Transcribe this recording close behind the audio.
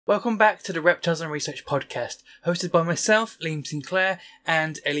Welcome back to the Reptiles and Research podcast, hosted by myself, Liam Sinclair,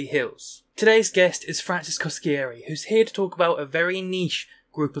 and Ellie Hills. Today's guest is Francis Cosquieri, who's here to talk about a very niche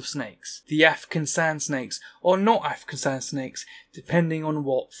group of snakes, the African sand snakes, or not African sand snakes, depending on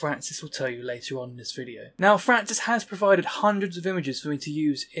what Francis will tell you later on in this video. Now, Francis has provided hundreds of images for me to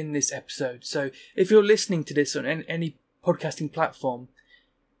use in this episode, so if you're listening to this on any podcasting platform,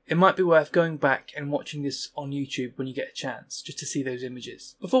 it might be worth going back and watching this on YouTube when you get a chance, just to see those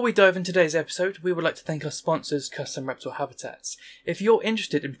images. Before we dive into today's episode, we would like to thank our sponsors, Custom Reptile Habitats. If you're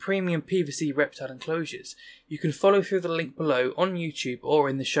interested in premium PVC reptile enclosures, you can follow through the link below on YouTube or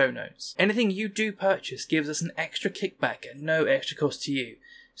in the show notes. Anything you do purchase gives us an extra kickback at no extra cost to you.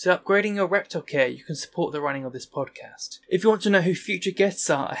 So upgrading your reptile care, you can support the running of this podcast. If you want to know who future guests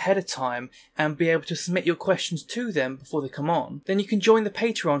are ahead of time and be able to submit your questions to them before they come on, then you can join the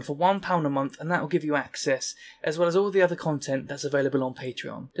Patreon for £1 a month and that will give you access, as well as all the other content that's available on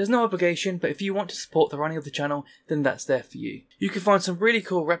Patreon. There's no obligation, but if you want to support the running of the channel, then that's there for you. You can find some really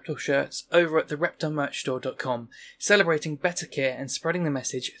cool reptile shirts over at thereptilemerchstore.com, celebrating better care and spreading the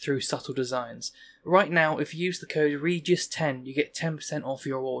message through subtle designs. Right now, if you use the code REGIS10, you get 10% off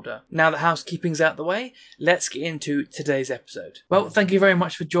your order. Now that housekeeping's out the way, let's get into today's episode. Well, thank you very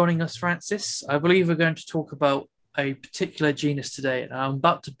much for joining us, Francis. I believe we're going to talk about a particular genus today, and I'm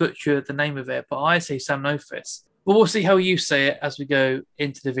about to butcher the name of it, but I say Psammophis. But we'll see how you say it as we go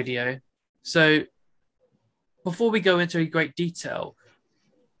into the video. So, before we go into great detail,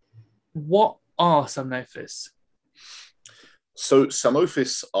 what are Psammophis? So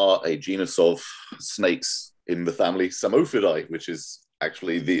Psammophis are a genus of snakes in the family Psammophidae, which is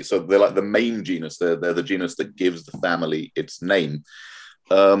actually they're like the main genus. They're the genus that gives the family its name.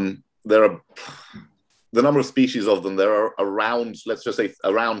 There are the number of species of them. There are around, let's just say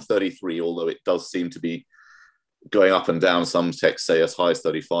around 33, although it does seem to be going up and down. Some texts say as high as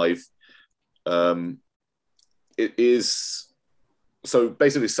 35. It is so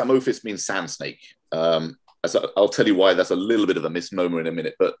basically Psammophis means sand snake. I'll tell you why that's a little bit of a misnomer in a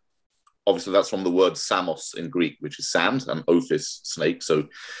minute, but obviously that's from the word samos in Greek, which is sand, and ophis, snake. So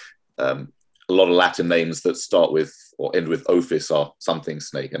a lot of Latin names that start with or end with ophis are something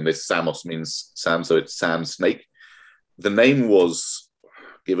snake, and this samos means sand, so it's sand snake. The name was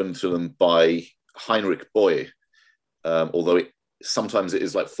given to them by Heinrich Boy, although sometimes it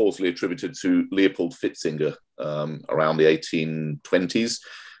is like falsely attributed to Leopold Fitzinger around the 1820s.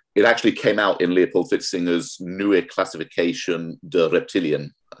 It actually came out in Leopold Fitzinger's Neue Classification der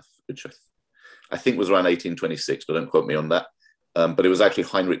Reptilien, which I think was around 1826, but don't quote me on that. But it was actually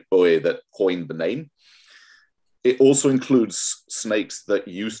Heinrich Boe that coined the name. It also includes snakes that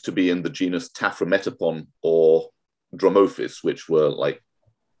used to be in the genus Taphrometopon or Dromophis, which were like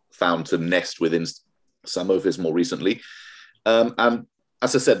found to nest within Psammophis more recently. And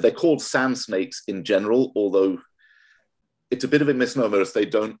as I said, they're called sand snakes in general, although it's a bit of a misnomer as they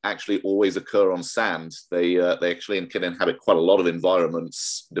don't actually always occur on sand. They actually can inhabit quite a lot of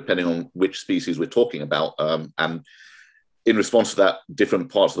environments depending on which species we're talking about. And in response to that,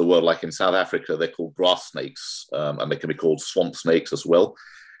 different parts of the world, like in South Africa, they're called grass snakes, and they can be called swamp snakes as well.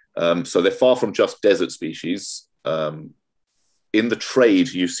 So they're far from just desert species. In the trade,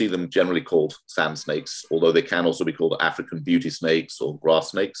 you see them generally called sand snakes, although they can also be called African beauty snakes or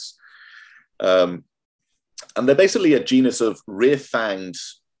grass snakes. And they're basically a genus of rear-fanged,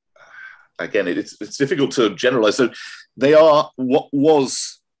 again, it's difficult to generalize. So they are what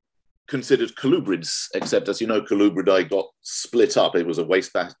was considered colubrids, except as you know, Colubridae got split up. It was a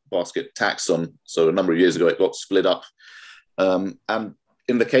wastebasket taxon. So a number of years ago, it got split up. And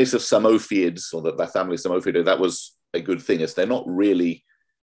in the case of Psammophiids, or the family Psammophiidae, that was a good thing, as they're not really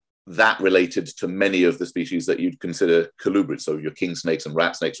that related to many of the species that you'd consider colubrids, so your king snakes and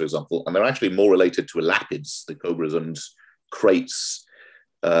rat snakes, for example, and they're actually more related to elapids, the cobras and kraits,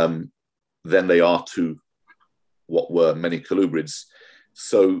 than they are to what were many colubrids.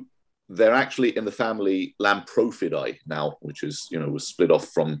 So they're actually in the family Lamprophidae now, which is, was split off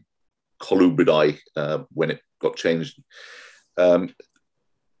from Colubridae when it got changed. And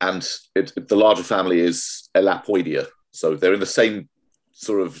the larger family is Elapoidea. So they're in the same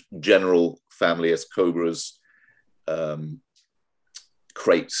sort of general family as cobras,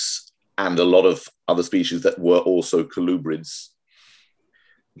 kraits, and a lot of other species that were also colubrids.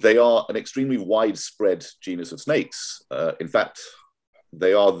 They are an extremely widespread genus of snakes. In fact,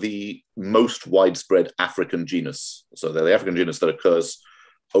 they are the most widespread African genus. So they're the African genus that occurs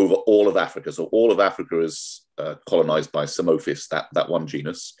over all of Africa. So all of Africa is colonized by Psammophis, that one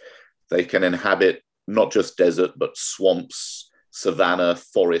genus. They can inhabit not just desert, but swamps, savanna,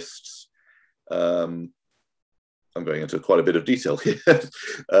 forests. I'm going into quite a bit of detail here.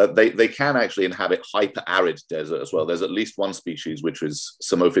 They can actually inhabit hyper-arid desert as well. There's at least one species, which is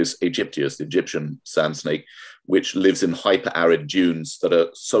Psammophis aegyptius, the Egyptian sand snake, which lives in hyper-arid dunes that are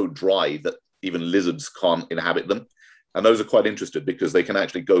so dry that even lizards can't inhabit them. And those are quite interesting because they can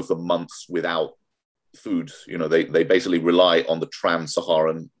actually go for months without food. You know, they basically rely on the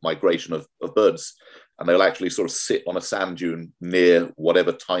trans-Saharan migration of birds. And they'll actually sort of sit on a sand dune near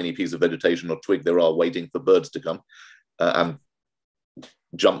whatever tiny piece of vegetation or twig there are, waiting for birds to come and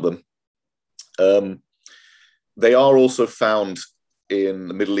jump them. They are also found in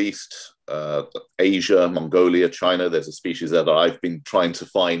the Middle East, Asia, Mongolia, China. There's a species that I've been trying to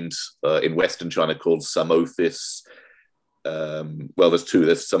find in Western China called Psammophis. Well, there's two.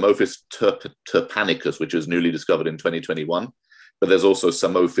 There's Psammophis turpanicus, which was newly discovered in 2021. But there's also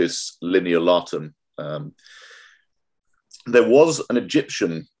Psammophis lineolatum. There was an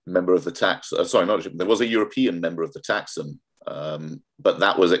Egyptian member of the taxon. Sorry, not Egyptian. There was a European member of the taxon, but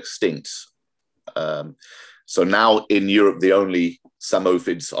that was extinct. So now in Europe, the only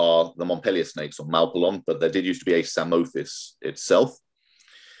Psammophids are the Montpellier snakes or Malpolon, but there did used to be a Psammophis itself.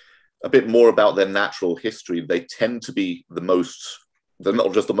 A bit more about their natural history. They tend to be they're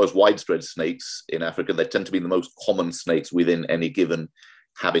not just the most widespread snakes in Africa, they tend to be the most common snakes within any given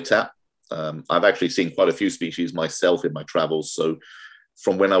habitat. I've actually seen quite a few species myself in my travels. So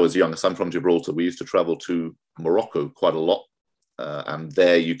from when I was young, so I'm from Gibraltar, we used to travel to Morocco quite a lot. And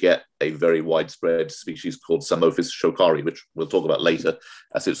there you get a very widespread species called Psammophis shokari, which we'll talk about later,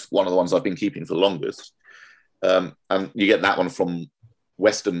 as it's one of the ones I've been keeping for the longest. And you get that one from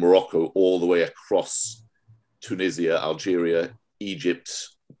Western Morocco all the way across Tunisia, Algeria, Egypt,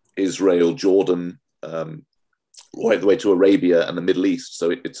 Israel, Jordan, right the way to Arabia and the Middle East.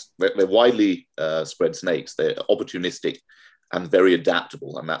 So they're widely spread snakes. They're opportunistic and very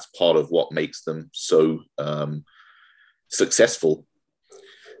adaptable. And that's part of what makes them so successful.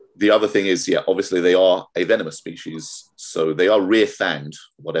 The other thing is, obviously they are a venomous species. So they are rear-fanged,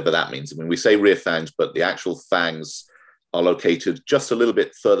 whatever that means. I mean, we say rear-fanged, but the actual fangs are located just a little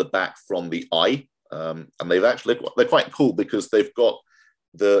bit further back from the eye. And they're quite cool because they've got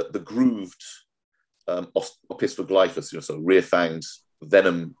the grooved opisthoglyphus, so rear-fanged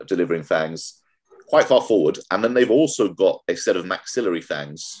venom-delivering fangs quite far forward. And then they've also got a set of maxillary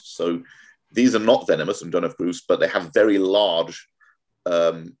fangs. So these are not venomous and don't have grooves, but they have very large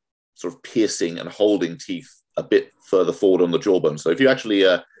sort of piercing and holding teeth a bit further forward on the jawbone. So if you actually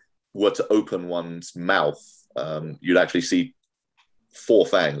were to open one's mouth, you'd actually see 4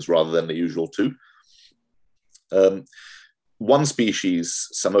 fangs rather than the usual 2. One species,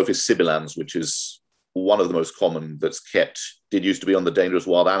 Psammophis sibilans, which is one of the most common that's kept, did used to be on the Dangerous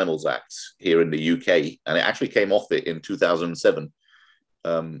Wild Animals Act here in the UK, and it actually came off it in 2007,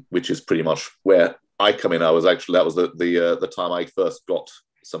 which is pretty much where I come in. That was the time I first got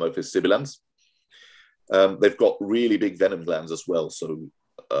Psammophis sibilans. They've got really big venom glands as well. So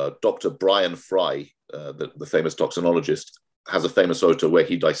Dr. Brian Fry, the famous toxinologist, has a famous photo where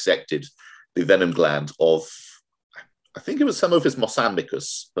he dissected the venom gland of, I think it was Psammophis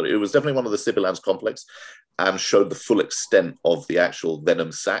mosambicus, but it was definitely one of the sibilans complex, and showed the full extent of the actual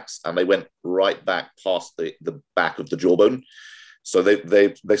venom sacs. And they went right back past the back of the jawbone. So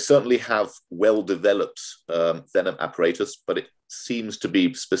they certainly have well-developed venom apparatus, but it seems to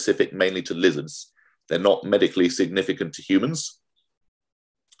be specific mainly to lizards. They're not medically significant to humans.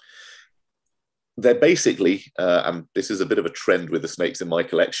 They're basically, and this is a bit of a trend with the snakes in my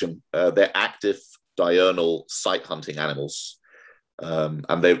collection, they're active diurnal sight hunting animals. And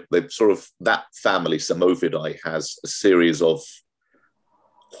they've sort of, that family, Psammophidae, has a series of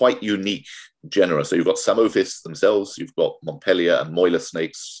quite unique genera. So you've got Psammophis themselves, you've got Montpellier and Moiler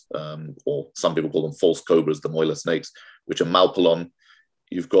snakes, or some people call them false cobras, the Moiler snakes, which are Malpolon.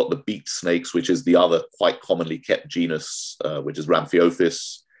 You've got the beaked snakes, which is the other quite commonly kept genus, which is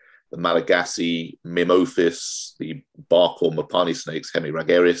Ramphiophis, the Malagasy, Mimophis, the bark or Mopani snakes,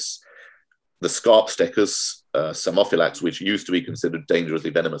 Hemirageris, the scarp steckers, Psammophylax, which used to be considered dangerously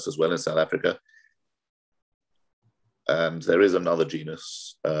venomous as well in South Africa. And there is another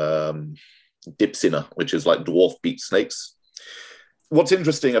genus, Dipsina, which is like dwarf beaked snakes. What's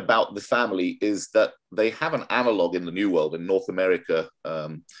interesting about the family is that they have an analog in the New World in North America,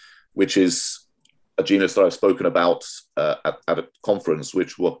 which is a genus that I've spoken about at a conference,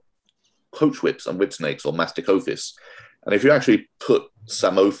 which were coach whips and whip snakes, or Masticophis. And if you actually put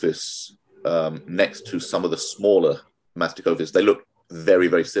Psammophis next to some of the smaller Masticophis, they look very,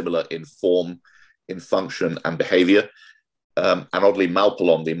 very similar in form, in function, and behavior. And oddly,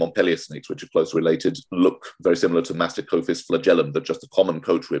 Malpolon, the Montpellier snakes, which are closely related, look very similar to Masticophis flagellum. They're just a common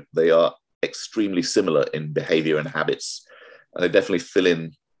coach whip. They are extremely similar in behavior and habits, and they definitely fill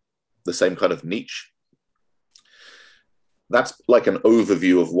in the same kind of niche. That's like an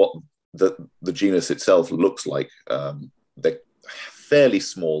overview of what the genus itself looks like. They're fairly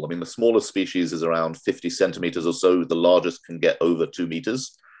small. I mean, the smallest species is around 50 centimeters or so. The largest can get over 2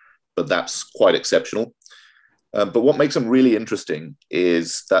 meters, but that's quite exceptional. But what makes them really interesting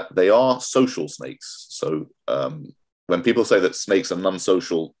is that they are social snakes. So when people say that snakes are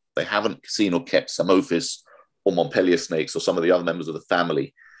non-social, they haven't seen or kept Psammophis or Montpellier snakes or some of the other members of the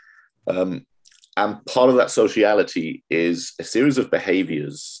family. And part of that sociality is a series of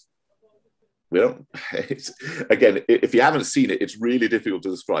behaviors. Again, if you haven't seen it, it's really difficult to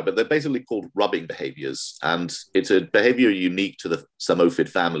describe, but they're basically called rubbing behaviors. And it's a behavior unique to the Psammophid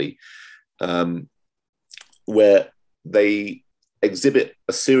family, where they exhibit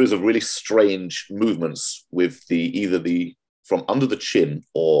a series of really strange movements with either from under the chin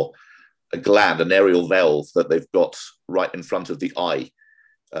or a gland, an aerial valve that they've got right in front of the eye.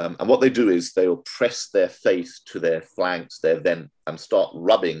 And what they do is they will press their face to their flanks, their vent, and start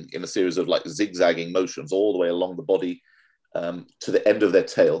rubbing in a series of like zigzagging motions all the way along the body to the end of their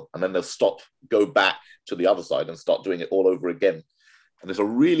tail. And then they'll stop, go back to the other side and start doing it all over again. And it's a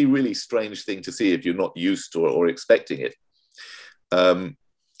really, really strange thing to see if you're not used to it or expecting it.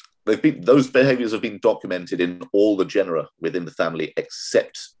 Those behaviors have been documented in all the genera within the family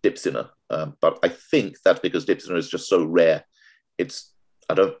except Dipsina. But I think that's because Dipsina is just so rare.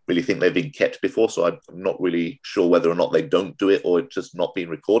 I don't really think they've been kept before, so I'm not really sure whether or not they don't do it or it's just not been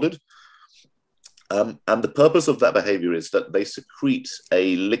recorded. And the purpose of that behavior is that they secrete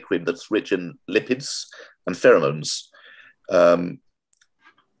a liquid that's rich in lipids and pheromones.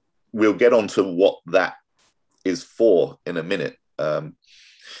 We'll get onto what that is for in a minute. And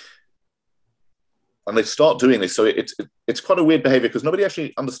they start doing this. So it's quite a weird behavior because nobody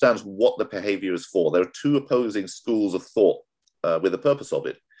actually understands what the behavior is for. There are two opposing schools of thought with the purpose of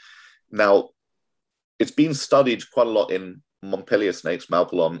it. Now, it's been studied quite a lot in Montpellier snakes,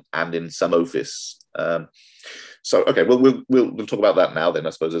 Malpolon, and in Psammophis. So, okay, we'll talk about that now then, I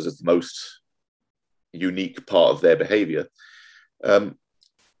suppose, as it's the most unique part of their behavior.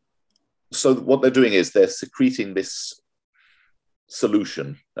 So what they're doing is they're secreting this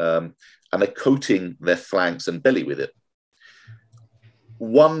solution and they're coating their flanks and belly with it.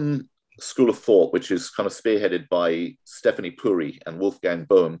 One school of thought, which is kind of spearheaded by Stephanie Puri and Wolfgang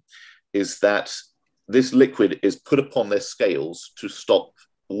Bohm, is that this liquid is put upon their scales to stop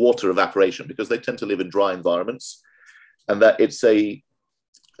water evaporation because they tend to live in dry environments, and that it's a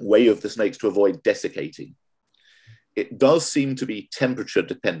way of the snakes to avoid desiccating. It does seem to be temperature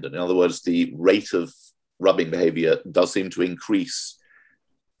dependent. In other words, the rate of rubbing behavior does seem to increase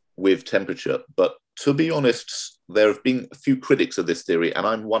with temperature. But to be honest, there have been a few critics of this theory, and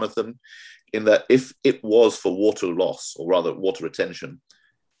I'm one of them, in that if it was for water loss, or rather water retention,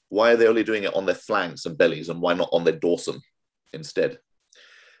 why are they only doing it on their flanks and bellies, and why not on their dorsum instead?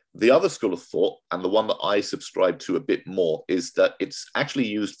 The other school of thought, and the one that I subscribe to a bit more, is that it's actually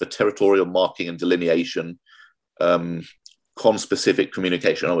used for territorial marking and delineation, conspecific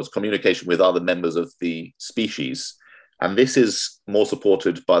communication, in other words, communication with other members of the species. And this is more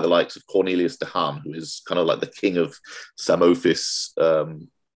supported by the likes of Cornelius de Haan, who is kind of like the king of Psammophis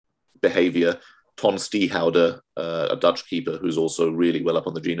behavior, Ton Stiehouder, a Dutch keeper who's also really well up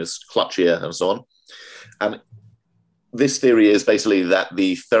on the genus, Clutchier, and so on. And this theory is basically that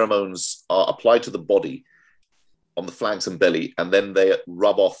the pheromones are applied to the body on the flanks and belly, and then they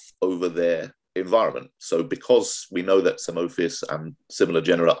rub off over their environment. So because we know that Psammophis and similar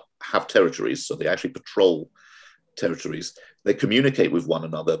genera have territories, so they actually patrol territories, they communicate with one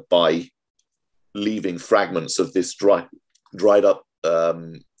another by leaving fragments of this dried up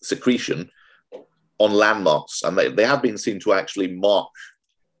secretion on landmarks. And they have been seen to actually mark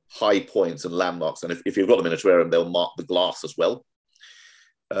high points and landmarks. And if you've got them in a terrarium, they'll mark the glass as well.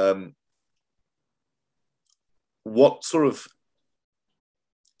 What sort of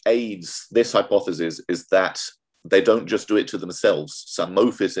aids this hypothesis is that they don't just do it to themselves.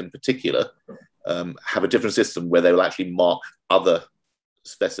 Psammophis in particular have a different system where they will actually mark other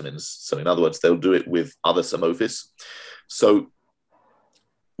specimens. So in other words, they'll do it with other Psammophis. So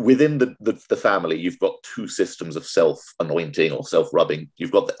within the family, you've got two systems of self-anointing or self-rubbing.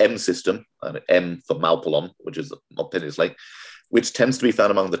 You've got the M system, and M for Malpolon, which is the Montpellier snake, which tends to be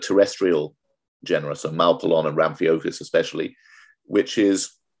found among the terrestrial genera, so Malpolon and Ramphiophis especially, which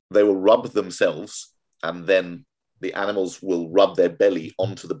is they will rub themselves and then the animals will rub their belly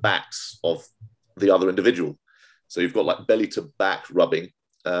onto the backs of the other individual. So you've got like belly to back rubbing.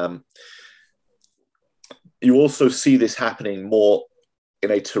 You also see this happening more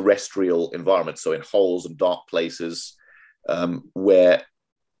in a terrestrial environment, so in holes and dark places, where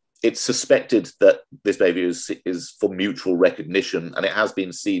it's suspected that this behavior is for mutual recognition. And it has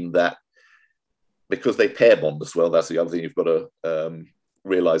been seen that because they pair bond as well, that's the other thing you've got to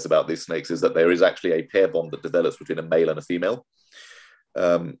realize about these snakes, is that there is actually a pair bond that develops between a male and a female.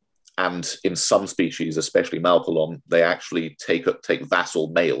 And in some species, especially Malpolon, they actually take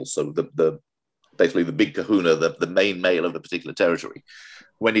vassal males. So basically the big kahuna, the main male of a particular territory,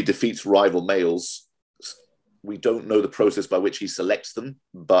 when he defeats rival males, we don't know the process by which he selects them,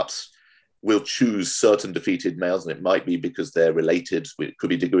 but will choose certain defeated males, and it might be because they're related, it could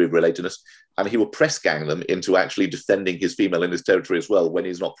be degree of relatedness, and he will press gang them into actually defending his female in his territory as well when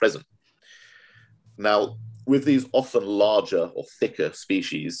he's not present. Now, with these often larger or thicker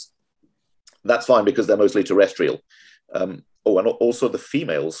species, that's fine because they're mostly terrestrial. And also the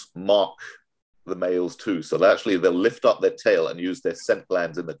females mark the males too. So they'll lift up their tail and use their scent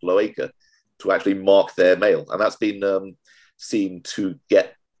glands in the cloaca to actually mark their male. And that's been seen to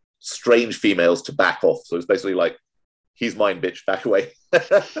get strange females to back off. So it's basically like, he's mine, bitch, back away.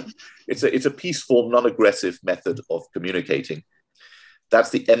 It's a peaceful, non-aggressive method of communicating. That's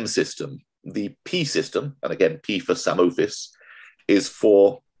the M system. The P system, and again, P for Psammophis, is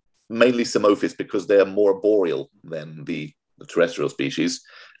for mainly Psammophis because they're more arboreal than the terrestrial species.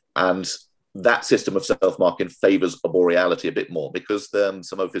 And that system of self-marking favors arboreality a bit more because the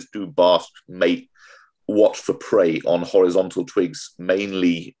Psammophis do bask, mate, watch for prey on horizontal twigs,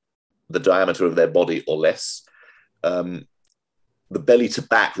 mainly the diameter of their body or less. The belly to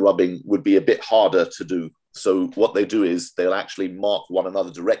back rubbing would be a bit harder to do. So what they do is they'll actually mark one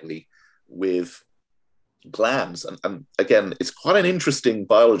another directly with glands. And again, it's quite an interesting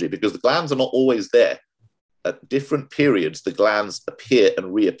biology because the glands are not always there. At different periods, the glands appear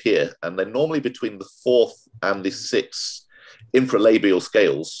and reappear, and they're normally between the 4th and the 6th infralabial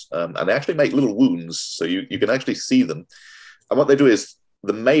scales, and they actually make little wounds, so you can actually see them. And what they do is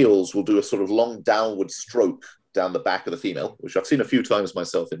the males will do a sort of long downward stroke down the back of the female, which I've seen a few times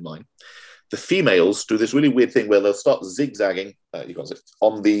myself in mine. The females do this really weird thing where they'll start zigzagging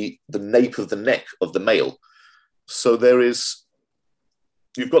on the nape of the neck of the male. So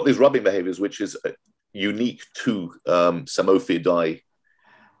you've got these rubbing behaviors, which is unique to Psammophidae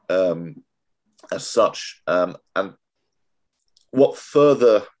as such. And what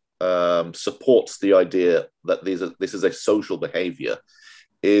further supports the idea that this is a social behavior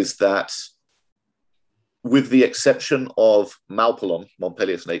is that, with the exception of Malpolon,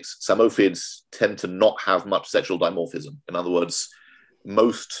 Montpellier snakes, Psammophids tend to not have much sexual dimorphism. In other words,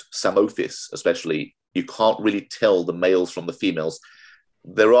 most Psammophis, especially, you can't really tell the males from the females.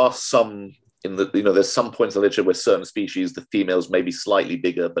 There are some there's some points in the literature where certain species, the females may be slightly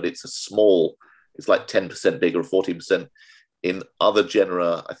bigger, but it's like 10% bigger or 14%. In other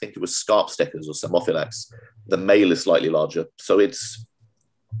genera, I think it was scarpsteckers or Psammophylax, the male is slightly larger. So it's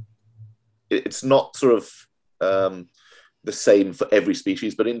not sort of the same for every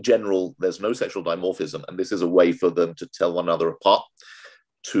species, but in general, there's no sexual dimorphism. And this is a way for them to tell one another apart,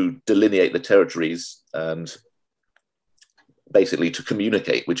 to delineate the territories, and basically to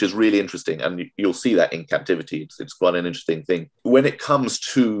communicate, which is really interesting. And you'll see that in captivity. It's quite an interesting thing. When it comes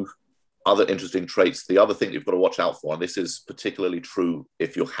to other interesting traits, the other thing you've got to watch out for, and this is particularly true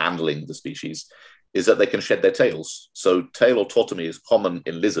if you're handling the species, is that they can shed their tails. So tail autotomy is common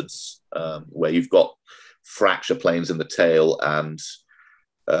in lizards, where you've got fracture planes in the tail and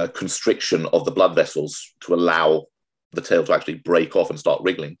constriction of the blood vessels to allow the tail to actually break off and start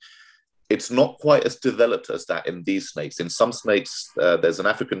wriggling. It's not quite as developed as that in these snakes. In some snakes, there's an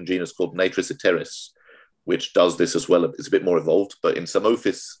African genus called Natris iteris, which does this as well. It's a bit more evolved, but in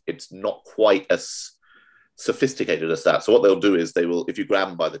Psammophis, it's not quite as sophisticated as that. So what they'll do is if you grab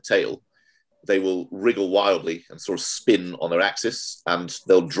them by the tail, they will wriggle wildly and sort of spin on their axis, and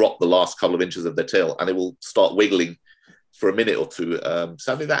they'll drop the last couple of inches of their tail, and it will start wiggling for a minute or two.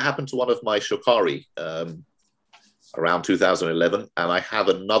 Sadly, that happened to one of my Shokari around 2011, and I have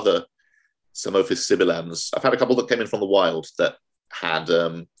another Psammophis sibilans. I've had a couple that came in from the wild that had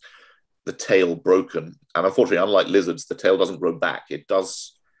the tail broken, and unfortunately, unlike lizards, the tail doesn't grow back. It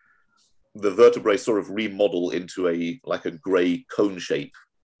does. The vertebrae sort of remodel into a grey cone shape.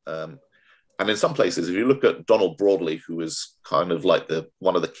 And in some places, if you look at Donald Broadley, who is kind of like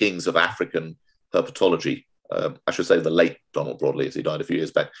one of the kings of African herpetology, I should say the late Donald Broadley, as he died a few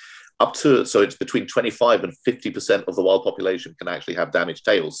years back, so it's between 25 and 50% of the wild population can actually have damaged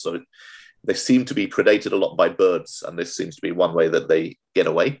tails. So they seem to be predated a lot by birds, and this seems to be one way that they get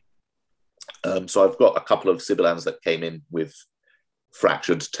away. So I've got a couple of sibilans that came in with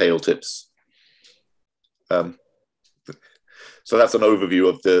fractured tail tips. So So that's an overview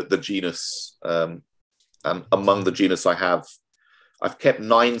of the genus. And among the genus, I've kept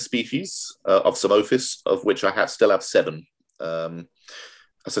 9 species of Psammophis, of which I still have 7.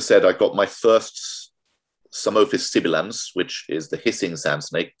 As I said, I got my first Psammophis sibilans, which is the hissing sand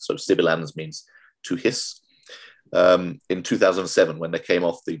snake. So sibilans means to hiss. In 2007, when they came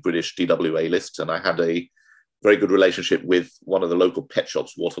off the British DWA list, and I had a very good relationship with one of the local pet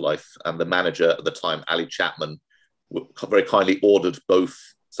shops, Waterlife, and the manager at the time, Ali Chapman, very kindly ordered both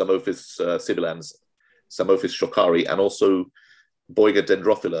Psammophis sibilans, Psammophis shockari, and also Boiga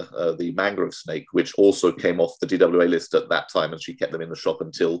dendrophila, the mangrove snake, which also came off the DWA list at that time, and she kept them in the shop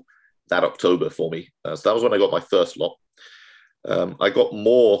until that October for me. So that was when I got my first lot. I got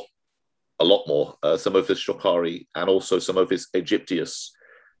a lot more, Psammophis shockari and also Psammophis aegyptius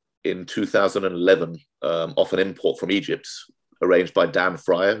in 2011 off an import from Egypt, arranged by Dan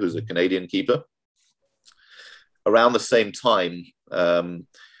Fryer, who's a Canadian keeper. Around the same time,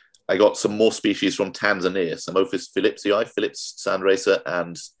 I got some more species from Tanzania, Psammophis phillipsii, Phillips sand racer,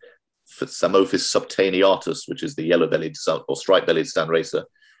 and Psammophis subtaneatus, which is the yellow-bellied or stripe-bellied sand racer,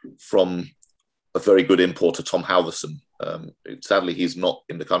 from a very good importer, Tom Halverson. Sadly, he's not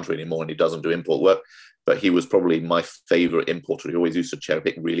in the country anymore and he doesn't do import work, but he was probably my favorite importer. He always used to cherry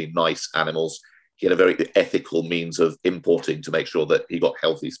pick really nice animals. He had a very ethical means of importing to make sure that he got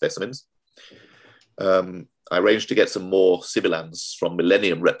healthy specimens. I arranged to get some more sibilans from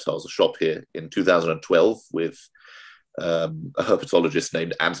Millennium Reptiles, a shop here, in 2012 with a herpetologist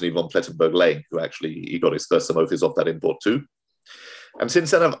named Anthony von Plettenberg-Lane, who actually, he got his first Psammophis off that import too. And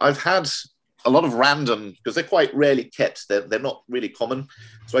since then, I've had a lot of random, because they're quite rarely kept, they're not really common.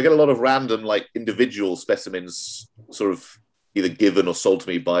 So I get a lot of random, like, individual specimens sort of either given or sold to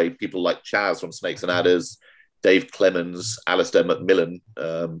me by people like Chaz from Snakes and Adders, Dave Clemens, Alistair McMillan.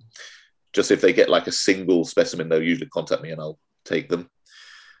 Just if they get like a single specimen, they'll usually contact me and I'll take them.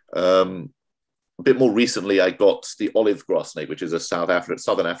 A bit more recently, I got the olive grass snake, which is a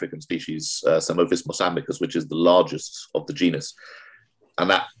Southern African species, Psammophis mosambicus, which is the largest of the genus. And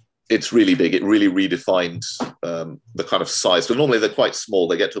that, it's really big. It really redefined the kind of size. So normally they're quite small.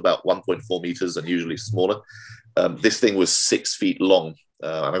 They get to about 1.4 meters and usually smaller. This thing was 6 feet long.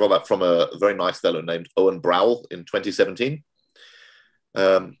 And I got that from a very nice fellow named Owen Browell in 2017.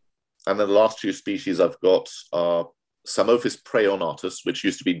 And then the last 2 species I've got are Psammophis praeonatus, which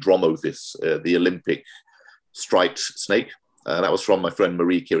used to be Dromophis, the Olympic striped snake. That was from my friend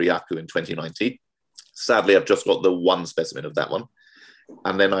Marie Kiriakou in 2019. Sadly, I've just got the 1 specimen of that one.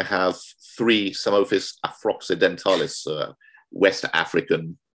 And then I have 3 Psammophis afroxidentalis, West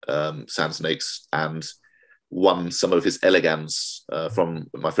African sand snakes, and 1 Psammophis elegans from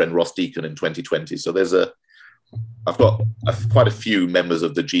my friend Ross Deacon in 2020. So I've got quite a few members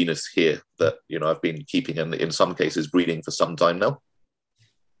of the genus here that, you know, I've been keeping and in some cases breeding for some time now.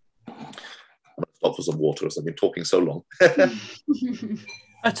 I'm going to stop for some water as I've been talking so long.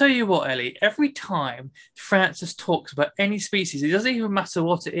 I tell you what, Ellie, every time Francis talks about any species, it doesn't even matter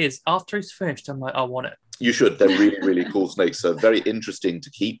what it is. After he's finished, I'm like, I want it. You should. They're really, really cool snakes. They're very interesting to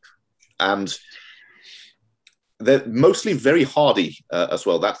keep. And they're mostly very hardy as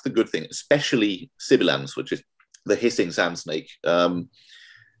well. That's the good thing, especially sibilans, which is the hissing sand snake. Some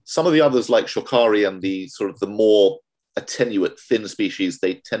of the others like shockari and the sort of the more attenuate thin species,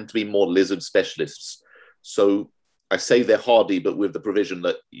 they tend to be more lizard specialists. So I say they're hardy, but with the provision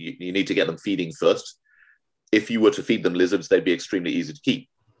that you need to get them feeding first. If you were to feed them lizards, they'd be extremely easy to keep.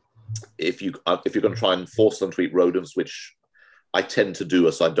 If you're going to try and force them to eat rodents, which I tend to do,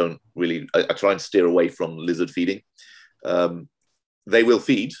 as I try and steer away from lizard feeding. They will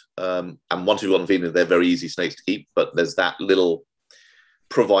feed, and once you've got them feeding, they're very easy snakes to keep. But there's that little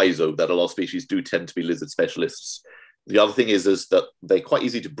proviso that a lot of species do tend to be lizard specialists. The other thing is that they're quite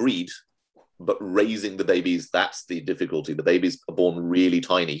easy to breed, but raising the babies, that's the difficulty. The babies are born really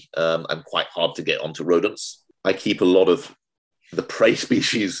tiny and quite hard to get onto rodents. I keep a lot of the prey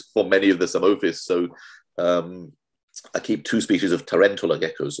species for many of the Psammophis. So I keep 2 species of tarantula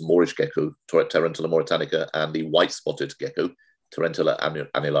geckos, a Moorish gecko, Tarantula mauritanica, and the white-spotted gecko, Tarantula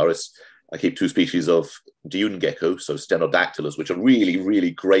annularis. I keep 2 species of dune gecko, so Stenodactylus, which are really,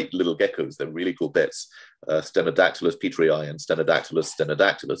 really great little geckos. They're really cool pets. Stenodactylus petrii and Stenodactylus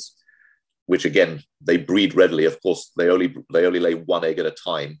stenodactylus, which again, they breed readily. Of course, they only lay 1 egg at a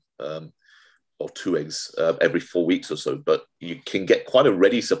time, or 2 eggs every 4 weeks or so. But you can get quite a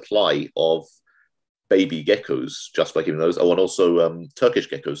ready supply of baby geckos just by keeping those. Oh, and also Turkish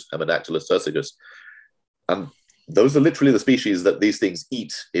geckos, Hemidactylus turcigus. And those are literally the species that these things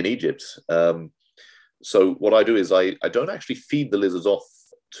eat in Egypt. So what I do is I don't actually feed the lizards off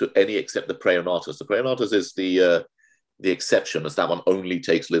to any except the praeonatus. The praeonatus is the the exception, as that one only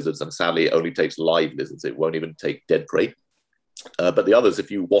takes lizards, and sadly it only takes live lizards. It won't even take dead prey. But the others,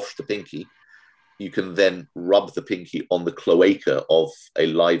 if you wash the pinky, you can then rub the pinky on the cloaca of a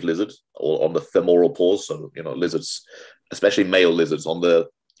live lizard or on the femoral paws. So, lizards, especially male lizards, on the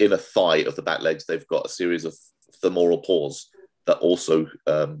inner thigh of the back legs, they've got a series of femoral paws that also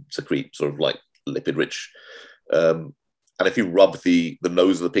secrete sort of like lipid-rich. And if you rub the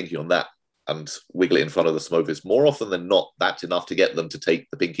nose of the pinky on that and wiggle it in front of the Psammophis, more often than not, that's enough to get them to take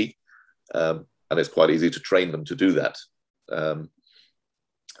the pinky. And it's quite easy to train them to do that.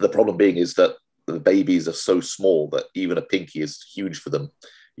 The problem being is that the babies are so small that even a pinky is huge for them.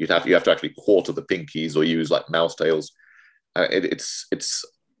 You have to actually quarter the pinkies or use like mouse tails. It's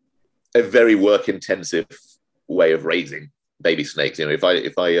a very work intensive way of raising baby snakes.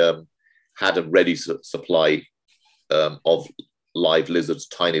 If I had a ready supply of live lizards,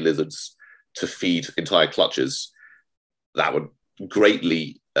 tiny lizards, to feed entire clutches, that would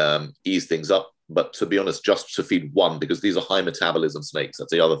greatly ease things up. But to be honest, just to feed one, because these are high metabolism snakes,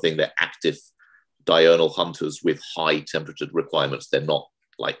 that's the other thing. They're active diurnal hunters with high temperature requirements. They're not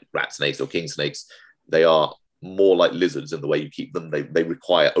like rat snakes or king snakes. They are more like lizards in the way you keep them. They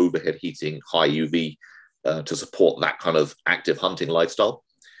require overhead heating, high UV to support that kind of active hunting lifestyle.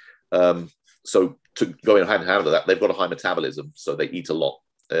 So to go in hand in hand with that, they've got a high metabolism, so they eat a lot.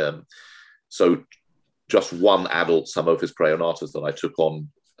 So just one adult Psammophis praeonatus that I took on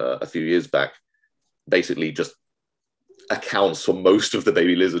a few years back basically just accounts for most of the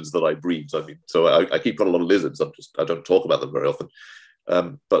baby lizards that I breed. So I keep quite a lot of lizards. I don't talk about them very often.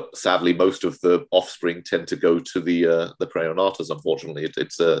 But sadly, most of the offspring tend to go to the praeonatus. Unfortunately,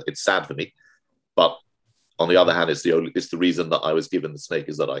 it's sad for me. But on the other hand, it's the reason that I was given the snake,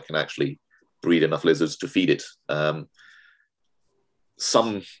 is that I can actually breed enough lizards to feed it. There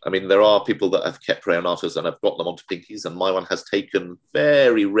are people that have kept praeonatus and have got them onto pinkies, and my one has taken,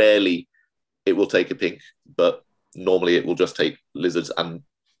 very rarely it will take a pink, but normally it will just take lizards. And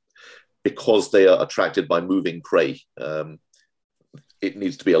because they are attracted by moving prey, it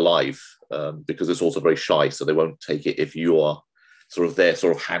needs to be alive, because it's also very shy, so they won't take it if you are sort of there,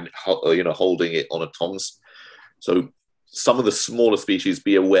 sort of holding it on a tongs. So some of the smaller species,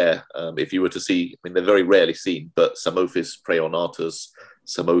 be aware, if you were to see, they're very rarely seen, but Psammophis praeonatus,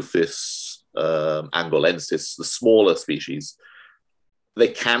 Psammophis angolensis, the smaller species, they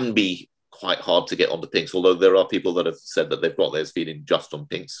can be quite hard to get onto pinks, although there are people that have said that they've got theirs feeding just on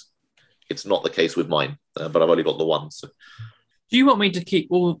pinks. It's not the case with mine, but I've only got the one. So. Do you want me to keep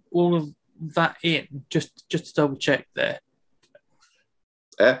all of that in, just to double check there?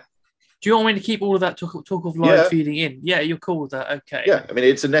 Yeah. Do you want me to keep all of that talk of live feeding in? Yeah, you're cool with that. Okay. Yeah,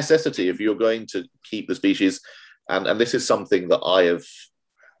 it's a necessity if you're going to keep the species, and this is something that I have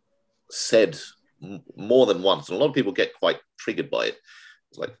said more than once, and a lot of people get quite triggered by it.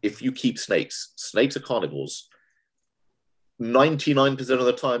 It's like, if you keep snakes are carnivores. 99% of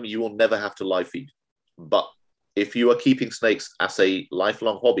the time, you will never have to live feed. But if you are keeping snakes as a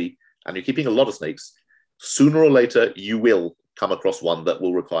lifelong hobby, and you're keeping a lot of snakes, sooner or later you will come across one that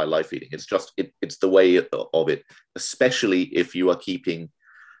will require live feeding. It's the way of it, especially if you are keeping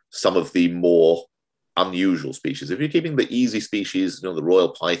some of the more unusual species. If you're keeping the easy species, the royal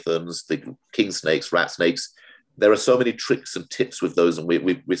pythons, the king snakes, rat snakes, there are so many tricks and tips with those, and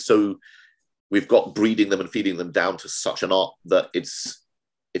we've got breeding them and feeding them down to such an art that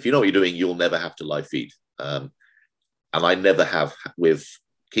if you know what you're doing, you'll never have to live feed. And I never have with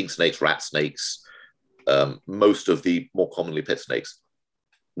king snakes, rat snakes, most of the more commonly pet snakes.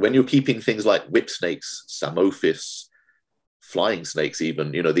 When you're keeping things like whip snakes, Psammophis, flying snakes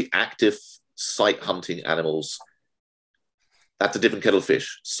even, the active sight hunting animals, that's a different kettle of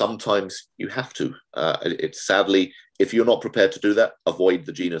fish. Sometimes you have to. It's sadly, if you're not prepared to do that, avoid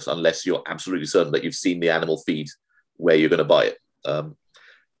the genus unless you're absolutely certain that you've seen the animal feed where you're going to buy it.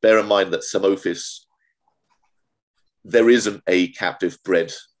 Bear in mind that Psammophis, there isn't a captive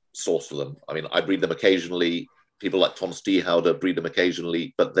bred source for them. I breed them occasionally. People like Tom Stehauder breed them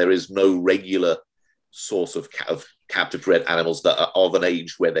occasionally, but there is no regular source of captive bred animals that are of an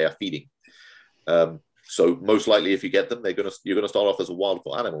age where they are feeding. So most likely, if you get them, you're going to start off as a wild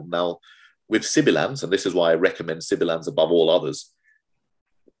caught animal. Now, with sibilans, and this is why I recommend sibilans above all others,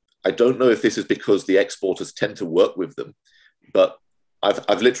 I don't know if this is because the exporters tend to work with them, but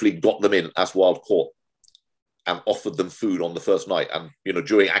I've literally got them in as wild caught and offered them food on the first night. And,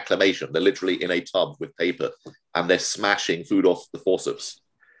 during acclimation, they're literally in a tub with paper and they're smashing food off the forceps.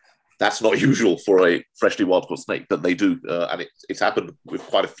 That's not usual for a freshly wild caught snake, but they do. And it's happened with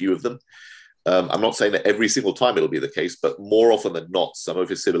quite a few of them. I'm not saying that every single time it'll be the case, but more often than not, some of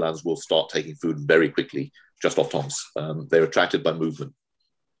his sibilans will start taking food very quickly just off toms. They're attracted by movement.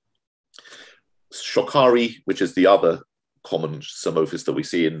 Shokari, which is the other common Psammophis that we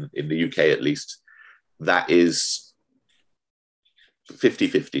see in the UK at least, that is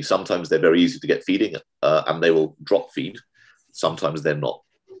 50-50. Sometimes they're very easy to get feeding and they will drop feed. Sometimes they're not.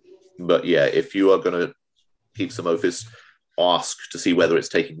 But yeah, if you are going to keep Psammophis, ask to see whether it's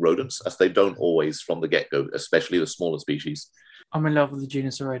taking rodents, as they don't always from the get-go, especially the smaller species. I'm in love with the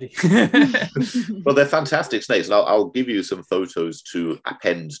genus already. Well, they're fantastic snakes, and I'll give you some photos to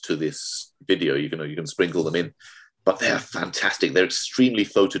append to this video. You can sprinkle them in, but they're fantastic. They're extremely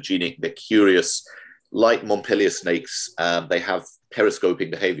photogenic. They're curious, like Montpellier snakes. They have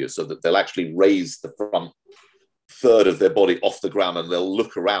periscoping behavior, so that they'll actually raise the front third of their body off the ground, and they'll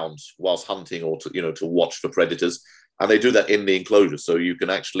look around whilst hunting or to watch for predators. And they do that in the enclosure, so you can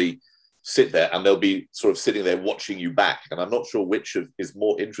actually sit there and they'll be sort of sitting there watching you back. And I'm not sure which is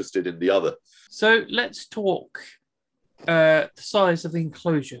more interested in the other. So let's talk the size of the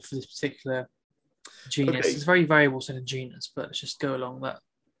enclosure for this particular genus. Okay. It's very variable in a genus, but let's just go along that.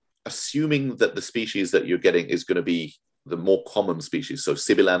 Assuming that the species that you're getting is going to be the more common species, so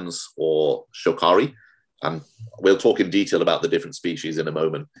sibilans or shokari, and we'll talk in detail about the different species in a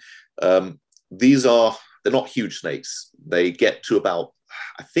moment. They're not huge snakes. They get to about,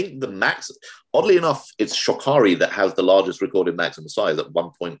 I think the max, oddly enough, it's Shokari that has the largest recorded maximum size at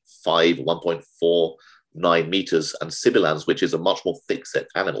 1.5, 1.49 meters, and Sibilans, which is a much more thick-set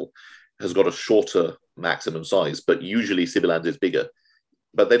animal, has got a shorter maximum size, but usually Sibilans is bigger.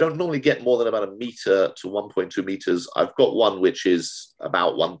 But they don't normally get more than about a meter to 1.2 meters. I've got one which is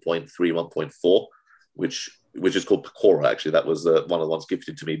about 1.3, 1.4, which is called Pecora, actually. That was one of the ones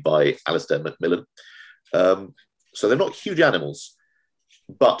gifted to me by Alistair Macmillan. So they're not huge animals,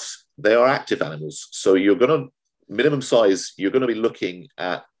 but they are active animals. So minimum size, you're going to be looking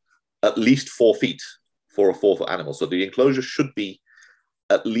at least 4 feet for a 4-foot animal. So the enclosure should be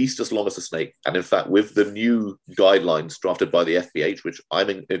at least as long as a snake. And in fact, with the new guidelines drafted by the FBH, which I'm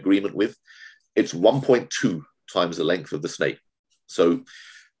in agreement with, it's 1.2 times the length of the snake. So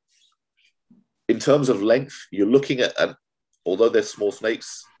in terms of length, you're looking at, although they're small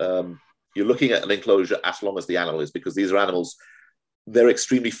snakes, you're looking at an enclosure as long as the animal is, because these are animals, they're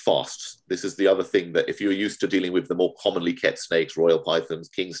extremely fast. This is the other thing, that if you're used to dealing with the more commonly kept snakes, royal pythons,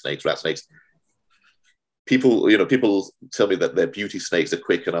 king snakes, rat snakes, people tell me that their beauty snakes are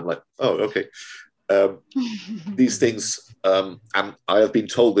quick, and I'm like, oh, okay. These things, and I have been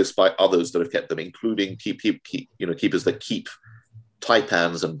told this by others that have kept them, including keepers that keep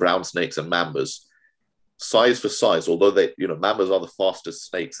taipans and brown snakes and mambas. Size for size, although mambas are the fastest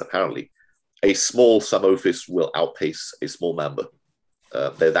snakes apparently, a small Psammophis will outpace a small mamba.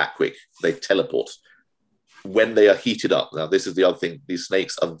 They're that quick. They teleport when they are heated up. Now, this is the other thing. These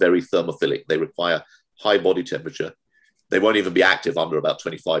snakes are very thermophilic. They require high body temperature. They won't even be active under about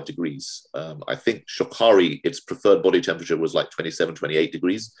 25 degrees. I think Shokari, its preferred body temperature was like 27, 28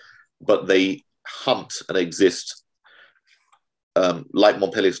 degrees, but they hunt and exist like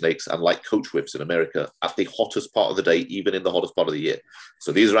Montpellier snakes and like coach whips in America at the hottest part of the day, even in the hottest part of the year.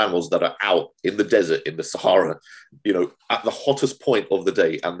 So these are animals that are out in the desert, in the Sahara, at the hottest point of the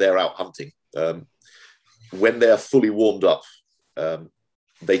day, and they're out hunting. When they're fully warmed up,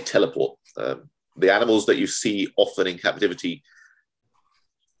 they teleport. The animals that you see often in captivity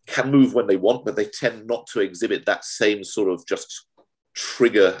can move when they want, but they tend not to exhibit that same sort of just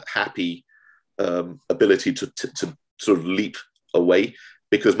trigger happy ability to sort of leap away,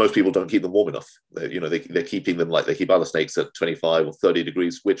 because most people don't keep them warm enough. They're keeping them like they keep other snakes at 25 or 30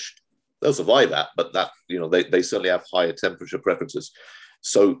 degrees, which they'll survive at, but that they certainly have higher temperature preferences.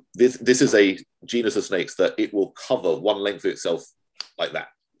 So this is a genus of snakes that it will cover one length of itself like that,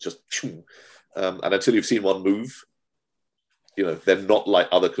 just and until you've seen one move, they're not like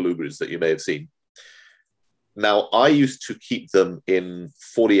other colubrids that you may have seen. Now, I used to keep them in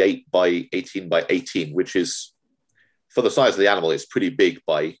 48 by 18 by 18, which is, for the size of the animal, it's pretty big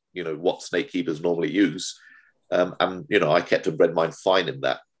by what snake keepers normally use. And I kept and bred mine fine in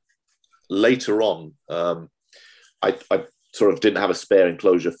that. Later on, I sort of didn't have a spare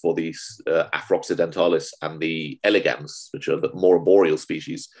enclosure for these Afrooccidentalis and the elegans, which are the more arboreal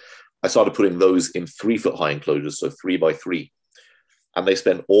species. I started putting those in 3-foot high enclosures, so 3 by 3. And they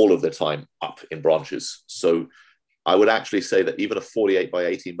spend all of their time up in branches. So I would actually say that even a 48 by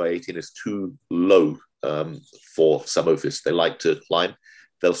 18 by 18 is too low for Psammophis. They like to climb.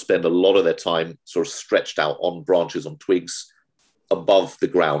 They'll spend a lot of their time sort of stretched out on branches, on twigs, above the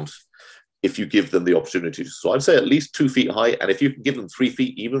ground, if you give them the opportunity. So I'd say at least 2 feet high. And if you can give them 3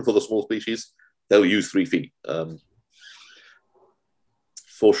 feet, even for the small species, they'll use 3 feet.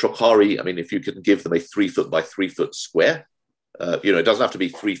 For shokari, I mean, if you can give them a 3 foot by 3 foot square, it doesn't have to be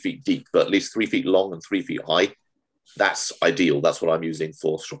 3 feet deep, but at least 3 feet long and 3 feet high. That's ideal. That's what I'm using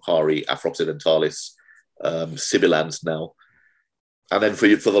for shokari, Afroccidentalis, sibilans now. And then for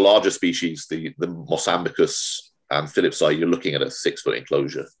the larger species, the Mosambicus and Phillipsi, you're looking at a 6 foot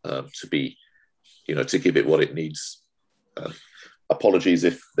enclosure to be, to give it what it needs. Apologies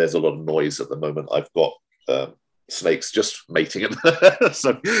if there's a lot of noise at the moment. I've got snakes just mating.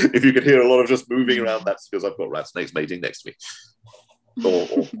 So if you can hear a lot of just moving around, that's because I've got rat snakes mating next to me.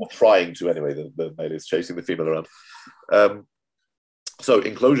 Or trying to anyway. The male is chasing the female around. So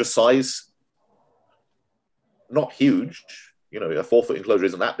enclosure size, not huge. A 4 foot enclosure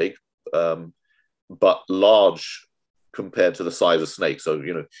isn't that big, but large compared to the size of snakes. So,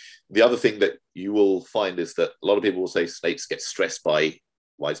 the other thing that you will find is that a lot of people will say snakes get stressed by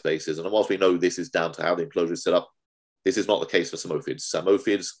wide spaces. And whilst we know this is down to how the enclosure is set up, this is not the case for Psammophis.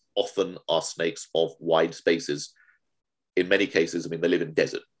 Psammophis often are snakes of wide spaces. In many cases, they live in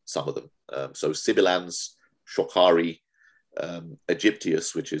desert, some of them. So sibilans, shokari,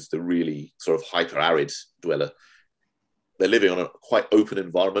 Egyptius, which is the really sort of hyper-arid dweller, they're living on a quite open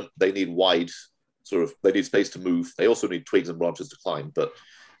environment. They need they need space to move. They also need twigs and branches to climb, but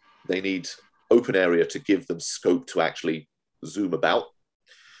they need open area to give them scope to actually zoom about.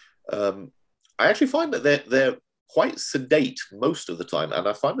 I actually find that they're quite sedate most of the time, and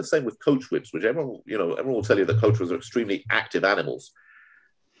I find the same with coach whips, which everyone will tell you that coach whips are extremely active animals.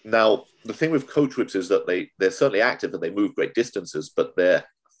 Now, the thing with coach whips is that they're certainly active and they move great distances, but their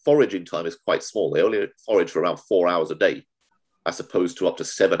foraging time is quite small. They only forage for around 4 hours a day, as opposed to up to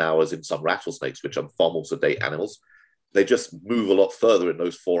 7 hours in some rattlesnakes, which are far more sedate animals. They just move a lot further in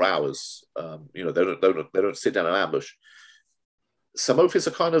those 4 hours. They don't sit down and ambush. Psammophis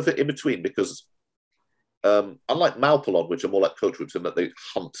are kind of in between because unlike Malpolon, which are more like coach whips in that they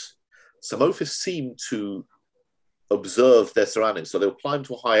hunt, Psammophis seem to observe their surroundings. So they'll climb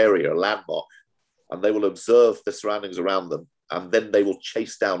to a high area, a landmark, and they will observe the surroundings around them, and then they will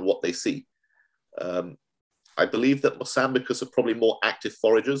chase down what they see. I believe that Mosambicus are probably more active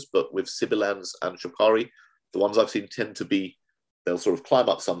foragers, but with sibilans and shokari, the ones I've seen tend to be, they'll sort of climb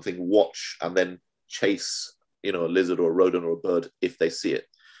up something, watch, and then chase, a lizard or a rodent or a bird if they see it.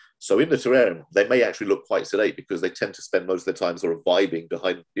 So in the terrarium, they may actually look quite sedate because they tend to spend most of their time sort of vibing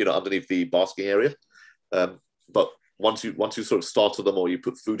behind, underneath the basking area. But once you sort of startle them or you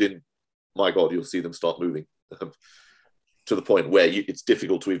put food in, my God, you'll see them start moving. To the point where it's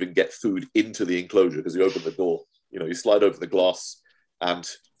difficult to even get food into the enclosure because you open the door, you slide over the glass and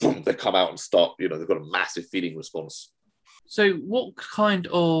boom, they come out and start, they've got a massive feeding response. So what kind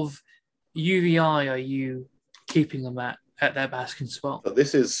of UVI are you keeping them at their basking spot? So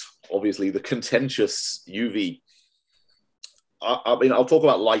this is obviously the contentious UV. I'll talk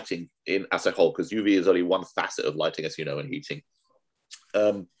about lighting as a whole because UV is only one facet of lighting, as you know, and heating.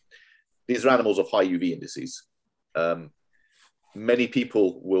 These are animals of high UV indices. Many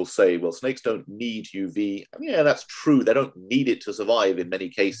people will say, well, snakes don't need UV. Yeah, that's true. They don't need it to survive in many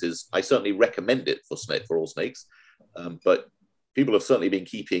cases. I certainly recommend it for all snakes. But people have certainly been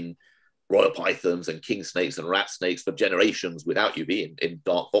keeping royal pythons and king snakes and rat snakes for generations without UV in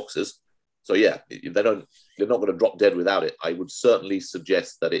dark boxes. So yeah, they're not going to drop dead without it. I would certainly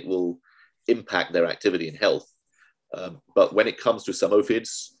suggest that it will impact their activity and health. But when it comes to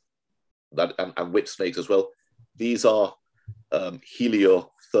Psammophids and whip snakes as well, these are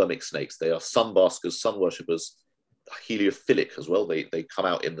heliothermic snakes. They are sunbaskers, sun worshippers, heliophilic as well. They come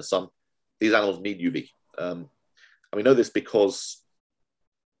out in the sun. These animals need UV. And we know this because,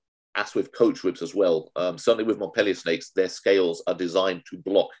 as with coach whips as well, certainly with Montpellier snakes, their scales are designed to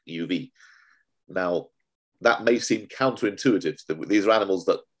block UV. Now, that may seem counterintuitive. These are animals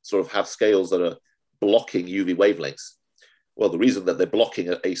that sort of have scales that are blocking UV wavelengths. Well, the reason that they're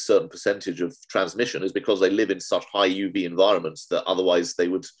blocking a certain percentage of transmission is because they live in such high UV environments that otherwise they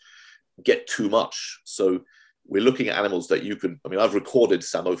would get too much. So we're looking at animals that you can, I've recorded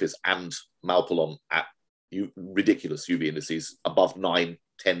Psammophis and Malpolon at ridiculous UV indices above 9,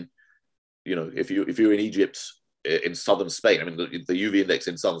 10. If you're in Egypt, in southern Spain, the UV index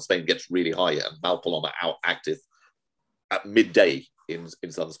in southern Spain gets really high, and Malpolon are out active at midday in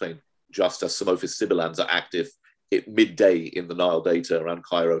southern Spain, just as Psammophis sibilans are active at midday in the Nile Delta around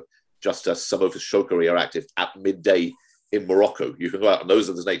Cairo, just as Psammophis shokari are active at midday in Morocco. You can go out, and those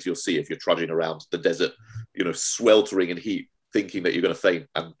are the snakes you'll see if you're trudging around the desert, sweltering in heat, thinking that you're going to faint.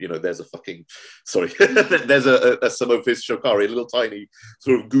 And, there's a there's a Psammophis shokari, a little tiny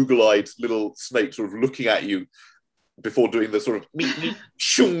sort of Google-eyed little snake sort of looking at you before doing the sort of meet,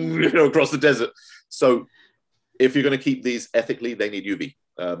 shoo, across the desert. So if you're going to keep these ethically, they need UV.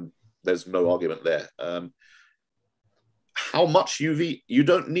 There's no argument there. How much UV? You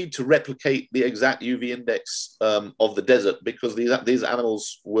don't need to replicate the exact UV index of the desert, because these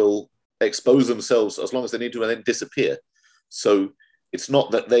animals will expose themselves as long as they need to and then disappear. So it's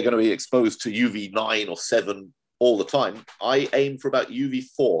not that they're going to be exposed to UV 9 or 7 all the time. I aim for about UV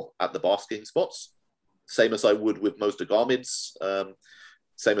 4 at the basking spots, same as I would with most agamids,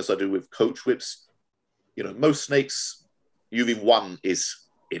 same as I do with coach whips. You know, most snakes, UV 1 is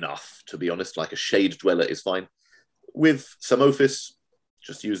enough, to be honest. Like a shade dweller is fine. With Psammophis,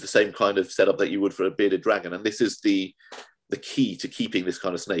 just use the same kind of setup that you would for a bearded dragon. And this is the key to keeping this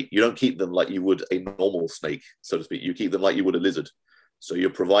kind of snake. You don't keep them like you would a normal snake, so to speak. You keep them like you would a lizard. So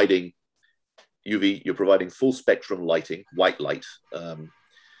you're providing UV, you're providing full spectrum lighting, white light.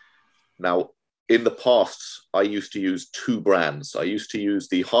 Now, in the past, I used to use 2 brands. I used to use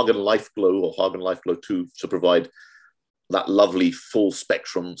the Hagen Life Glow or Hagen Life Glow 2 to provide that lovely full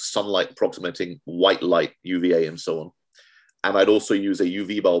spectrum sunlight approximating white light, UVA, and so on. And I'd also use a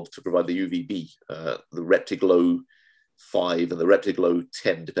UV bulb to provide the UVB, the REPTIGLOW 5 and the REPTIGLOW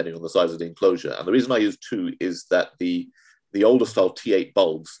 10, depending on the size of the enclosure. And the reason I use 2 is that the older style T8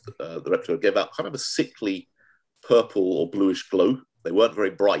 bulbs, the REPTIGLOW, gave out kind of a sickly purple or bluish glow. They weren't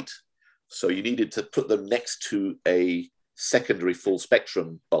very bright. So you needed to put them next to a secondary full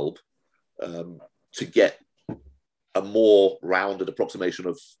spectrum bulb to get a more rounded approximation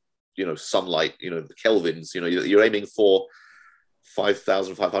of, you know, sunlight, you know, the kelvins. You know, you're aiming for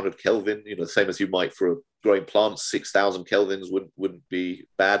 5,500 Kelvin, you know, the same as you might for a growing plant. 6,000 Kelvins wouldn't be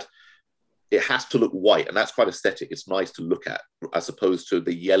bad. It has to look white, and that's quite aesthetic. It's nice to look at, as opposed to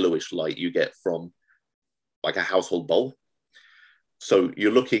the yellowish light you get from like a household bulb. So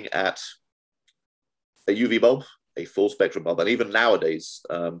you're looking at a UV bulb, a full spectrum bulb, and even nowadays,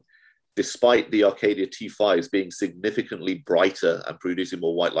 despite the Arcadia T5s being significantly brighter and producing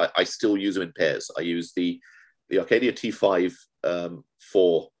more white light, I still use them in pairs. I use the Arcadia T5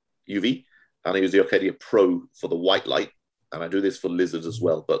 for UV, and I use the Arcadia Pro for the white light. And I do this for lizards as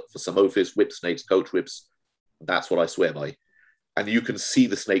well. But for Psammophis, whip snakes, coach whips, that's what I swear by. And you can see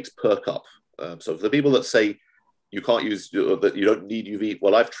the snakes perk up. So for the people that say you can't use, that you don't need UV,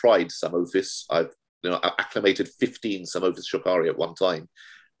 well, I've tried Psammophis. I've acclimated 15 Psammophis shokari at one time.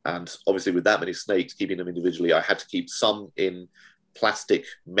 And obviously with that many snakes, keeping them individually, I had to keep some in plastic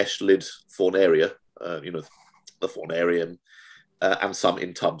mesh lid faunaria, the faunarium, and some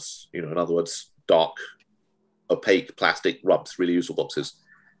in tubs, in other words, dark, opaque plastic rubs, really useful boxes.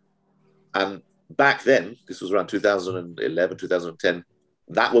 And back then, this was around 2011, 2010,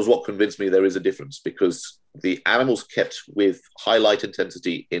 that was what convinced me there is a difference, because the animals kept with high light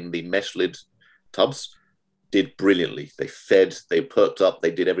intensity in the mesh lid tubs did brilliantly. They fed, they perked up,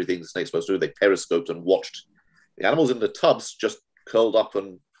 they did everything the snake's supposed to do. They periscoped and watched. The animals in the tubs just curled up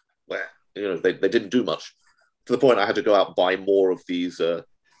and, they didn't do much. To the point I had to go out and buy more of these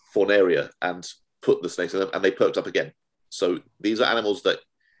faunaria and put the snakes in them, and they perked up again. So these are animals that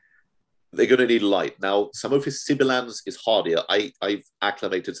they're going to need light. Now, Psammophis sibilans is harder. I've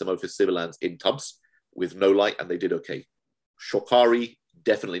acclimated Psammophis sibilans in tubs with no light, and they did okay. Shokari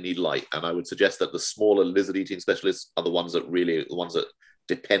definitely need light, and I would suggest that the smaller lizard-eating specialists are the ones that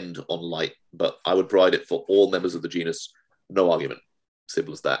depend on light. But I would provide it for all members of the genus. No argument.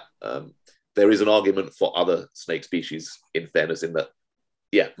 Simple as that. There is an argument for other snake species, in fairness, in that,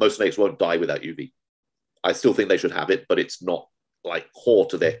 most snakes won't die without UV. I still think they should have it, but it's not like core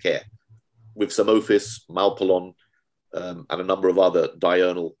to their care. With Psammophis, Malpolon, and a number of other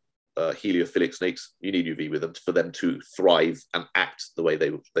diurnal heliophilic snakes, you need UV with them for them to thrive and act the way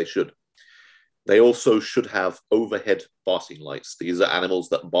they should. They also should have overhead basking lights. These are animals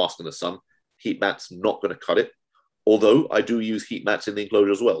that bask in the sun. Heat mats not going to cut it. Although I do use heat mats in the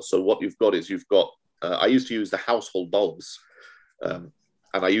enclosure as well. So what you've got is I used to use the household bulbs,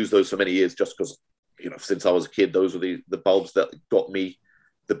 and I used those for many years just because, since I was a kid, those were the bulbs that got me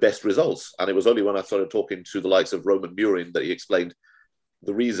the best results. And it was only when I started talking to the likes of Roman Murin that he explained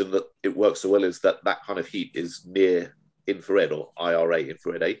the reason that it works so well is that kind of heat is near infrared, or IRA,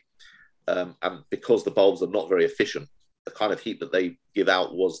 infrared A. And because the bulbs are not very efficient, the kind of heat that they give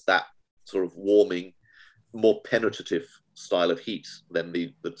out was that sort of warming, more penetrative style of heat than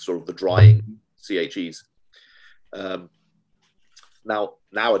the sort of the drying CHEs. Now,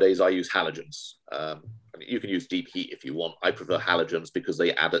 nowadays I use halogens. You can use deep heat if you want. I prefer halogens because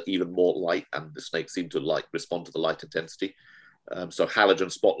they add even more light, and the snakes seem to respond to the light intensity. So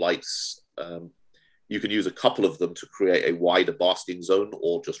halogen spotlights, you can use a couple of them to create a wider basking zone,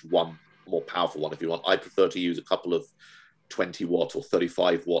 or just one more powerful one if you want. I prefer to use a couple of 20 watt or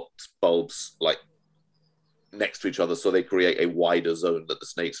 35 watt bulbs, like next to each other, so they create a wider zone that the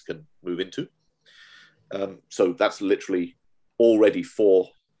snakes can move into. So that's literally already 4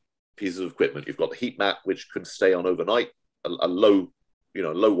 pieces of equipment. You've got the heat mat, which can stay on overnight, a low,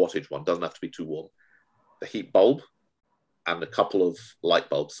 low wattage one, doesn't have to be too warm. The heat bulb and a couple of light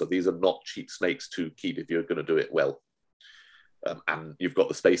bulbs. So these are not cheap snakes to keep if you're going to do it well. And you've got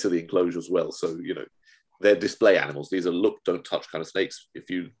the space of the enclosure as well. So, they're display animals. These are look, don't touch kind of snakes. If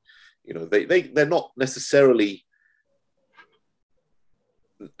they're not necessarily,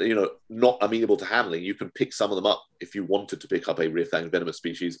 not amenable to handling. You can pick some of them up if you wanted to pick up a rear-fanged venomous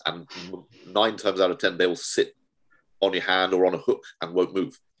species, and 9 times out of 10, they will sit on your hand or on a hook and won't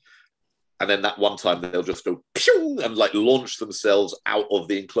move. And then that one time they'll just go pew and like launch themselves out of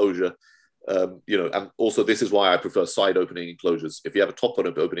the enclosure. And also this is why I prefer side opening enclosures. If you have a top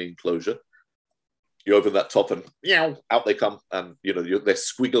opening enclosure, you open that top and out they come, and they're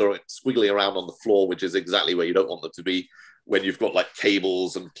squiggly around on the floor, which is exactly where you don't want them to be when you've got like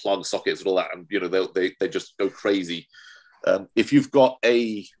cables and plug sockets and all that, and they just go crazy. If you've got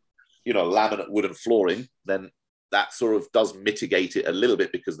a laminate wooden flooring, then that sort of does mitigate it a little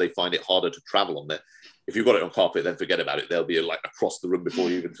bit because they find it harder to travel on there. If you've got it on carpet, then forget about it. They'll be like across the room before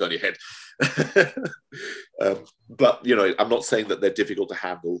you even turn your head. But I'm not saying that they're difficult to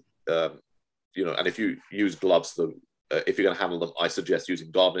handle. And if you use gloves, if you're going to handle them, I suggest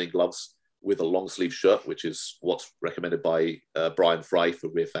using gardening gloves with a long sleeve shirt, which is what's recommended by Brian Fry for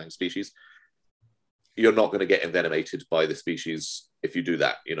rear fang species. You're not going to get envenomated by the species if you do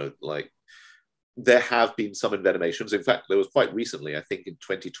that. There have been some envenomations. In fact, there was quite recently, I think in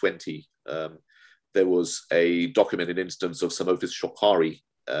 2020, there was a documented instance of Psammophis shockari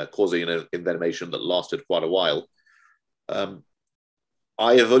causing an envenomation that lasted quite a while.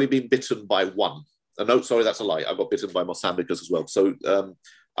 I have only been bitten by one. No, sorry, that's a lie. I got bitten by Mosambicus as well. So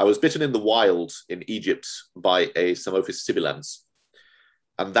I was bitten in the wild in Egypt by a Psammophis sibilans,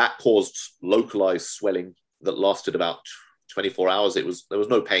 and that caused localized swelling that lasted about 24 hours. There was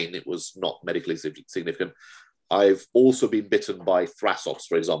no pain. It was not medically significant. I've also been bitten by Thrassos,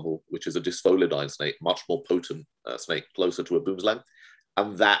 for example, which is a dyspholidine snake, much more potent snake, closer to a boomslang.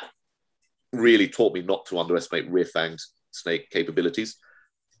 And that really taught me not to underestimate rear-fanged snake capabilities.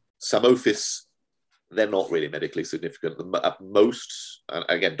 Psammophis, they're not really medically significant. At most, and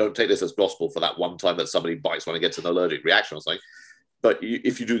again, don't take this as gospel for that one time that somebody bites one and gets an allergic reaction or something. But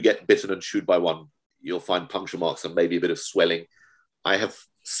if you do get bitten and chewed by one, you'll find puncture marks and maybe a bit of swelling. I have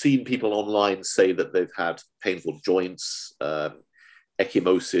seen people online say that they've had painful joints,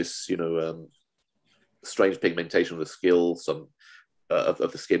 ecchymosis, strange pigmentation of the skill, some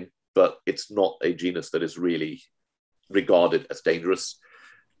of the skin, but it's not a genus that is really regarded as dangerous.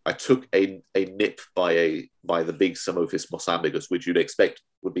 I took a nip by the big Psammophis mosambicus, which you'd expect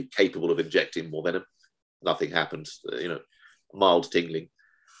would be capable of injecting more venom. Nothing happened, mild tingling.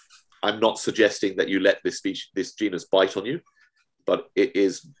 I'm not suggesting that you let this genus bite on you, but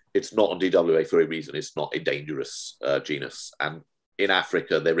it's not on DWA for a reason. It's not a dangerous genus, and in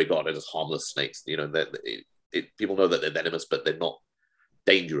Africa they're regarded as harmless snakes. People know that they're venomous, but they're not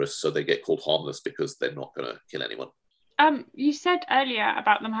dangerous, so they get called harmless because they're not going to kill anyone. You said earlier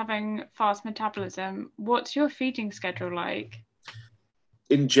about them having fast metabolism. What's your feeding schedule like?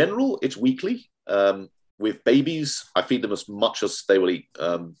 In general, it's weekly. With babies, I feed them as much as they will eat,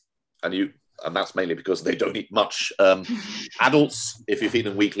 and that's mainly because they don't eat much. Adults, if you feed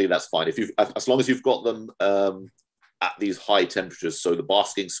them weekly, that's fine. As long as you've got them at these high temperatures, so the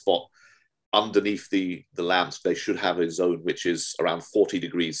basking spot underneath the lamps, they should have a zone which is around 40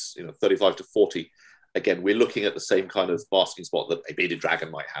 degrees, 35 to 40. Again, we're looking at the same kind of basking spot that a bearded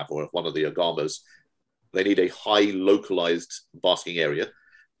dragon might have, or one of the agamos. They need a high localized basking area.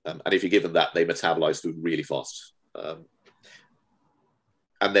 And if you give them that, they metabolize food really fast. And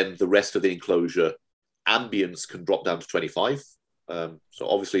then the rest of the enclosure, ambience can drop down to 25. So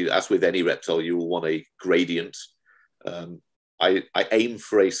obviously, as with any reptile, you will want a gradient. I aim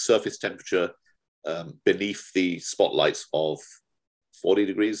for a surface temperature beneath the spotlights of 40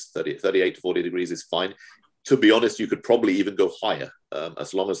 degrees, 38 to 40 degrees is fine. To be honest, you could probably even go higher.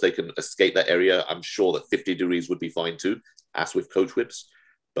 As long as they can escape that area, I'm sure that 50 degrees would be fine too, as with coach whips.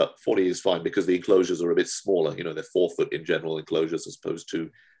 But 40 is fine because the enclosures are a bit smaller. They're 4 foot in general enclosures as opposed to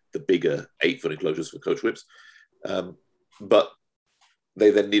the bigger 8 foot enclosures for coach whips. But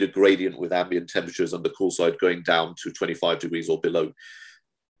they then need a gradient with ambient temperatures on the cool side going down to 25 degrees or below.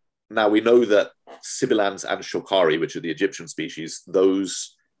 Now, we know that sibilans and shockari, which are the Egyptian species,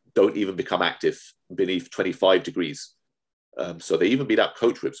 those don't even become active beneath 25 degrees. So they even beat out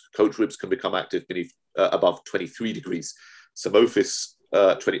coach whips. Coach whips can become active above 23 degrees. Psammophis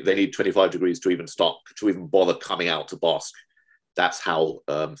They need 25 degrees to even bother coming out to bask. That's how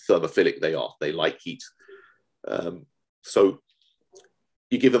thermophilic they are. They like heat. So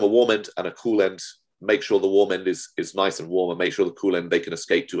you give them a warm end and a cool end. Make sure the warm end is nice and warm, and make sure the cool end they can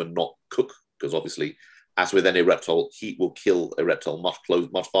escape to and not cook, because obviously, as with any reptile, heat will kill a reptile much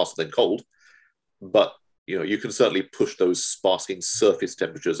faster than cold. But you can certainly push those basking surface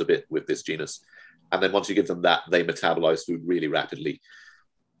temperatures a bit with this genus. And then once you give them that, they metabolize food really rapidly.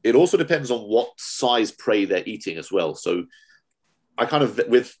 It also depends on what size prey they're eating as well. So I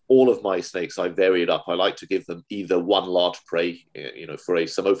with all of my snakes, I vary it up. I like to give them either one large prey, for a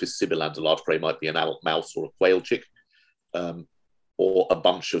Psammophis sibilans, a large prey might be an adult mouse or a quail chick, or a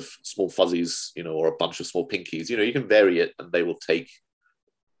bunch of small fuzzies, or a bunch of small pinkies. You can vary it, and they will take,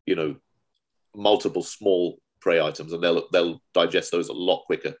 multiple small prey items, and they'll digest those a lot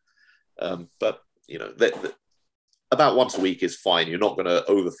quicker. But about once a week is fine. You're not going to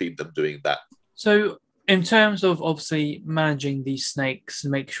overfeed them doing that. So in terms of obviously managing these snakes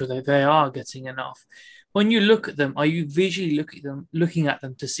and make sure that they are getting enough, when you look at them, are you visually looking at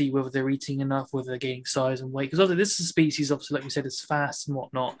them to see whether they're eating enough, whether they're gaining size and weight? Because obviously this is a species, obviously, like you said, it's fast and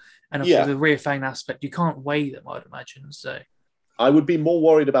whatnot. And obviously the rear fang aspect, you can't weigh them, I'd imagine. So I would be more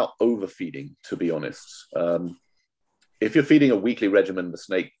worried about overfeeding, to be honest. If you're feeding a weekly regimen, the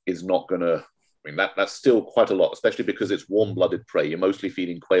snake is not going to, that's still quite a lot, especially because it's warm-blooded prey. You're mostly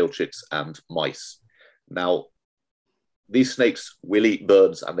feeding quail chicks and mice. Now, these snakes will eat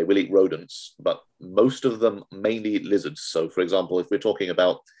birds and they will eat rodents, but most of them mainly eat lizards. So, for example, if we're talking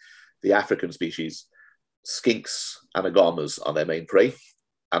about the African species, skinks and agamas are their main prey.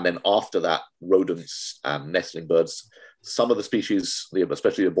 And then after that, rodents and nestling birds. Some of the species,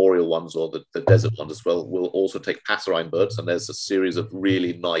 especially the boreal ones or the desert ones as well, will also take passerine birds. And there's a series of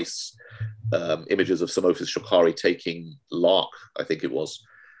really nice images of Psammophis shokari taking lark, I think it was.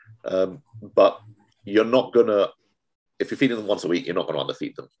 But you're not going to, if you're feeding them once a week, you're not going to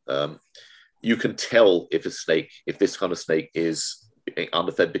underfeed them. You can tell if this kind of snake is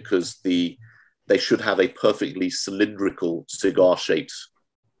underfed, because they should have a perfectly cylindrical cigar-shaped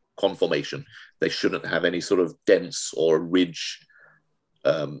conformation. They shouldn't have any sort of dents or ridge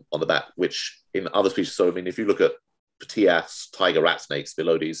on the back, which in other species, so if you look at Petias, tiger rat snakes,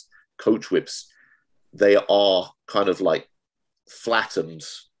 below these coach whips, they are kind of like flattened,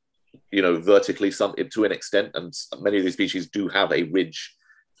 vertically to an extent, and many of these species do have a ridge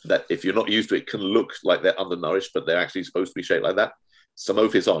that, if you're not used to it, can look like they're undernourished, but they're actually supposed to be shaped like that.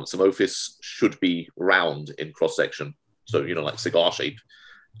 Psammophis aren't. Psammophis should be round in cross-section, so, like cigar shape.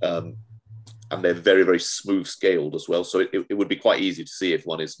 And they're very, very smooth scaled as well. So it would be quite easy to see if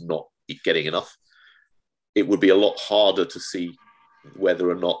one is not getting enough. It would be a lot harder to see whether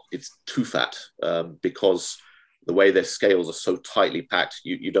or not it's too fat, because the way their scales are so tightly packed,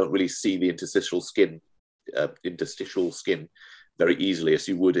 you don't really see the interstitial skin very easily as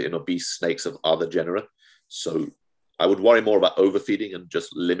you would in obese snakes of other genera. So I would worry more about overfeeding and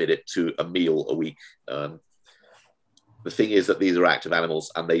just limit it to a meal a week. The thing is that these are active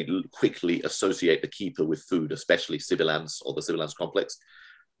animals, and they quickly associate the keeper with food, especially sibilans or the sibilans complex.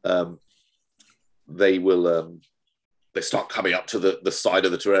 They start coming up to the side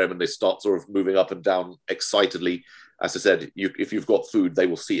of the terrarium, and they start sort of moving up and down excitedly. As I said, if you've got food, they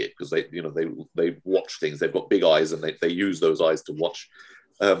will see it, because they watch things. They've got big eyes, and they use those eyes to watch,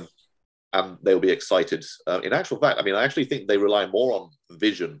 and they'll be excited. In actual fact, I actually think they rely more on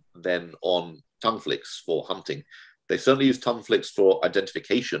vision than on tongue flicks for hunting. They certainly use tongue flicks for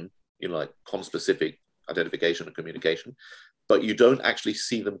identification, like conspecific identification and communication, but you don't actually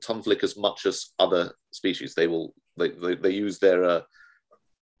see them tongue flick as much as other species. They use their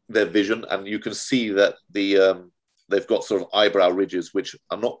vision, and you can see that they've got sort of eyebrow ridges which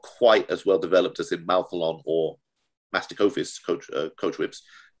are not quite as well developed as in Malphalon or Masticophis coach whips,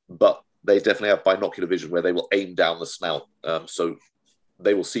 but they definitely have binocular vision where they will aim down the snout. So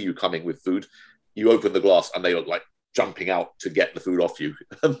they will see you coming with food. You open the glass and they look like jumping out to get the food off you.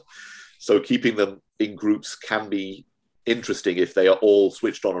 So keeping them in groups can be interesting if they are all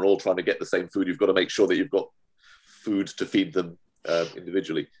switched on and all trying to get the same food. You've got to make sure that you've got food to feed them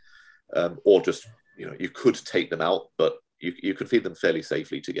individually, or just, you could take them out, but you could feed them fairly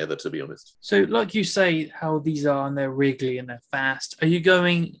safely together, to be honest. So like you say, how these are, and they're wriggly and they're fast, are you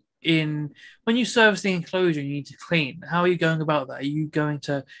going in, when you service the enclosure, you need to clean, how are you going about that? Are you going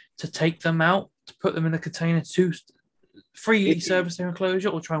to take them out, to put them in a container to freely service their enclosure,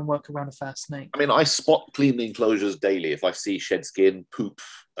 or try and work around a fast snake? I spot clean the enclosures daily. If I see shed skin, poop,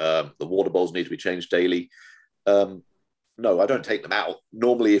 the water bowls need to be changed daily. No, I don't take them out.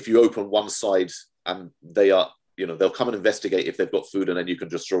 Normally, if you open one side and they are, they'll come and investigate if they've got food, and then you can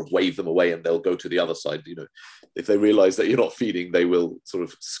just sort of wave them away and they'll go to the other side. If they realize that you're not feeding, they will sort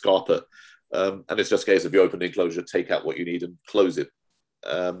of scarper. And it's just a case of you open the enclosure, take out what you need and close it.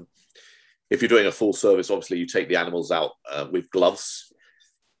 If you're doing a full service, obviously you take the animals out with gloves.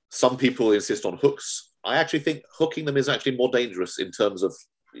 Some people insist on hooks. I actually think hooking them is actually more dangerous in terms of,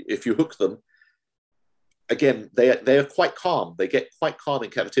 if you hook them, again, they are quite calm. They get quite calm in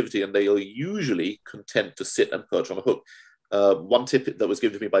captivity, and they are usually content to sit and perch on a hook. One tip that was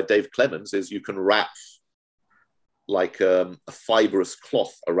given to me by Dave Clemens is you can wrap like a fibrous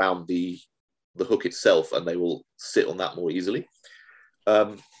cloth around the hook itself, and they will sit on that more easily.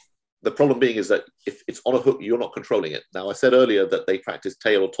 The problem being is that if it's on a hook, you're not controlling it. Now, I said earlier that they practice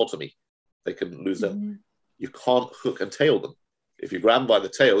tail autotomy. They can lose them. You can't hook and tail them. If you grab them by the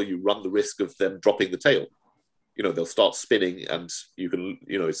tail, you run the risk of them dropping the tail. They'll start spinning, and you can,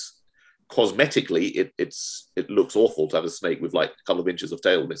 it's cosmetically, it looks awful to have a snake with like a couple of inches of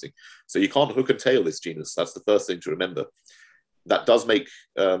tail missing. So you can't hook and tail this genus. That's the first thing to remember. That does make,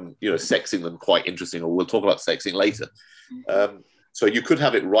 sexing them quite interesting, or we'll talk about sexing later. So you could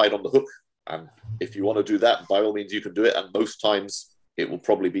have it right on the hook. And if you want to do that, by all means, you can do it. And most times it will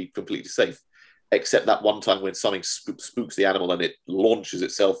probably be completely safe, except that one time when something spooks the animal and it launches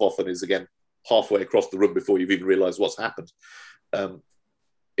itself off and is again halfway across the room before you've even realized what's happened.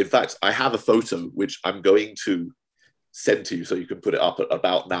 In fact, I have a photo which I'm going to send to you so you can put it up at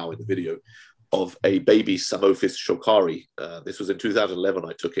about now in the video, of a baby Psammophis shokari. This was in 2011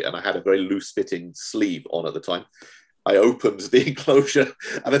 I took it, and I had a very loose fitting sleeve on at the time. I opened the enclosure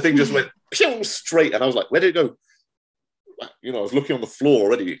and the thing just went straight, and I was like, where did it go? I was looking on the floor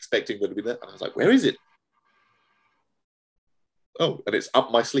already expecting there to be there, and I was like, where is it? Oh, and it's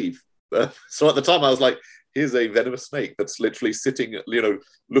up my sleeve. So at the time I was like, here's a venomous snake that's literally sitting,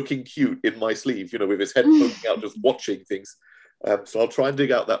 looking cute in my sleeve, with his head poking out, just watching things. So I'll try and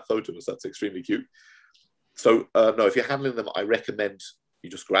dig out that photo, because that's extremely cute. So no, if you're handling them, I recommend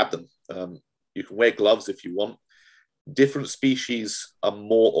you just grab them. You can wear gloves if you want. Different species are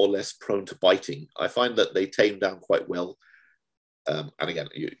more or less prone to biting. I find that they tame down quite well. And again,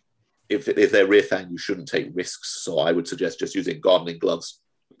 if they're rear fang, you shouldn't take risks. So I would suggest just using gardening gloves,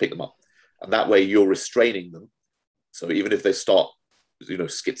 pick them up. And that way you're restraining them. So even if they start,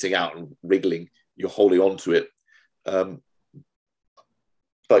 skitzing out and wriggling, you're holding on to it.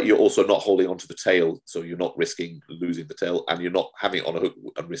 But you're also not holding onto the tail. So you're not risking losing the tail, and you're not having it on a hook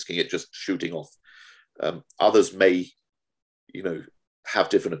and risking it just shooting off. Others may, have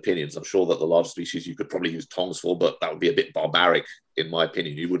different opinions. I'm sure that the large species you could probably use tongs for, but that would be a bit barbaric, in my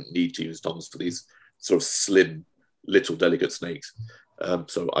opinion. You wouldn't need to use tongs for these sort of slim, little, delicate snakes.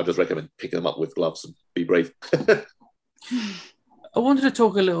 So I just recommend picking them up with gloves and be brave. I wanted to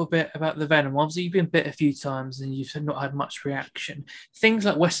talk a little bit about the venom. Obviously, you've been bit a few times and you've not had much reaction. Things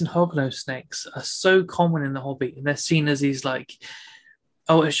like Western hognose snakes are so common in the hobby, and they're seen as these like,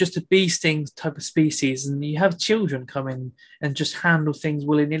 oh, it's just a bee sting type of species, and you have children come in and just handle things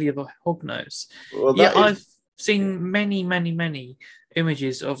willy-nilly of a hognose. Well, I've seen many, many, many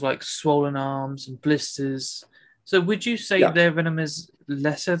images of like swollen arms and blisters. So would you say their venom is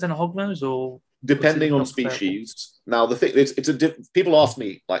lesser than a hognose, or depending on species? Now the thing is, people ask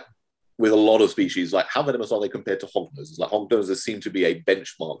me, like, with a lot of species, like, how venomous are they compared to hognoses? Like, hognoses seem to be a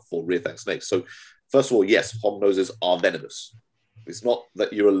benchmark for rear fang snakes. So first of all, yes, hognoses are venomous. It's not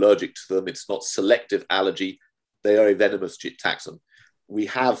that you're allergic to them. It's not selective allergy. They are a venomous taxon. We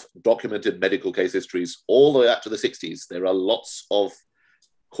have documented medical case histories all the way up to the 60s. There are lots of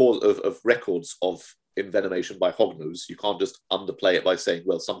records of envenomation by hognose. You can't just underplay it by saying,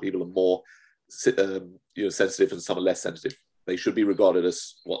 well, some people are more sensitive and some are less sensitive. They should be regarded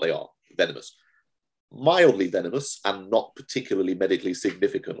as what they are, venomous. Mildly venomous and not particularly medically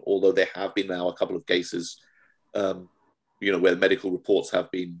significant, although there have been now a couple of cases where medical reports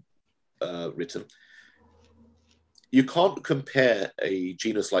have been written. You can't compare a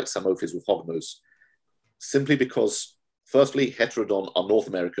genus like Psammophis with hognose, simply because, firstly, Heterodon are North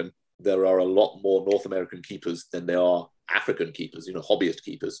American. There are a lot more North American keepers than there are African keepers, hobbyist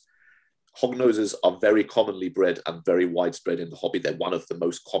keepers. Hognoses are very commonly bred and very widespread in the hobby. They're one of the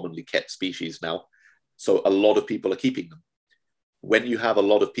most commonly kept species now. So a lot of people are keeping them. When you have a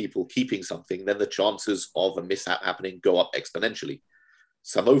lot of people keeping something, then the chances of a mishap happening go up exponentially.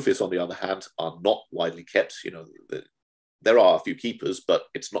 Psammophis, on the other hand, are not widely kept. There are a few keepers, but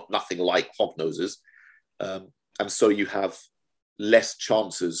it's nothing like hognoses. And so you have less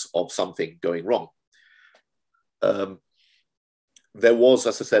chances of something going wrong. There was,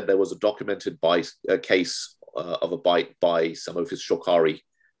 as I said, there was a documented case of a bite by Psammophis shokari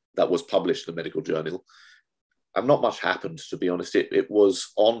that was published in a medical journal. and not much happened, to be honest. It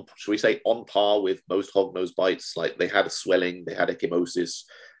was on, should we say, on par with most hognose bites. Like, they had a swelling, they had ecchymosis,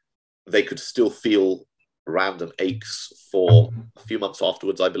 they could still feel random aches for a few months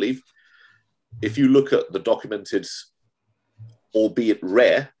afterwards, I believe. If you look at the documented, albeit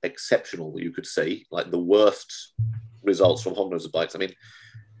rare, exceptional, you could say, like the worst results from hognose bites. I mean,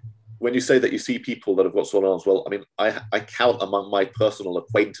 when you say that you see people that have got swollen arms, well, I mean, I count among my personal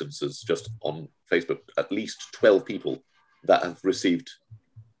acquaintances just on Facebook at least 12 people that have received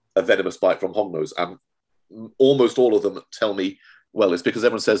a venomous bite from hognose, and almost all of them tell me, well, it's because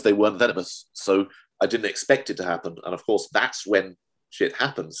everyone says they weren't venomous, so I didn't expect it to happen. And of course, that's when shit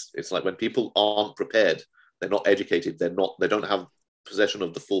happens. It's like when people aren't prepared, they're not educated, they don't have possession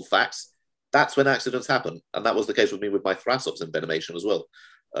of the full facts. That's when accidents happen, and that was the case with me with my thrassops envenomation as well.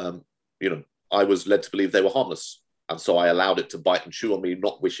 You know, I was led to believe they were harmless, and so I allowed it to bite and chew on me,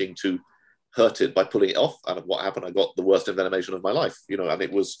 not wishing to hurt it by pulling it off. And what happened? I got the worst envenomation of my life. You know, and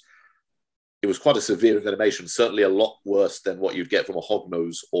it was quite a severe envenomation. Certainly a lot worse than what you'd get from a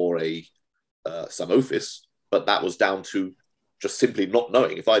hognose or a Psammophis. But that was down to just simply not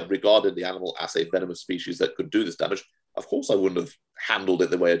knowing. If I'd regarded the animal as a venomous species that could do this damage, of course I wouldn't have handled it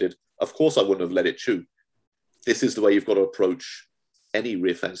the way I did. Of course I wouldn't have let it chew. This is the way you've got to approach any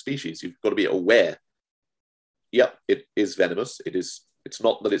rear fang species. You've got to be aware. Yep, it is venomous. It's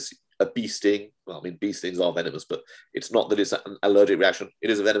not that it's a bee sting. Well, I mean, bee stings are venomous, but it's not that it's an allergic reaction. It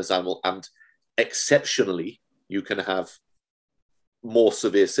is a venomous animal, and exceptionally, you can have more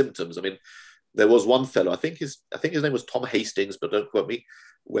severe symptoms. I mean, there was one fellow, I think his name was Tom Hastings, but don't quote me,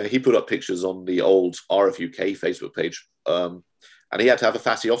 where he put up pictures on the old RFUK Facebook page, and he had to have a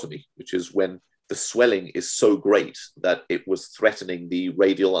fasciotomy, which is when the swelling is so great that it was threatening the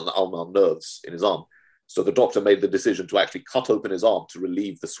radial and ulnar nerves in his arm. So the doctor made the decision to actually cut open his arm to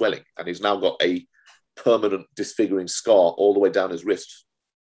relieve the swelling. And he's now got a permanent disfiguring scar all the way down his wrist.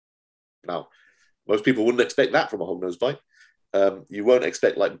 Now, most people wouldn't expect that from a hognose bite. You won't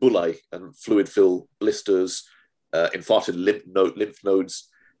expect like bullae and fluid-filled blisters, infarcted lymph nodes,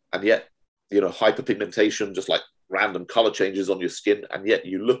 and yet, you know, hyperpigmentation, just like random color changes on your skin. And yet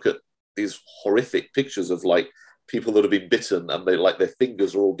you look at these horrific pictures of like people that have been bitten and they like their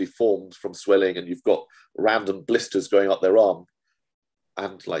fingers are all deformed from swelling, and you've got random blisters going up their arm.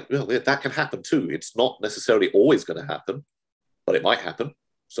 And like, well, that can happen too. It's not necessarily always going to happen, but it might happen.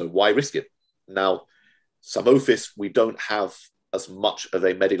 So why risk it? Now, Psammophis, we don't have as much of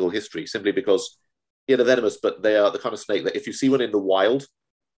a medical history simply because, yeah, they're venomous, but they are the kind of snake that if you see one in the wild,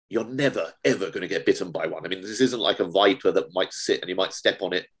 you're never, ever going to get bitten by one. I mean, this isn't like a viper that might sit and you might step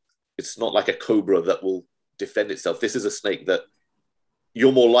on it. It's not like a cobra that will defend itself. This is a snake that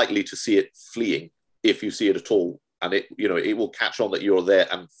you're more likely to see it fleeing if you see it at all. And it, you know, it will catch on that you're there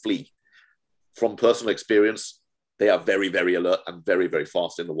and flee. From personal experience, they are very, very alert and very, very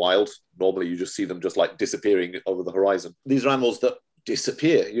fast in the wild. Normally, you just see them just like disappearing over the horizon. These are animals that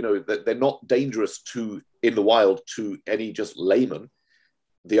disappear. You know, they're not dangerous in the wild to any just layman.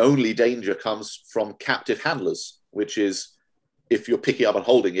 The only danger comes from captive handlers, which is if you're picking up and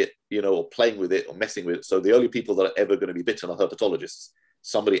holding it, you know, or playing with it or messing with it. So the only people that are ever going to be bitten are herpetologists.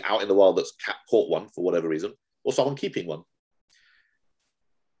 Somebody out in the wild that's caught one for whatever reason, or someone keeping one.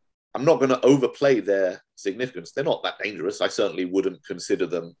 I'm not going to overplay their significance. They're not that dangerous. I certainly wouldn't consider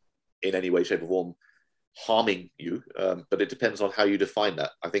them in any way, shape, or form harming you, but it depends on how you define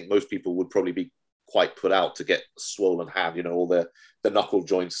that. I think most people would probably be quite put out to get a swollen hand, you know, all the knuckle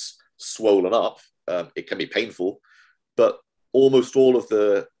joints swollen up. It can be painful, but almost all of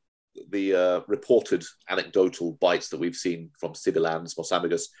the reported anecdotal bites that we've seen from sibilans,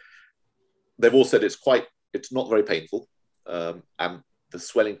 Mosamagus, they've all said it's not very painful, and the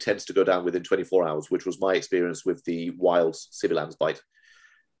swelling tends to go down within 24 hours, which was my experience with the wild sibilans bite.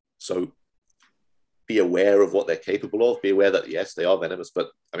 So be aware of what they're capable of. Be aware that, yes, they are venomous, but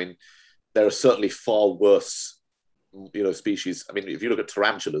I mean, there are certainly far worse, you know, species. I mean, if you look at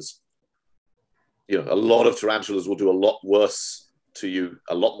tarantulas, you know, a lot of tarantulas will do a lot worse to you,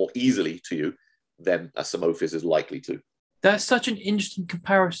 a lot more easily to you than a Psammophis is likely to. That's such an interesting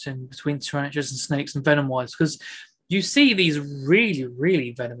comparison between tarantulas and snakes and venom-wise, because you see these really,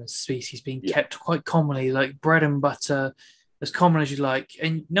 really venomous species being kept quite commonly, like bread and butter, as common as you like,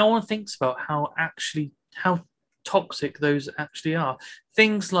 and no one thinks about how toxic those actually are.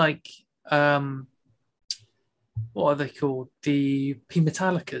 Things like what are they called? The P.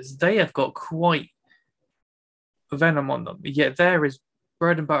 metallicas. They have got quite a venom on them, yet there is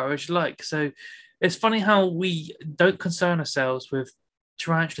bread and butter as you like. So it's funny how we don't concern ourselves with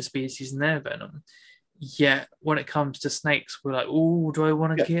tarantula species and their venom, yet when it comes to snakes, we're like, oh, do I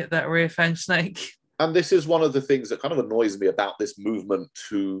want to get that rear fang snake? And this is one of the things that kind of annoys me about this movement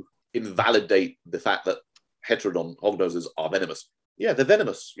to invalidate the fact that heterodon hognoses are venomous. Yeah, they're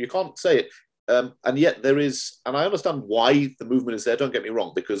venomous. You can't say it. And yet there is, and I understand why the movement is there, don't get me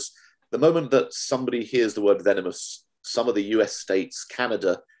wrong, because the moment that somebody hears the word venomous, some of the US states,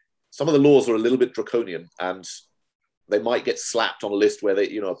 Canada, some of the laws are a little bit draconian, and they might get slapped on a list where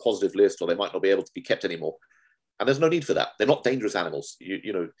they, a positive list, or they might not be able to be kept anymore. And there's no need for that. They're not dangerous animals.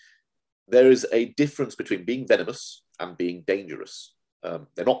 There is a difference between being venomous and being dangerous.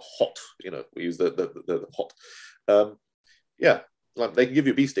 They're not hot. We use the hot. Like they can give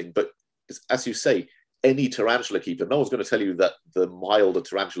you a bee sting, but as you say, any tarantula keeper, no one's going to tell you that the milder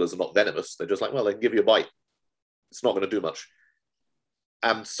tarantulas are not venomous. They're just like, well, they can give you a bite. It's not going to do much.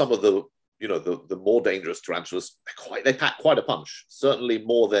 And some of the more dangerous tarantulas, they pack quite a punch. Certainly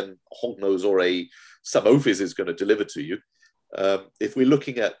more than a hognose or a Psammophis is going to deliver to you. If we're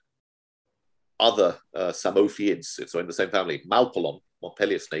looking at other Psammophiids, so in the same family, Malpolon,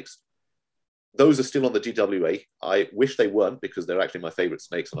 Montpellier snakes, those are still on the GWA. I wish they weren't, because they're actually my favorite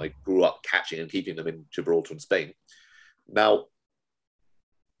snakes, and I grew up catching and keeping them in Gibraltar and Spain. Now,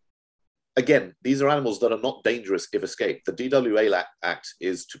 again, these are animals that are not dangerous if escaped. The DWA Act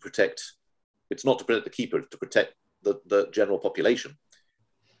is to protect, it's not to protect the keeper, it's to protect the general population.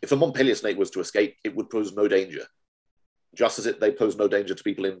 If a Montpellier snake was to escape, it would pose no danger, just as they pose no danger to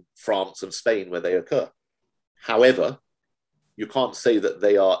people in France and Spain where they occur. However, you can't say that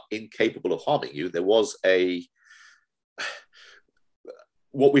they are incapable of harming you. There was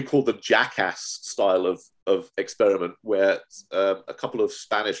what we call the jackass style of experiment, where a couple of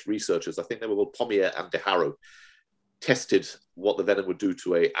Spanish researchers, I think they were called Pomier and De Haro, tested what the venom would do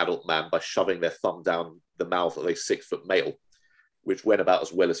to an adult man by shoving their thumb down the mouth of a 6-foot male, which went about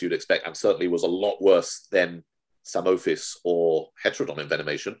as well as you'd expect, and certainly was a lot worse than Psammophis or heterodon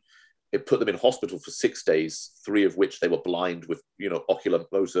envenomation. It put them in hospital for 6 days, 3 of which they were blind with, ocular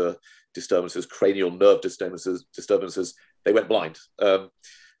motor disturbances, cranial nerve disturbances. They went blind. That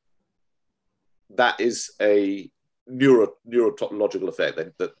is a neurological effect.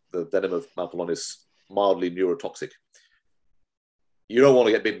 The venom of Malpolon is mildly neurotoxic. You don't want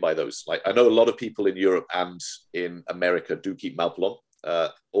to get bitten by those. Like, I know a lot of people in Europe and in America do keep Malpolon.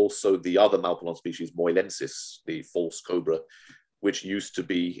 Also, the other Malpolon species, Moilensis, the false cobra, which used to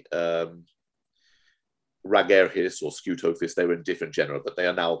be Ragerhis or Scutophis. They were in different genera, but they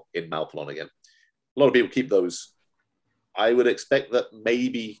are now in Malpolon again. A lot of people keep those. I would expect that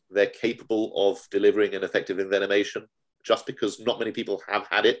maybe they're capable of delivering an effective envenomation. Just because not many people have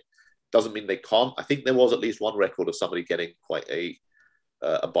had it doesn't mean they can't. I think there was at least one record of somebody getting quite a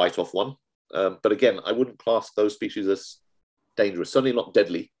bite off one. But again, I wouldn't class those species as dangerous. Certainly not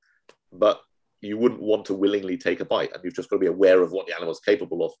deadly, but you wouldn't want to willingly take a bite, and you've just got to be aware of what the animal is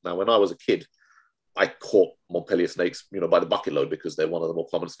capable of. Now, when I was a kid, I caught Montpellier snakes, by the bucket load, because they're one of the more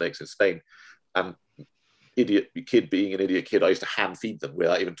common snakes in Spain. And being an idiot kid, I used to hand feed them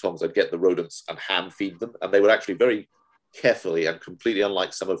without even tongs. I'd get the rodents and hand feed them, and they would actually very carefully, and completely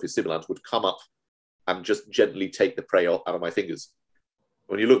unlike some of his sibilants, would come up and just gently take the prey out of my fingers.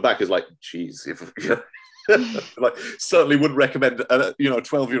 When you look back, it's like, geez, like, certainly wouldn't recommend a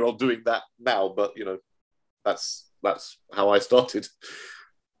 12-year-old doing that now, but that's how I started.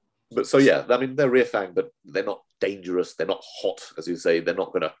 But so yeah, I mean, they're rear fang, but they're not dangerous. They're not hot, as you say. They're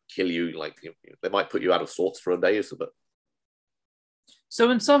not going to kill you. Like, they might put you out of sorts for a day or so. But so,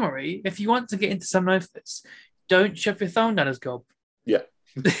 in summary, if you want to get into Psammophis, don't shove your thumb down his gob. Yeah.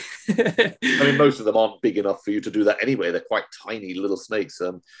 I mean, most of them aren't big enough for you to do that anyway. They're quite tiny little snakes.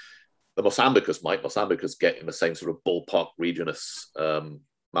 The Mosambicus might. Mosambicus get in the same sort of ballpark region as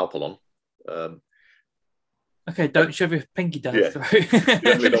Malpolon. Okay, don't shove your pinky down yeah. the throat. You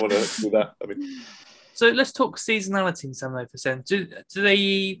definitely don't want to do that. I mean, so let's talk seasonality in Psammophis then. Do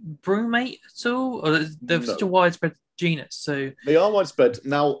they brumate at all? Or they're such a widespread genus? So they are widespread.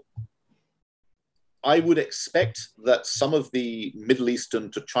 Now, I would expect that some of the Middle Eastern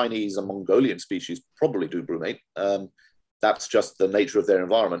to Chinese and Mongolian species probably do brumate. That's just the nature of their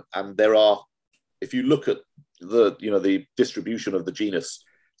environment. And there are, if you look at the distribution of the genus,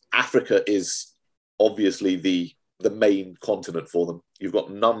 Africa is obviously the main continent for them. You've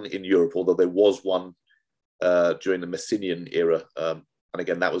got none in Europe, although there was one during the Messinian era. And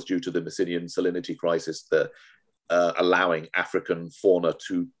again, that was due to the Messinian salinity crisis, allowing African fauna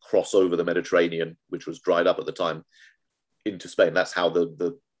to cross over the Mediterranean, which was dried up at the time, into Spain. That's how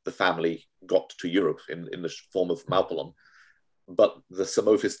the family got to Europe in the form of Malpolon. But the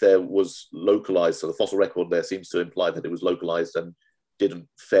Psammophis there was localized, so the fossil record there seems to imply that it was localized and didn't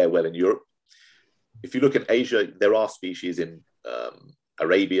fare well in Europe. If you look at Asia, there are species in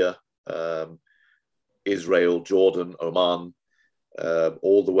Arabia, Israel, Jordan, Oman,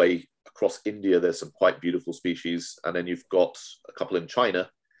 all the way across India. There's some quite beautiful species. And then you've got a couple in China.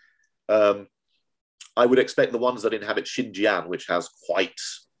 I would expect the ones that inhabit Xinjiang, which has quite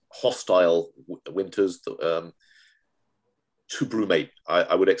hostile winters, to brumate.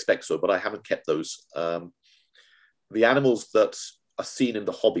 I would expect so, but I haven't kept those. The animals that are seen in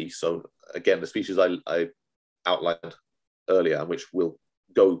the hobby, so again, the species I outlined earlier, and which will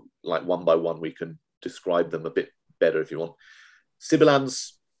go like one by one, we can describe them a bit better if you want.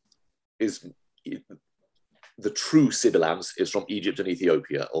 Sibilans is, the true Sibilans is from Egypt and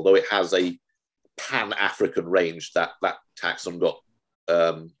Ethiopia, although it has a pan-African range. That taxon got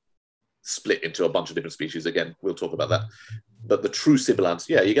split into a bunch of different species. Again, we'll talk about that. But the true Sibilans,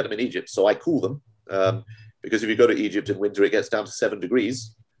 yeah, you get them in Egypt. So I cool them because if you go to Egypt in winter, it gets down to 7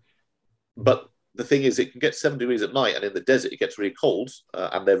 degrees. But the thing is, it can get 7 degrees at night, and in the desert, it gets really cold,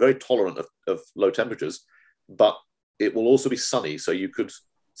 and they're very tolerant of low temperatures. But it will also be sunny, so you could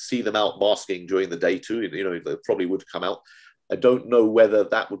see them out basking during the day too. You know, they probably would come out. I don't know whether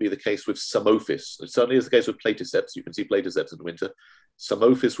that would be the case with Psammophis. It certainly is the case with Platyceps. You can see Platyceps in the winter.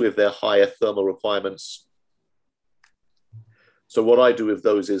 Psammophis with their higher thermal requirements. So what I do with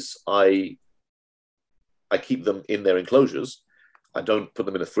those is I keep them in their enclosures. I don't put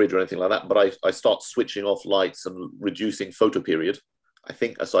them in a fridge or anything like that, but I start switching off lights and reducing photoperiod. I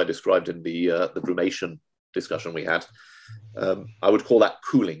think, as I described in the brumation discussion we had, I would call that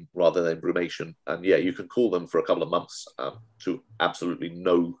cooling rather than brumation. And yeah, you can cool them for a couple of months to absolutely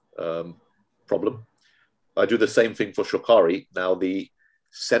no problem. I do the same thing for Shokari. Now, the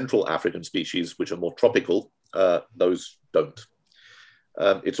Central African species, which are more tropical, those don't.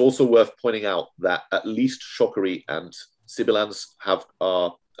 It's also worth pointing out that at least Shokari and Sibilans have,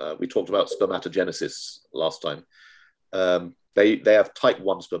 we talked about spermatogenesis last time. They have type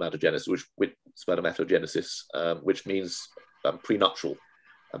 1 spermatogenesis, which means prenuptial,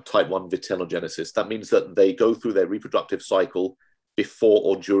 and type 1 vitellogenesis. That means that they go through their reproductive cycle before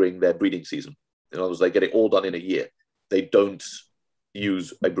or during their breeding season. In other words, they get it all done in a year. They don't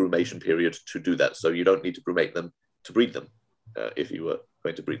use a brumation period to do that. So you don't need to brumate them to breed them if you were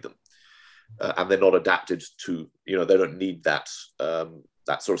going to breed them. And they're not adapted to, you know, they don't need that,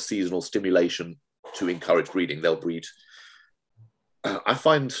 that sort of seasonal stimulation to encourage breeding. They'll breed. I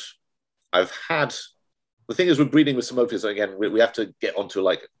find I've had, the thing is with breeding with Psammophis, again, we have to get onto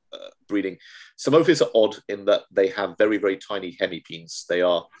like breeding. Psammophis are odd in that they have very, very tiny hemipenes. They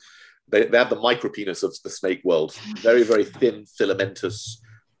have the micropenis of the snake world. Very, very thin, filamentous,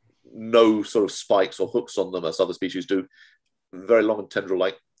 no sort of spikes or hooks on them as other species do. Very long and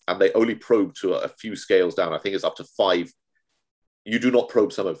tendril-like, and they only probe to a few scales down. I think it's up to 5. You do not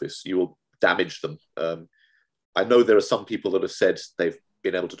probe Psammophis. You will damage them. I know there are some people that have said they've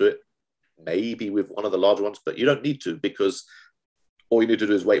been able to do it, maybe with one of the larger ones, but you don't need to, because all you need to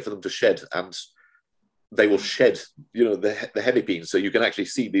do is wait for them to shed, and they will shed, you know, the hemipenes. So you can actually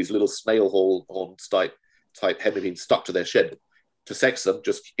see these little snail horns type hemipenes stuck to their shed. To sex them,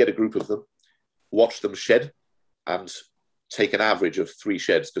 just get a group of them, watch them shed, and take an average of 3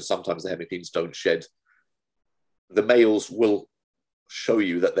 sheds, because sometimes the hemipenes don't shed. The males will show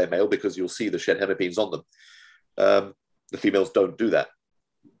you that they're male because you'll see the shed hemipenes on them. The females don't do that.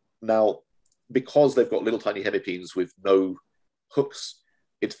 Now, because they've got little tiny hemipenes with no hooks,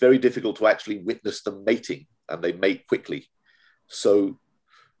 it's very difficult to actually witness them mating, and they mate quickly. So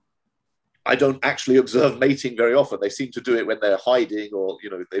I don't actually observe mating very often. They seem to do it when they're hiding, or, you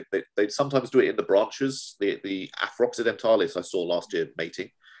know, they sometimes do it in the branches. The Afroxidentalis I saw last year mating,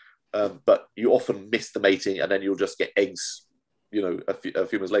 but you often miss the mating, and then you'll just get eggs, you know, a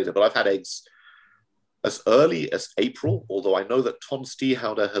few months later. But I've had eggs as early as April, although I know that Ton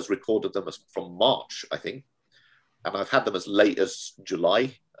Stehauder has recorded them from March, I think, and I've had them as late as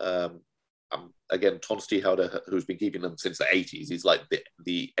July. Again, Ton Stehauder, who's been keeping them since the 80s, he's like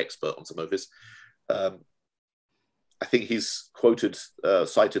the expert on Psammophis. I think he's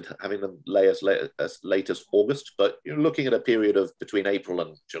cited having them lay as late as August, but you're looking at a period of between April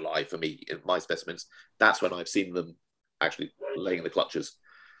and July for me in my specimens. That's when I've seen them actually laying the clutches.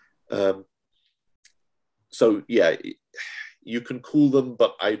 So yeah, you can cool them,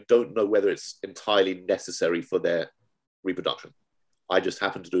 but I don't know whether it's entirely necessary for their reproduction. I just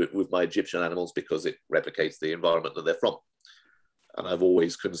happen to do it with my Egyptian animals because it replicates the environment that they're from. And I've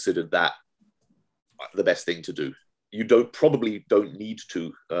always considered that the best thing to do. You probably don't need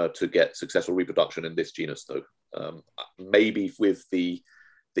to get successful reproduction in this genus, though. Maybe with the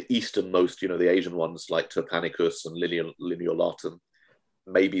easternmost, you know, the Asian ones like Terpanicus and Lineolatum,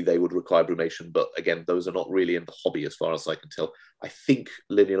 maybe they would require brumation, but again, those are not really in the hobby as far as I can tell. I think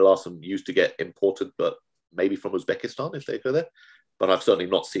linear Larsen used to get imported, but maybe from Uzbekistan if they go there. But I've certainly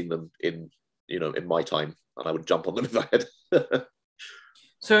not seen them in my time, and I would jump on them if I had.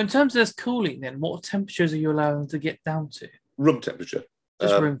 So in terms of this cooling, then what temperatures are you allowing them to get down to? Room temperature.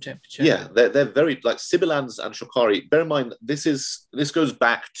 Just room temperature. Yeah, they're very like sibilans and shokhari. Bear in mind, this goes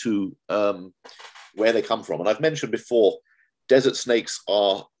back to where they come from, and I've mentioned before, desert snakes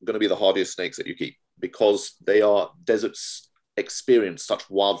are going to be the hardiest snakes that you keep because deserts experience such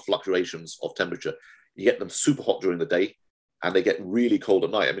wild fluctuations of temperature. You get them super hot during the day, and they get really cold at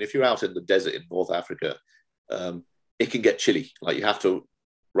night. I mean, if you're out in the desert in North Africa, it can get chilly. Like you have to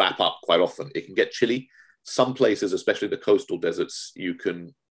wrap up quite often. It can get chilly. Some places, especially the coastal deserts, you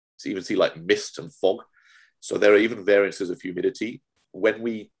can even see like mist and fog. So there are even variances of humidity. When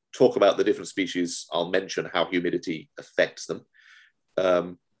we talk about the different species, I'll mention how humidity affects them.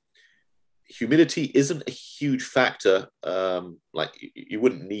 Humidity isn't a huge factor. Like you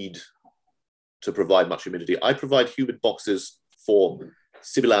wouldn't need to provide much humidity. I provide humid boxes for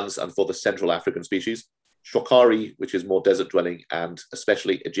sibilans and for the Central African species. Shokhari, which is more desert dwelling, and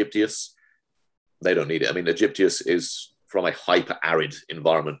especially Aegyptius, they don't need it. I mean, Aegyptius is from a hyper arid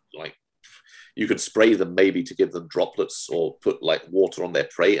environment. Like you could spray them maybe to give them droplets or put like water on their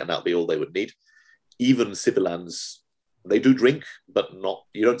prey, and that'll be all they would need. Even sibilans, they do drink, but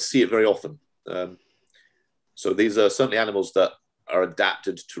you don't see it very often. So these are certainly animals that are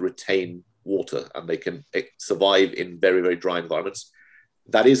adapted to retain water, and they can survive in very, very dry environments.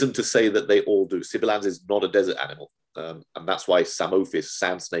 That isn't to say that they all do. Sibilans is not a desert animal, and that's why Psammophis,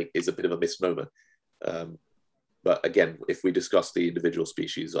 sand snake, is a bit of a misnomer. But again, if we discuss the individual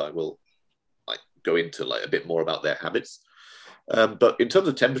species, I will go into a bit more about their habits. But in terms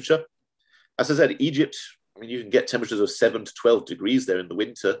of temperature, as I said, Egypt, I mean, you can get temperatures of 7 to 12 degrees there in the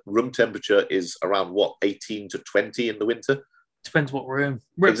winter. Room temperature is around 18 to 20 in the winter. Depends what room.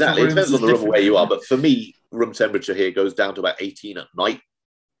 Exactly, it depends on the room where you are. But for me, room temperature here goes down to about 18 at night.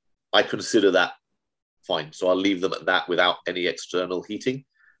 I consider that fine. So I'll leave them at that without any external heating.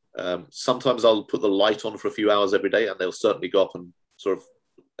 Sometimes I'll put the light on for a few hours every day, and they'll certainly go up and sort of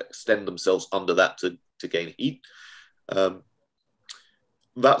extend themselves under that to gain heat.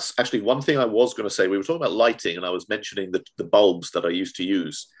 That's actually one thing I was going to say. We were talking about lighting, and I was mentioning the bulbs that I used to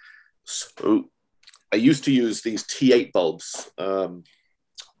use. So I used to use these T8 bulbs,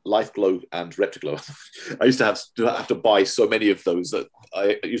 Life Glow and Reptiglow. I used to have to buy so many of those that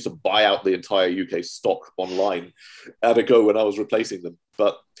I used to buy out the entire UK stock online at a go when I was replacing them.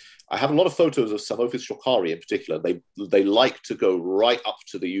 But I have a lot of photos of Psammophis shokhari in particular. They like to go right up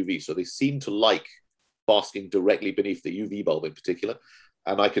to the UV, so they seem to like basking directly beneath the UV bulb in particular.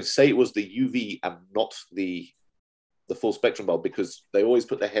 And I can say it was the UV and not the full spectrum bulb because they always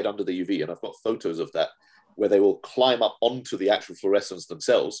put their head under the UV, and I've got photos of that where they will climb up onto the actual fluorescence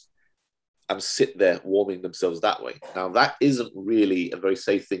themselves and sit there warming themselves that way. Now, that isn't really a very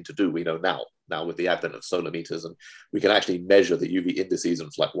safe thing to do, we know now with the advent of solar meters, and we can actually measure the UV indices, and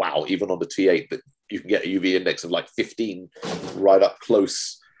it's like, wow, even on the T8, that you can get a UV index of 15 right up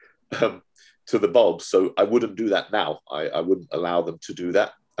close to the bulb. So I wouldn't do that now. I wouldn't allow them to do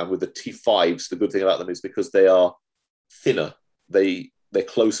that. And with the T5s, the good thing about them is because they are thinner, they're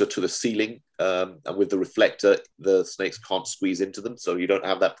closer to the ceiling, and with the reflector, the snakes can't squeeze into them, so you don't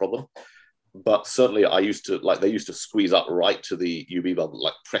have that problem. But certainly they used to squeeze up right to the UV bulb,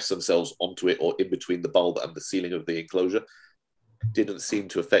 press themselves onto it or in between the bulb and the ceiling of the enclosure. Didn't seem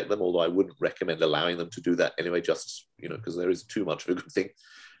to affect them, although I wouldn't recommend allowing them to do that anyway, just, because there is too much of a good thing.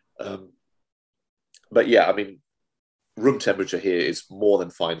 But yeah, I mean, room temperature here is more than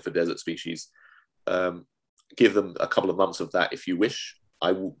fine for desert species. Give them a couple of months of that if you wish.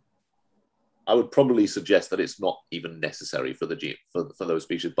 I would probably suggest that it's not even necessary for those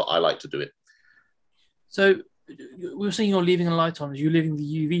species, but I like to do it. So we were saying you're leaving a light on. Are you leaving the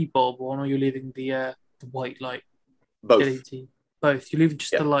UV bulb on, or are you leaving the white light? Both. LED? Both. You're leaving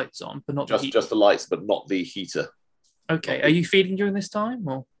just the lights on, but not just the lights, but not the heater. Okay. Are you feeding during this time,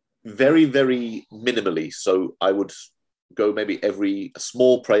 or? Very, very minimally. So I would go maybe a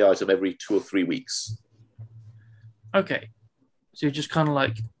small prey item every 2 or 3 weeks. Okay. So you're just kind of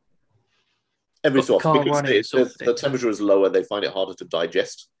every so often, because the temperature is lower, they find it harder to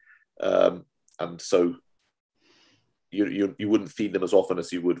digest. And so you wouldn't feed them as often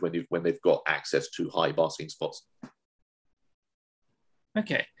as you would when they've got access to high basking spots.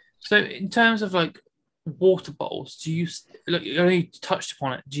 Okay. So in terms of water bowls, do you only touched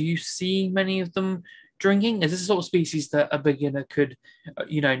upon it? Do you see many of them drinking? Is this the sort of species that a beginner could,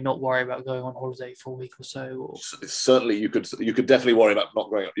 not worry about going on holiday for a week or so? Or... Certainly, you could definitely worry about not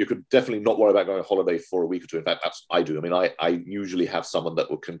going. You could definitely not worry about going on holiday for a week or two. In fact, that's I do. I mean, I usually have someone that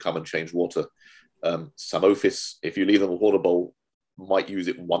can come and change water. Psammophis, if you leave them a water bowl, might use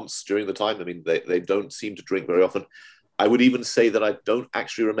it once during the time. I mean, they don't seem to drink very often. I would even say that I don't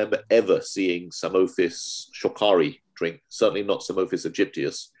actually remember ever seeing Psammophis shockari drink. Certainly not Psammophis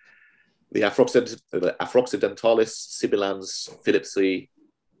aegyptius. The Afroxidentalis, Sibilans, Phillipsi,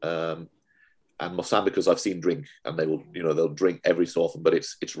 and Mosambicus I've seen drink, and they'll drink every so often, but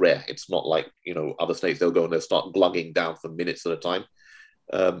it's rare. It's not like other snakes. They'll go and they'll start glugging down for minutes at a time.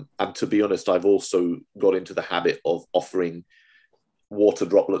 And to be honest, I've also got into the habit of offering water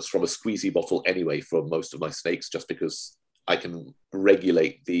droplets from a squeezy bottle anyway for most of my snakes, just because I can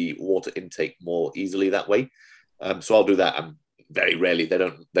regulate the water intake more easily that way. So I'll do that, and very rarely they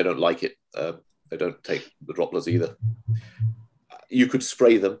don't like it. They don't take the droplets either. You could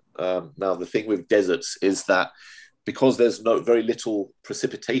spray them. Now the thing with deserts is that because there's very little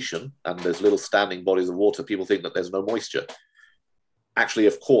precipitation and there's little standing bodies of water, people think that there's no moisture. Actually,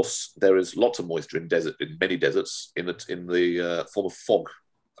 of course, there is lots of moisture in many deserts in the form of fog.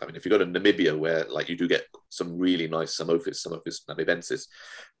 I mean, if you go to Namibia, where you do get some really nice Psammophis namibensis,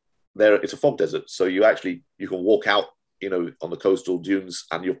 there it's a fog desert. So you can walk out, on the coastal dunes,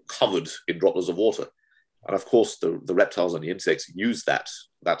 and you're covered in droplets of water. And of course, the reptiles and the insects use that.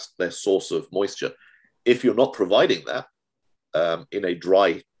 That's their source of moisture. If you're not providing that in a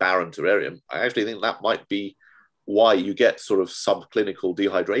dry, barren terrarium, I actually think that might be why you get sort of subclinical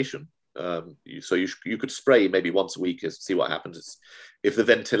dehydration. So you could spray maybe once a week and see what happens. If the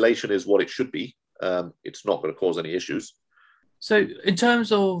ventilation is what it should be, it's not going to cause any issues. So in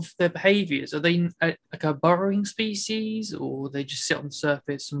terms of their behaviours, are they like a burrowing species, or they just sit on the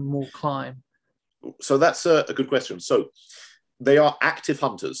surface and more climb? So that's a good question. So they are active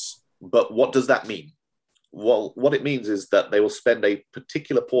hunters, but what does that mean? Well, what it means is that they will spend a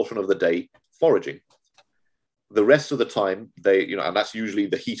particular portion of the day foraging. The rest of the time, and that's usually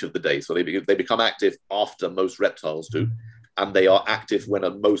the heat of the day. So they become active after most reptiles do, and they are active when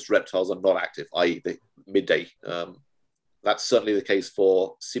most reptiles are not active, i.e. the midday. That's certainly the case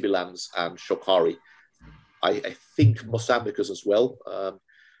for Sibilans and Shockari. I think Mosambicus as well.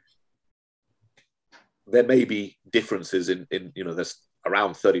 There may be differences in there's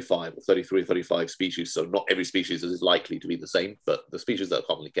around 35 or 33, 35 species. So not every species is likely to be the same, but the species that are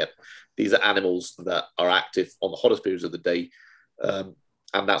commonly kept, these are animals that are active on the hottest periods of the day.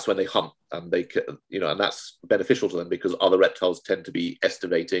 And that's when they hunt, and and that's beneficial to them because other reptiles tend to be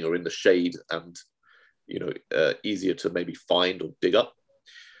estivating or in the shade and, easier to maybe find or dig up.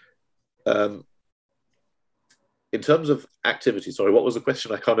 In terms of activity, sorry, what was the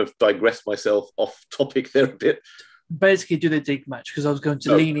question? I kind of digressed myself off topic there a bit. Basically, do they dig match? Because I was going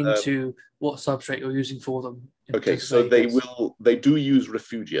to lean into what substrate you're using for them. Okay, so they do use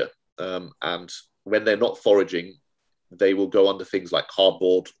refugia, and when they're not foraging, they will go under things like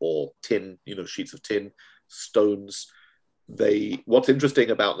cardboard or tin, sheets of tin, stones. What's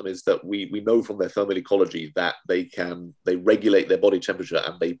interesting about them is that we know from their thermal ecology that they regulate their body temperature,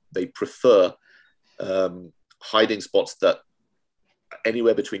 and they prefer hiding spots that are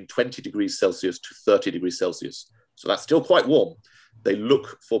anywhere between 20 degrees Celsius to 30 degrees Celsius. So that's still quite warm. They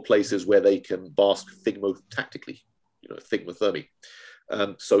look for places where they can bask thigmotactically, thigmothermy.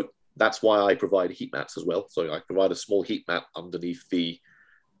 So that's why I provide heat mats as well. So I provide a small heat mat underneath the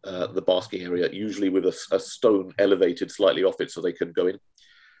basking area, usually with a stone elevated slightly off it so they can go in.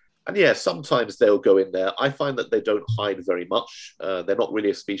 And yeah, sometimes they'll go in there. I find that they don't hide very much. They're not really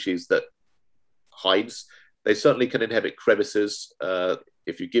a species that hides. They certainly can inhabit crevices.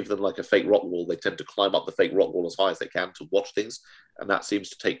 If you give them like a fake rock wall, they tend to climb up the fake rock wall as high as they can to watch things. And that seems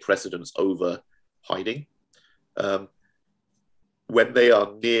to take precedence over hiding. When they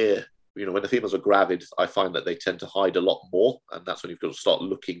are near, when the females are gravid, I find that they tend to hide a lot more. And that's when you've got to start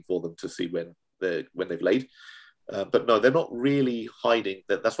looking for them to see when they've laid. But no, they're not really hiding.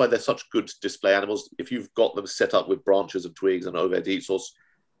 That's why they're such good display animals. If you've got them set up with branches and twigs and overhead heat source,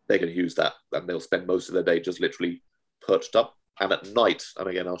 they're going to use that, and they'll spend most of their day just literally perched up. And at night, and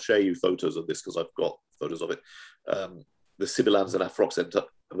again, I'll share you photos of this because I've got photos of it. The Sibilans and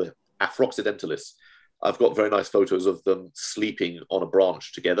Afroxidentalis, I've got very nice photos of them sleeping on a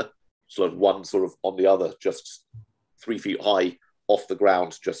branch together, so one sort of on the other, just 3 feet high off the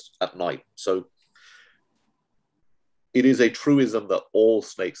ground, just at night. So it is a truism that all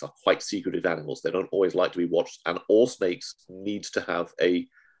snakes are quite secretive animals. They don't always like to be watched, and all snakes need to have a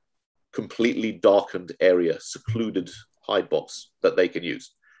completely darkened area, secluded hide box that they can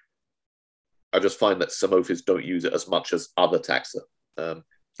use. I just find that Psammophis don't use it as much as other taxa.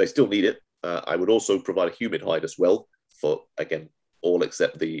 They still need it. I would also provide a humid hide as well for, again, all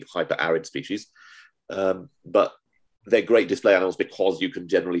except the hyper-arid species. But they're great display animals because you can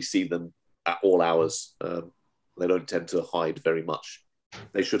generally see them at all hours. They don't tend to hide very much.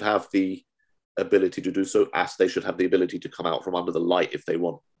 They should have the ability to do so, as they should have the ability to come out from under the light if they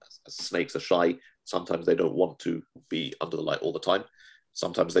want. As snakes are shy, sometimes they don't want to be under the light all the time.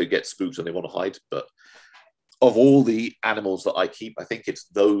 Sometimes they get spooked and they want to hide. But of all the animals that I keep, I think it's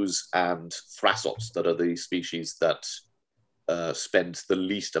those and thrassops that are the species that spend the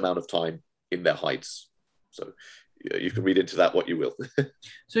least amount of time in their hides. So you can read into that what you will.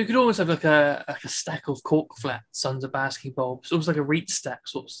 So you could almost have like a stack of cork flats under basking bulbs, almost like a reed stack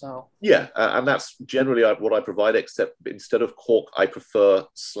sort of style. Yeah, and that's generally what I provide, except instead of cork, I prefer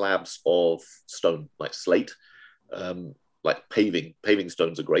slabs of stone, like slate, like paving. Paving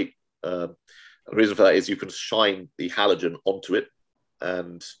stones are great. The reason for that is you can shine the halogen onto it,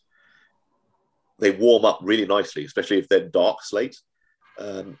 and they warm up really nicely, especially if they're dark slate.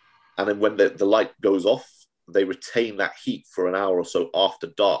 And then when the light goes off, they retain that heat for an hour or so after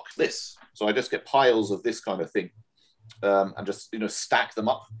dark. So I just get piles of this kind of thing, and just stack them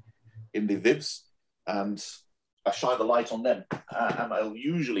up in the vivs, and I shine the light on them, and I'll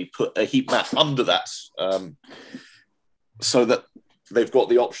usually put a heat mat under that, so that they've got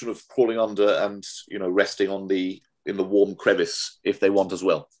the option of crawling under and resting in the warm crevice if they want as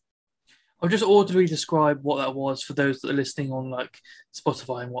well. I'll just orderly describe what that was for those that are listening on like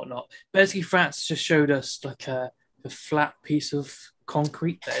Spotify and whatnot. Basically, Francis just showed us like a flat piece of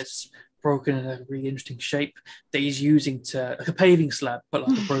concrete that is broken in a really interesting shape that he's using to, like a paving slab, but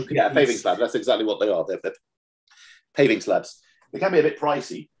like a broken piece. Paving slab. That's exactly what they are. They're paving slabs. They can be a bit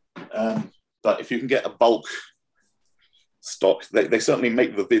pricey, but if you can get a bulk stock, they certainly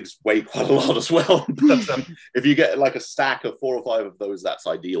make the vids weigh quite a lot as well. But if you get like a stack of 4 or 5 of those, that's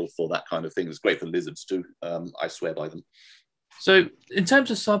ideal for that kind of thing. It's great for lizards too. I swear by them. So in terms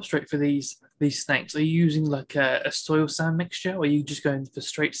of substrate for these snakes, are you using like a soil sand mixture, or are you just going for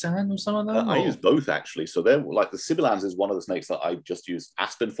straight sand or something like that? I use both actually. So they're like the sibilans is one of the snakes that I just use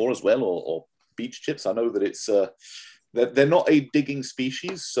aspen for as well, or beach chips. I know that it's they're not a digging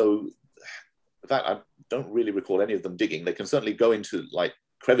species, so that I don't really recall any of them digging. They can certainly go into like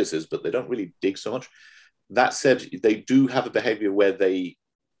crevices, but they don't really dig so much. That said, they do have a behavior where they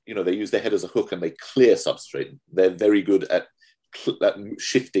use their head as a hook and they clear substrate. They're very good at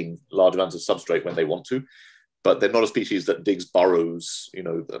shifting large amounts of substrate when they want to, but they're not a species that digs burrows,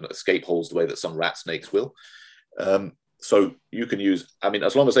 and escape holes the way that some rat snakes will. So you can use,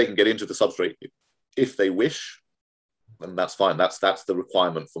 as long as they can get into the substrate, if they wish, then that's fine. That's the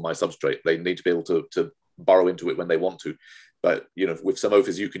requirement for my substrate. They need to be able to burrow into it when they want to. But with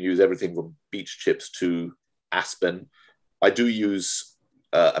Psammophis, you can use everything from beach chips to aspen. I do use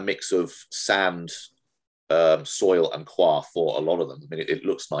a mix of sand, soil, and coir for a lot of them. It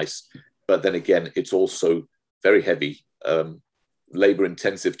looks nice, but then again, it's also very heavy, labor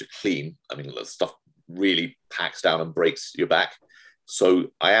intensive to clean. Stuff really packs down and breaks your back. So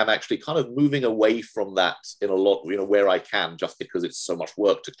I am actually kind of moving away from that in a lot, where I can, just because it's so much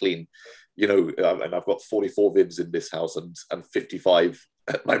work to clean. And I've got 44 vivs in this house and 55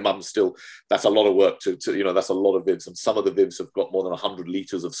 at my mum's still. That's a lot of work to that's a lot of vivs. And some of the vivs have got more than 100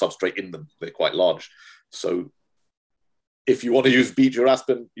 liters of substrate in them. They're quite large. So if you want to use beech or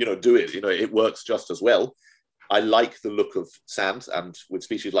aspen, do it. It works just as well. I like the look of sand, and with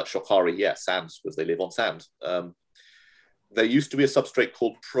species like Shokhari, sands, because they live on sand. There used to be a substrate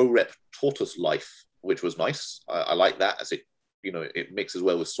called ProRep Tortoise Life, which was nice. I like that, as it mixes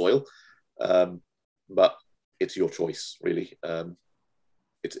well with soil. But it's your choice, really.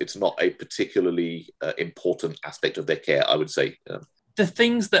 It's not a particularly important aspect of their care, I would say. The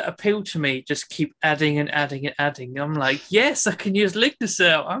things that appeal to me just keep adding and adding and adding. I'm like, yes, I can use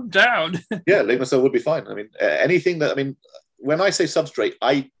Lignocell. I'm down. Yeah, Lignocell would be fine. Anything that, when I say substrate,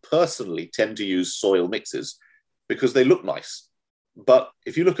 I personally tend to use soil mixes because they look nice. But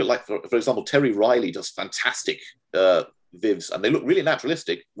if you look at, like, for example, Terry Riley does fantastic vivs, and they look really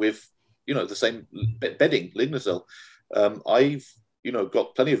naturalistic with, the same bedding, Lignocell. I've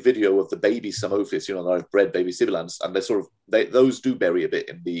got plenty of video of the baby Psammophis, that I've bred baby sibilans, and those do bury a bit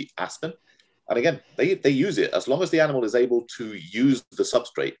in the aspen. And again, they use it. As long as the animal is able to use the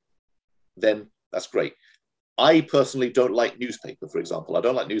substrate, then that's great. I personally don't like newspaper, for example. I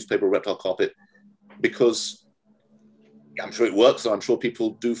don't like newspaper or reptile carpet because I'm sure it works, and I'm sure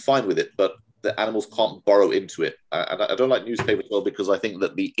people do fine with it, but the animals can't burrow into it. And I don't like newspaper as well because I think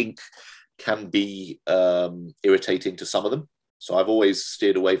that the ink can be irritating to some of them. So I've always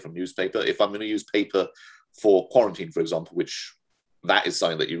steered away from newspaper. If I'm going to use paper for quarantine, for example, which that is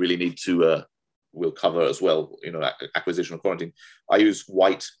something that you really need to will cover as well, acquisition of quarantine, I use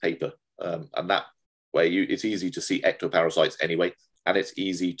white paper, and that way it's easy to see ectoparasites anyway, and it's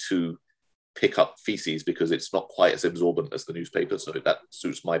easy to pick up feces because it's not quite as absorbent as the newspaper, so that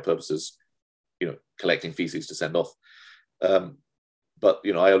suits my purposes, collecting feces to send off. But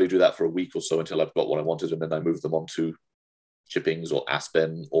I only do that for a week or so until I've got what I wanted, and then I move them on to chippings or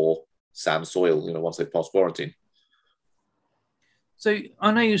aspen or sand soil, once they've passed quarantine. So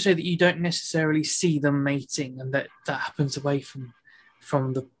I know you say that you don't necessarily see them mating, and that happens away from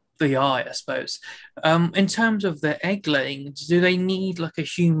the eye, I suppose. In terms of their egg laying, do they need like a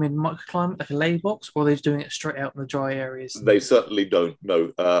humid microclimate, like a lay box, or are they doing it straight out in the dry areas? They certainly don't,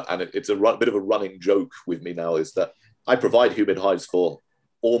 no. And it's a bit of a running joke with me now, is that I provide humid hives for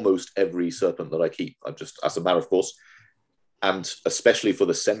almost every serpent that I keep. I'm just, as a matter of course, and especially for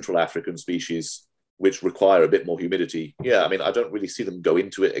the Central African species, which require a bit more humidity. Yeah, I mean, I don't really see them go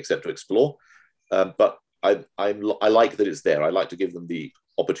into it except to explore, but I like that it's there. I like to give them the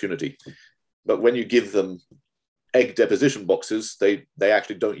opportunity. But when you give them egg deposition boxes, they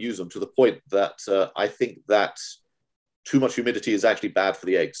actually don't use them, to the point that I think that too much humidity is actually bad for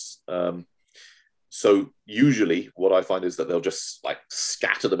the eggs. So usually what I find is that they'll just like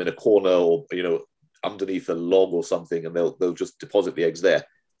scatter them in a corner, or underneath a log or something, and they'll just deposit the eggs there.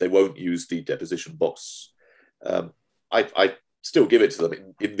 They won't use the deposition box. I still give it to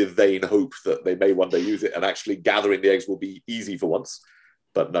them in the vain hope that they may one day use it, and actually gathering the eggs will be easy for once.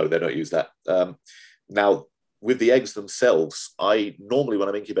 But no, they don't use that. Now, with the eggs themselves, I normally, when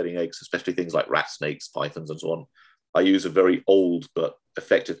I'm incubating eggs, especially things like rat snakes, pythons, and so on, I use a very old but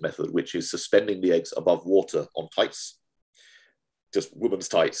effective method, which is suspending the eggs above water on tights, just women's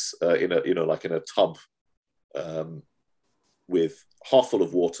tights, in a tub, with half full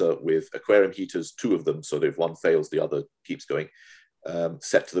of water, with aquarium heaters, 2 of them, so that if one fails, the other keeps going,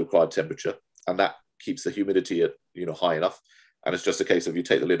 set to the required temperature, and that keeps the humidity at high enough. And it's just a case of you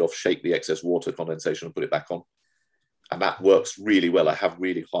take the lid off, shake the excess water condensation, and put it back on, and that works really well. I have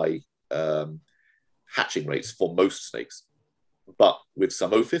really high hatching rates for most snakes, but with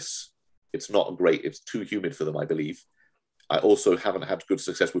Psammophis, it's not great. It's too humid for them, I believe. I also haven't had good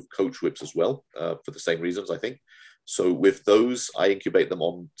success with coach whips as well, for the same reasons, I think. So with those, I incubate them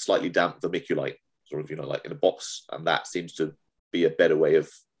on slightly damp vermiculite, sort of, like in a box, and that seems to be a better way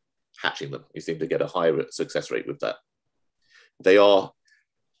of hatching them. You seem to get a higher success rate with that. They are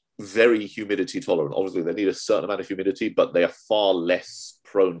very humidity tolerant. Obviously, they need a certain amount of humidity, but they are far less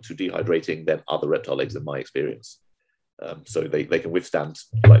prone to dehydrating than other reptile eggs, in my experience. So they can withstand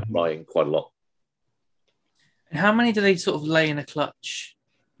drying quite a lot. And how many do they sort of lay in a clutch?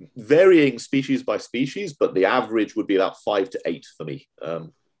 Varying species by species, but the average would be about 5 to 8 for me. I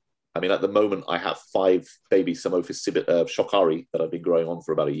mean, at the moment, I have 5 baby Psammophis shockari that I've been growing on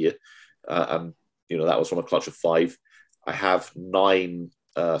for about a year. And, that was from a clutch of 5. I have 9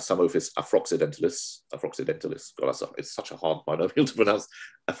 Psammophis afroxidentalis. God, it's such a hard binomial to pronounce.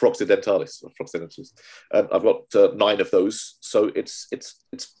 Afroxidentalis. I've got 9 of those. So it's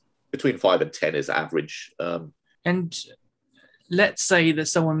between 5 and 10 is average. And let's say that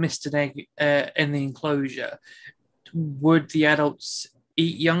someone missed an egg in the enclosure. Would the adults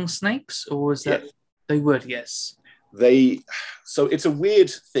eat young snakes, or is that they would? Yes. So it's a weird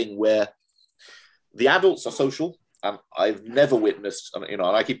thing where the adults are social, and I've never witnessed, and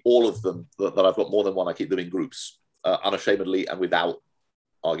I keep all of them that I've got more than one. I keep them in groups, unashamedly and without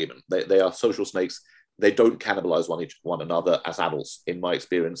argument. They are social snakes. They don't cannibalize one another as adults, in my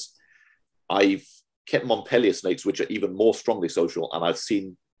experience. I've kept Montpellier snakes, which are even more strongly social, and I've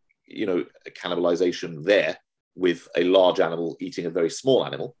seen, cannibalization there with a large animal eating a very small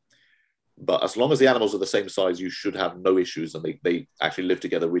animal. But as long as the animals are the same size, you should have no issues, and they actually live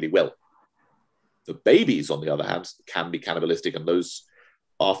together really well. The babies, on the other hand, can be cannibalistic, and those,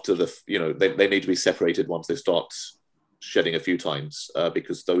 after they need to be separated once they start shedding a few times,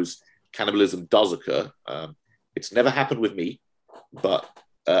 because those cannibalism does occur. It's never happened with me, but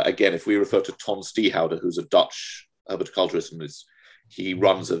again, if we refer to Ton Stehouder, who's a Dutch herpetoculturist, and he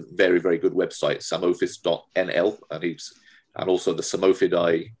runs a very, very good website, psammophis.nl, and also the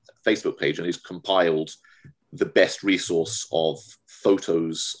Psammophidae Facebook page, and he's compiled the best resource of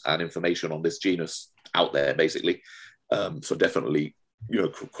photos and information on this genus out there, basically. So definitely,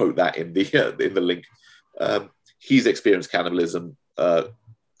 quote that in the link. He's experienced cannibalism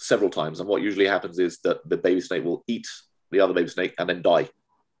several times, and what usually happens is that the baby snake will eat the other baby snake and then die.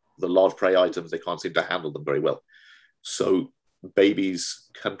 The large prey items, they can't seem to handle them very well. So babies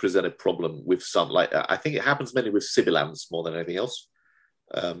can present a problem with some, like, I think it happens mainly with sibilants more than anything else.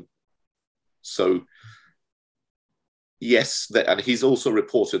 So yes, and he's also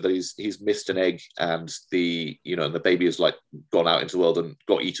reported that he's missed an egg, and the baby has like gone out into the world and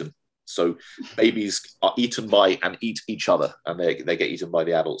got eaten. So babies are eaten by and eat each other, and they get eaten by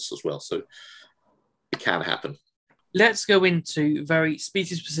the adults as well. So it can happen. Let's go into very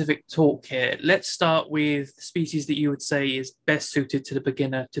species-specific talk here. Let's start with the species that you would say is best suited to the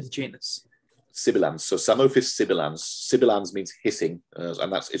beginner, to the genus. Sibilans. So Psammophis sibilans. Sibilans means hissing,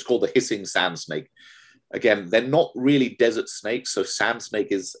 and it's called the hissing sand snake. Again, they're not really desert snakes, so sand snake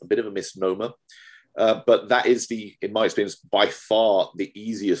is a bit of a misnomer. But that is in my experience, by far the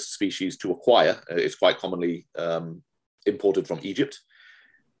easiest species to acquire. It's quite commonly imported from Egypt.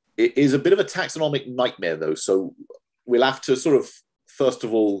 It is a bit of a taxonomic nightmare, though. So we'll have to sort of, first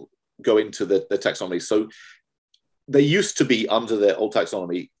of all, go into the taxonomy. So they used to be, under their old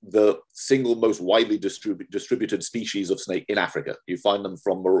taxonomy, the single most widely distributed species of snake in Africa. You find them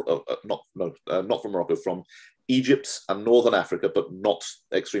from, not from Morocco, from Egypt and Northern Africa, but not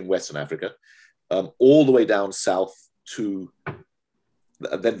extreme Western Africa, all the way down south to,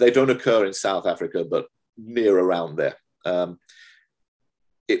 they don't occur in South Africa, but near around there.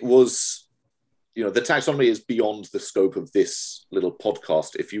 It was, the taxonomy is beyond the scope of this little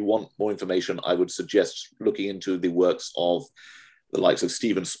podcast. If you want more information, I would suggest looking into the works of the likes of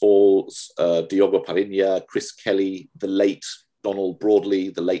Stephen Spalls, Diogo Parinha, Chris Kelly, the late Donald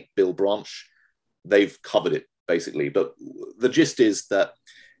Broadley, the late Bill Branch. They've covered it, basically. But the gist is that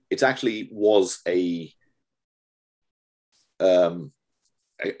it actually was a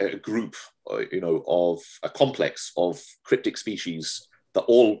group, of a complex of cryptic species that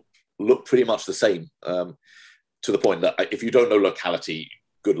all look pretty much the same, to the point that if you don't know locality,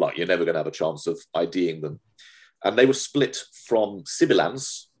 good luck. You're never going to have a chance of IDing them. And they were split from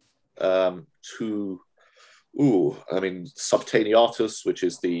sibilans to, Subtaeniatus, which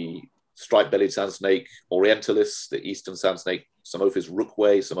is the striped-bellied sand snake, Orientalis, the eastern sand snake, Psammophis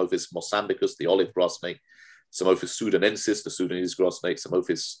rucwae, Psammophis mosambicus, the olive grass snake, Psammophis sudanensis, the Sudanese grass snake,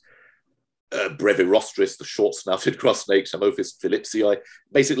 Psammophis brevirostris, the short-snouted grass snake, Psammophis philipsii,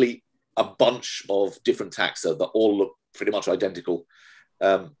 basically a bunch of different taxa that all look pretty much identical.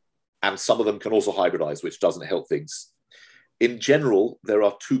 And some of them can also hybridize, which doesn't help things. In general, there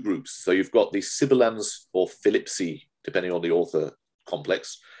are two groups. So you've got the sibilans or philipsi, depending on the author,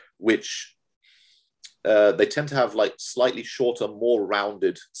 complex, which they tend to have like slightly shorter, more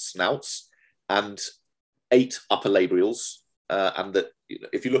rounded snouts and 8 upper labials. And that,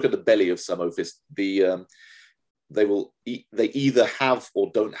 if you look at the belly of Psammophis, they either have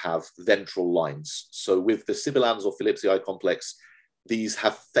or don't have ventral lines. So with the sibilans or philipsii complex, these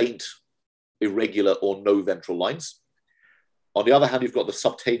have faint, irregular, or no ventral lines. On the other hand, you've got the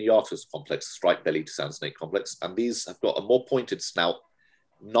Subtaeniatus complex, striped-bellied sand snake complex, and these have got a more pointed snout,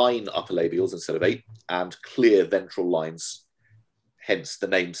 9 upper labials instead of 8, and clear ventral lines, hence the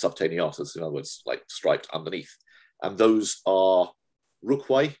name Subtaeniatus, in other words, like striped underneath. And those are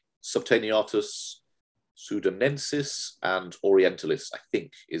rucwae, Subtaeniatus, Sudanensis, and Orientalis, I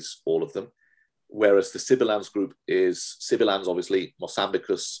think, is all of them. Whereas the sibilans group is sibilans, obviously,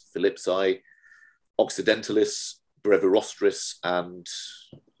 Mosambicus, philipsii, Occidentalis, brevirostris, and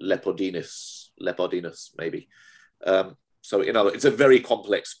Lepidinus, maybe. So, it's a very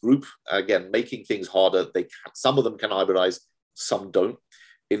complex group. Again, making things harder. Some of them can hybridize, some don't.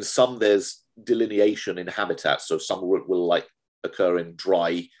 In some, there's delineation in habitats. So some will like occur in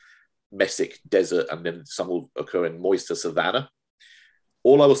dry, mesic desert, and then some will occur in moister savanna.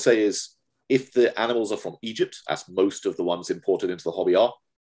 All I will say is, if the animals are from Egypt, as most of the ones imported into the hobby are,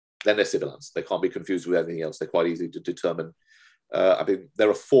 then they're sibilans. They can't be confused with anything else. They're quite easy to determine. There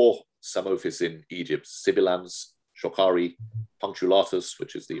are 4 Psammophis in Egypt: sibilans, Shokari, punctulatus,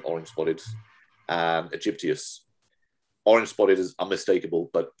 which is the orange-spotted, and Egyptius. Orange-spotted is unmistakable,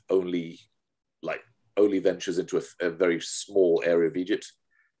 but only ventures into a very small area of Egypt.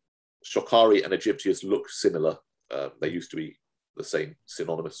 Shokari and Egyptius look similar. They used to be the same,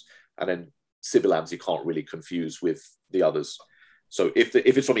 synonymous. And then sibilans, you can't really confuse with the others. So if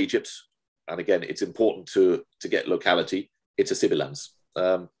it's from Egypt, and again, it's important to get locality, it's a sibilans.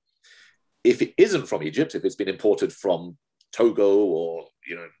 If it isn't from Egypt, if it's been imported from Togo or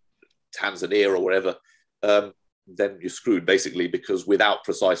Tanzania or wherever, then you're screwed, basically, because without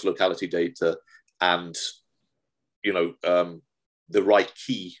precise locality data and the right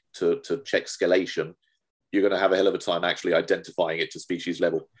key to check scalation, you're going to have a hell of a time actually identifying it to species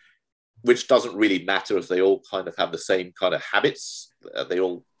level, which doesn't really matter if they all kind of have the same kind of habits. They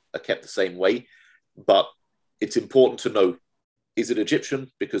all are kept the same way. But it's important to know Is it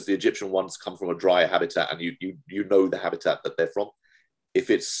Egyptian? Because the Egyptian ones come from a drier habitat, and you know the habitat that they're from. If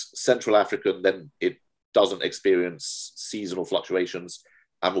it's Central African, then it doesn't experience seasonal fluctuations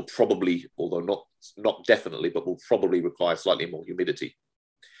and will probably, although not definitely, but will probably require slightly more humidity.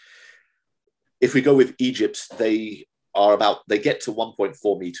 If we go with Egypt, they get to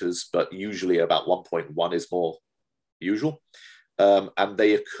 1.4 meters, but usually about 1.1 is more usual. And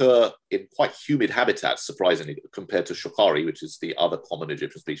they occur in quite humid habitats, surprisingly, compared to Shokari, which is the other common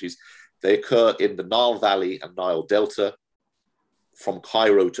Egyptian species. They occur in the Nile Valley and Nile Delta, from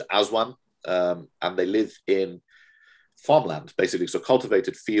Cairo to Aswan, and they live in farmland, basically. So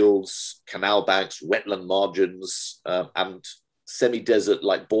cultivated fields, canal banks, wetland margins, and semi-desert,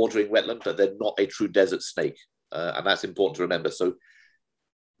 like bordering wetland, but they're not a true desert snake. And that's important to remember. So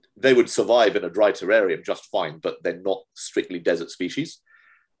they would survive in a dry terrarium just fine, but they're not strictly desert species.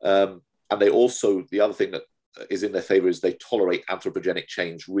 And they also, the other thing that is in their favor is they tolerate anthropogenic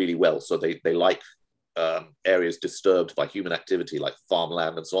change really well. So they like areas disturbed by human activity, like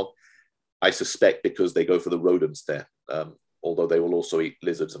farmland and so on. I suspect because they go for the rodents there, although they will also eat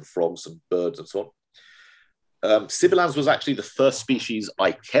lizards and frogs and birds and so on. Sibilans was actually the first species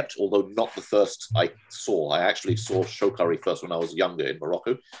I kept, although not the first I saw. I actually saw Shokari first when I was younger in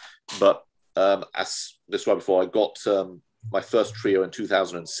Morocco. But as described before, I got my first trio in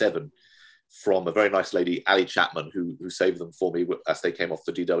 2007 from a very nice lady, Ali Chapman, who saved them for me as they came off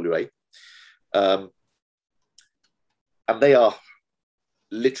the DWA. And they are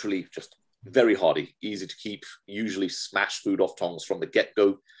literally just very hardy, easy to keep, usually smash food off tongs from the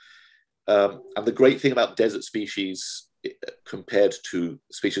get-go. And the great thing about desert species compared to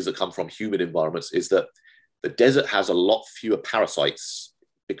species that come from humid environments is that the desert has a lot fewer parasites,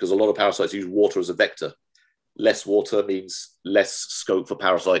 because a lot of parasites use water as a vector. Less water means less scope for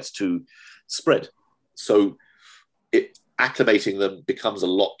parasites to spread. So acclimating them becomes a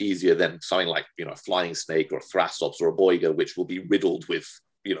lot easier than something like, a flying snake or a thrasops or a boiga, which will be riddled with,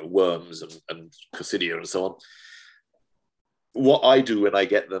 worms and coccidia and so on. What I do when I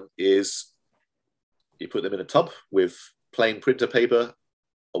get them is you put them in a tub with plain printer paper,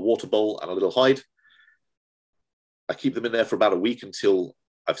 a water bowl, and a little hide. I keep them in there for about a week until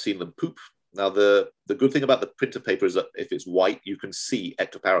I've seen them poop. Now, the good thing about the printer paper is that if it's white, you can see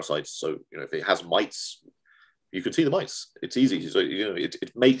ectoparasites. So, if it has mites, you can see the mites. It's easy. So,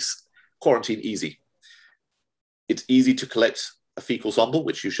 it makes quarantine easy. It's easy to collect a fecal sample,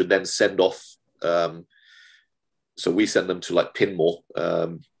 which you should then send off. So we send them to like Pinmore,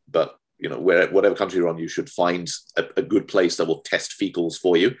 but whatever country you're on, you should find a good place that will test fecals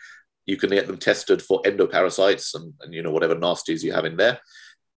for you. You can get them tested for endoparasites and whatever nasties you have in there.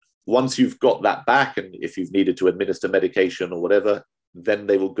 Once you've got that back, and if you've needed to administer medication or whatever, then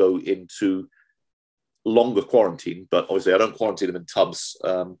they will go into longer quarantine. But obviously I don't quarantine them in tubs.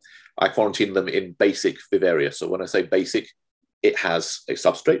 I quarantine them in basic vivaria. So when I say basic, it has a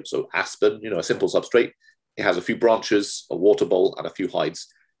substrate, so aspen, a simple substrate. It has a few branches, a water bowl, and a few hides.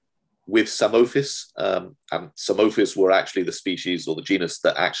 With Psammophis, and Psammophis were actually the species or the genus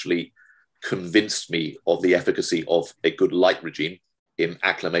that actually convinced me of the efficacy of a good light regime in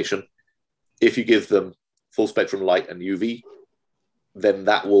acclimation. If you give them full spectrum light and UV, then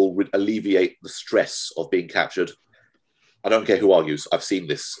that will alleviate the stress of being captured. I don't care who argues. I've seen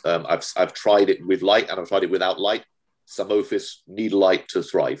this. I've tried it with light and I've tried it without light. Psammophis need light to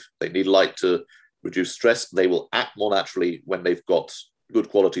thrive. They need light to reduce stress. They will act more naturally when they've got good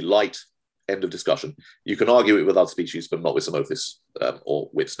quality light. End of discussion. You can argue it with other species, but not with Psammophis or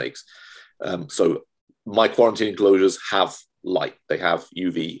with snakes. So my quarantine enclosures have light. They have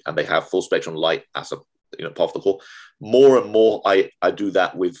UV and they have full spectrum light as a part of the core. More and more, I do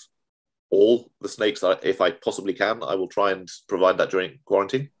that with all the snakes. If I possibly can, I will try and provide that during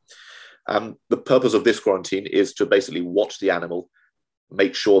quarantine. And the purpose of this quarantine is to basically watch the animal,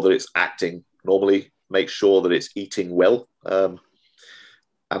 make sure that it's acting normally, make sure that it's eating well.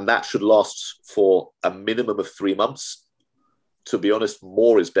 And that should last for a minimum of 3 months. To be honest,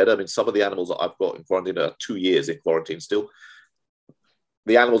 more is better. I mean, some of the animals that I've got in quarantine are 2 years in quarantine still.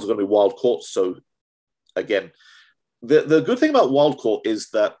 The animals are going to be wild caught. So again, the good thing about wild caught is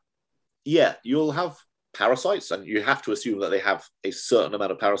that, yeah, you'll have parasites and you have to assume that they have a certain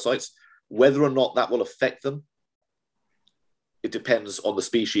amount of parasites. Whether or not that will affect them, it depends on the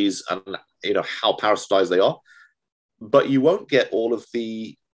species and how parasitized they are. But you won't get all of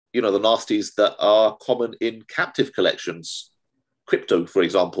the the nasties that are common in captive collections. Crypto, for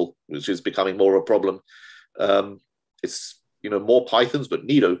example, which is becoming more of a problem. It's more pythons, but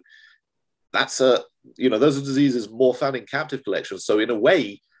Nido, that's those are diseases more found in captive collections. So in a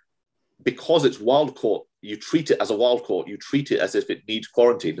way, because it's wild caught, you treat it as a wild caught. You treat it as if it needs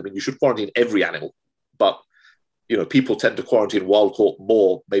quarantine. I mean, you should quarantine every animal, but people tend to quarantine wild caught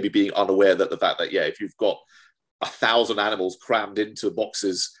more, maybe being unaware that the fact that if you've got 1,000 animals crammed into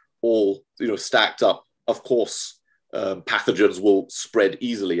boxes, all stacked up, of course, pathogens will spread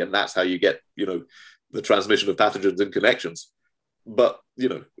easily, and that's how you get the transmission of pathogens and connections. But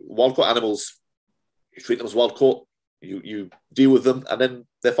wild caught animals, you treat them as wild caught, you deal with them, and then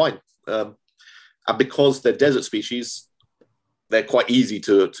they're fine. And because they're desert species, they're quite easy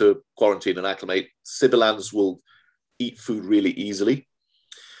to quarantine and acclimate. Sibilans will eat food really easily.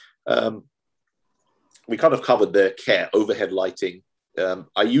 We kind of covered their care, overhead lighting.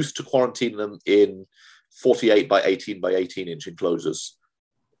 I used to quarantine them in 48 by 18 by 18 inch enclosures.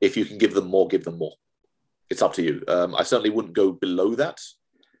 If you can give them more, give them more. It's up to you. I certainly wouldn't go below that.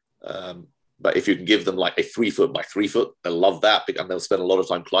 But if you can give them like a 3 foot by 3 foot, they'll love that, and they'll spend a lot of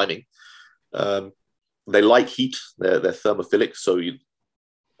time climbing. They like heat. They're thermophilic, so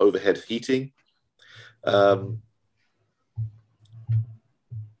overhead heating.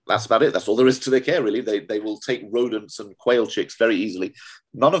 That's about it. That's all there is to their care, really. They will take rodents and quail chicks very easily.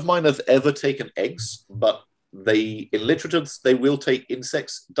 None of mine have ever taken eggs, but in literature, they will take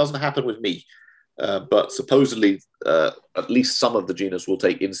insects. It doesn't happen with me, but supposedly at least some of the genus will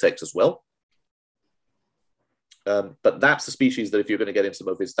take insects as well. But that's the species that if you're going to get into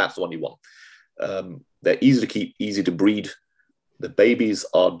Psammophis, that's the one you want. They're easy to keep, easy to breed. The babies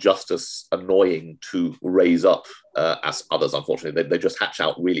are just as annoying to raise up as others, unfortunately. They just hatch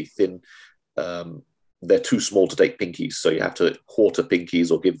out really thin. They're too small to take pinkies, so you have to quarter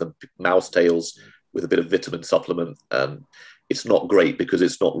pinkies or give them mouse tails with a bit of vitamin supplement. It's not great because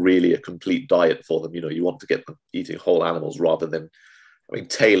it's not really a complete diet for them. You want to get them eating whole animals rather than,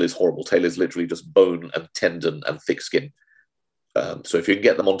 tail is horrible. Tail is literally just bone and tendon and thick skin. So if you can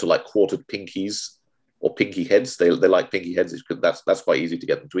get them onto like quartered pinkies or pinky heads, they like pinky heads. That's quite easy to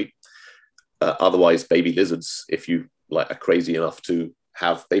get them to eat. Otherwise, baby lizards, if you are crazy enough to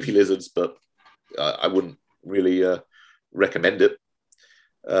have baby lizards, but I wouldn't really recommend it.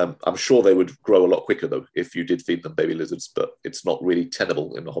 I'm sure they would grow a lot quicker though if you did feed them baby lizards, but it's not really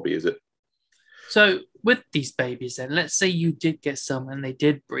tenable in the hobby, is it? So with these babies then, let's say you did get some and they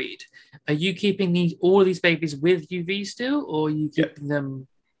did breed. Are you keeping all these babies with UV still, or are you keeping them,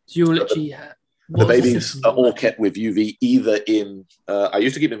 do you literally have... The babies are all kept with UV, either in, I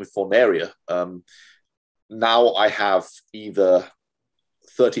used to keep them in Fornaria. Now I have either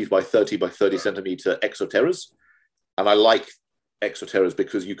 30 by 30 by 30 centimeter exoterras. And I like exoterras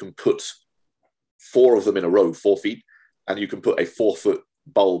because you can put 4 of them in a row, 4 feet, and you can put a 4-foot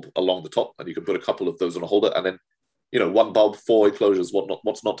bulb along the top, and you can put a couple of those on a holder, and then, 1 bulb, 4 enclosures,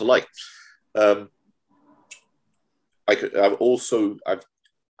 what's not to like? I've also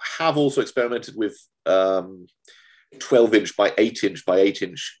experimented with 12-inch by 8-inch by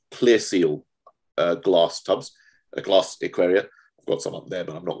 8-inch clear seal glass tubs, glass aquaria. I've got some up there,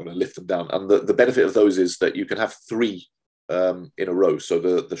 but I'm not going to lift them down. And the benefit of those is that you can have 3 in a row. So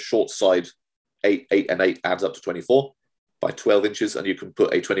the short side, 8, 8, and 8 adds up to 24 by 12 inches, and you can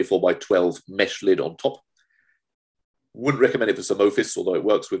put a 24 by 12 mesh lid on top. Wouldn't recommend it for Psammophis, although it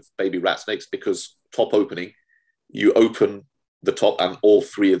works with baby rat snakes, because top opening, you open the top and all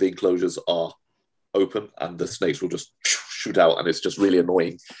 3 of the enclosures are open, and the snakes will just shoot out, and it's just really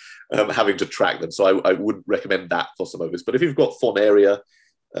annoying having to track them. So I wouldn't recommend that for Psammophis. But if you've got Fornaria,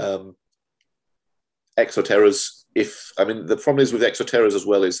 exoterras, the problem is with exoterras as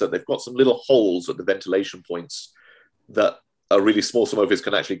well is that they've got some little holes at the ventilation points that a really small Psammophis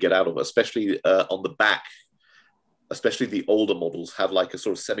can actually get out of, especially on the back. Especially the older models have like a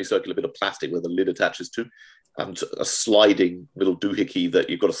sort of semicircular bit of plastic where the lid attaches to, and a sliding little doohickey that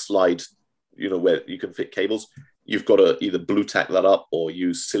you've got to slide, where you can fit cables. You've got to either blue tack that up or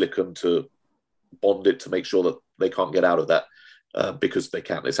use silicone to bond it to make sure that they can't get out of that, because they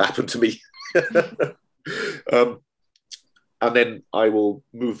can't. It's happened to me. And then I will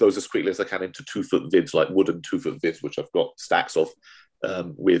move those as quickly as I can into 2-foot vids, like wooden 2-foot vids, which I've got stacks of,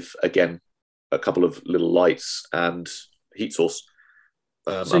 with, again, a couple of little lights and heat source.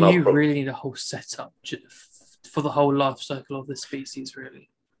 So you really need a whole setup for the whole life cycle of the species, really.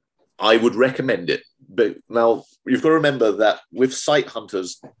 I would recommend it. But now you've got to remember that with sight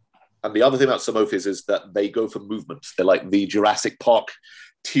hunters, and the other thing about Psammophis is that they go for movement. They're like the Jurassic Park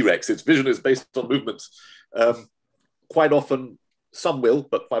T-Rex. Its vision is based on movement. Quite often, some will,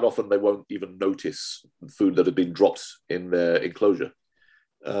 but quite often they won't even notice food that had been dropped in their enclosure.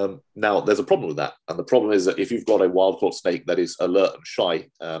 Now, there's a problem with that. And the problem is that if you've got a wild-caught snake that is alert and shy,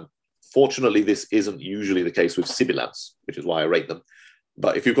 fortunately, this isn't usually the case with sibilans, which is why I rate them.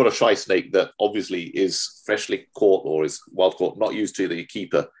 But if you've got a shy snake that obviously is freshly caught or is wild caught, not used to the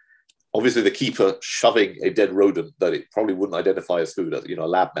keeper, obviously the keeper shoving a dead rodent that it probably wouldn't identify as food, as, a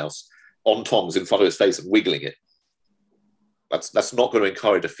lab mouse, on tongs in front of its face and wiggling it, that's not going to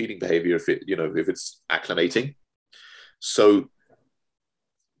encourage a feeding behavior if it's acclimating. So,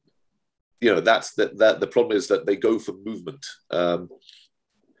 that's the problem is that they go for movement.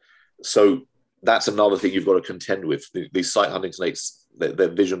 So that's another thing you've got to contend with. These sight hunting snakes, their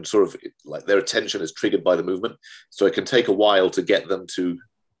vision sort of like their attention is triggered by the movement. So it can take a while to get them to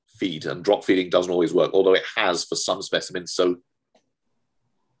feed, and drop feeding doesn't always work, although it has for some specimens. So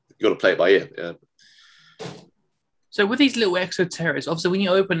you've got to play it by ear. Yeah. So with these little exoterras, obviously when you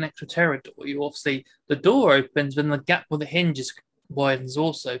open an exoterra door, the door opens, then the gap with the hinges widens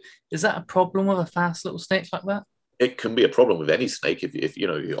also. Is that a problem with a fast little snake like that? It can be a problem with any snake if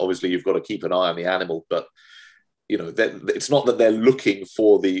obviously you've got to keep an eye on the animal, but it's not that they're looking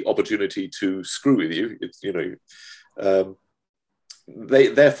for the opportunity to screw with you. It's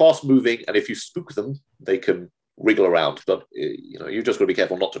they're fast moving, and if you spook them, they can wriggle around. But you've just got to be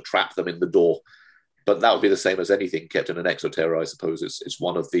careful not to trap them in the door. But that would be the same as anything kept in an exoterra, I suppose. It's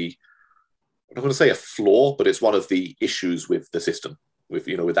one of the, I'm not going to say a flaw, but it's one of the issues with the system, with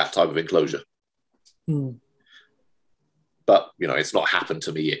that type of enclosure. But it's not happened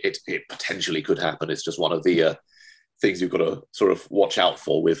to me. It potentially could happen. It's just one of the things you've got to sort of watch out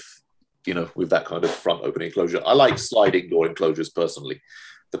for with that kind of front opening enclosure. I like sliding door enclosures personally.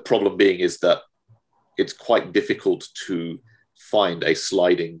 The problem being is that it's quite difficult to find a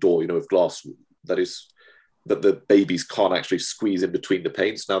sliding door, with glass that the babies can't actually squeeze in between the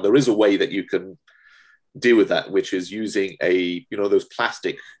panes. Now, there is a way that you can deal with that, which is using those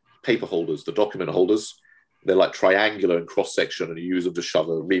plastic paper holders, the document holders. They're like triangular in cross section, and you use them to shove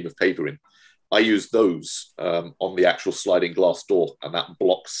a ream of paper in. I use those on the actual sliding glass door, and that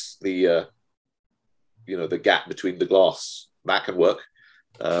blocks the gap between the glass. That can work.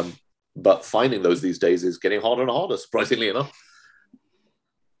 But finding those these days is getting harder and harder, surprisingly enough.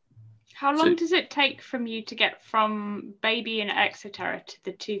 How long does it take from you to get from baby in exoterra to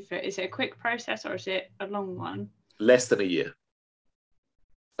the 2-foot? Is it a quick process or is it a long one? Less than a year.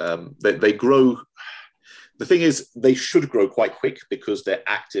 They grow. The thing is, they should grow quite quick because they're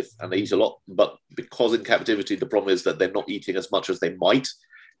active and they eat a lot. But because in captivity, the problem is that they're not eating as much as they might.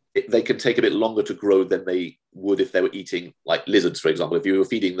 They can take a bit longer to grow than they would if they were eating, like lizards, for example. If you were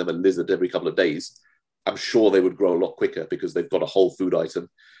feeding them a lizard every couple of days, I'm sure they would grow a lot quicker because they've got a whole food item.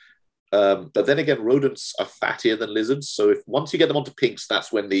 But then again, rodents are fattier than lizards. So once you get them onto pinks, that's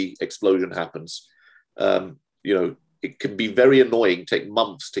when the explosion happens. It can be very annoying, take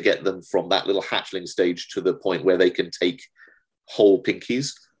months to get them from that little hatchling stage to the point where they can take whole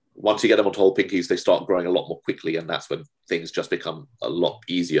pinkies. Once you get them onto whole pinkies, they start growing a lot more quickly, and that's when things just become a lot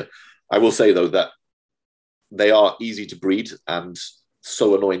easier. I will say, though, that they are easy to breed and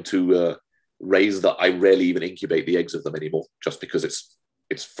so annoying to raise that I rarely even incubate the eggs of them anymore, just because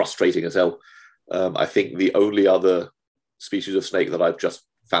it's frustrating as hell. I think the only other species of snake that I've just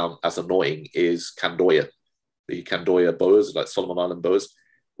found as annoying is Candoya. The Candoya boas, like Solomon Island boas,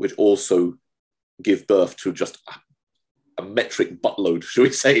 which also give birth to just a metric buttload, should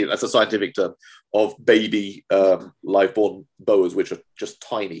we say, that's a scientific term, of baby live-born boas, which are just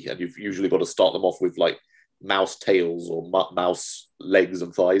tiny, and you've usually got to start them off with like mouse tails or mouse legs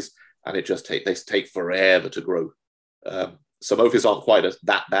and thighs, and they take forever to grow. Psammophis aren't quite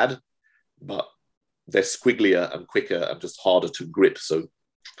that bad, but they're squigglier and quicker and just harder to grip. So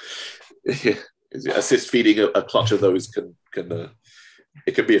assist feeding a clutch of those can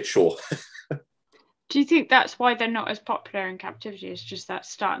be a chore. Do you think that's why they're not as popular in captivity? It's just that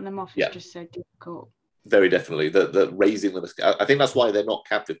starting them off is just so difficult. Very definitely. The raising them, I think that's why they're not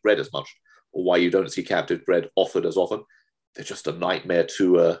captive bred as much, or why you don't see captive bred offered as often. They're just a nightmare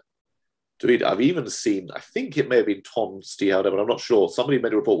to eat. I've even seen, I think it may have been Tom Steehouder, but I'm not sure. Somebody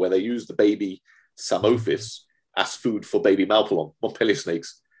made a report where they used the baby Psammophis as food for baby Malpolon, Montpellier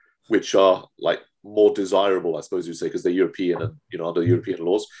snakes, which are like more desirable, I suppose you'd say, because they're European and under European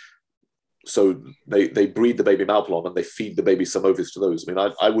laws. So they breed the baby Malpolon and they feed the baby Psammophis to those. I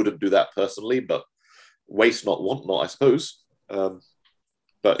mean, I wouldn't do that personally, but waste not, want not, I suppose.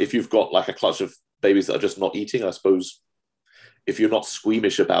 But if you've got like a clutch of babies that are just not eating, I suppose if you're not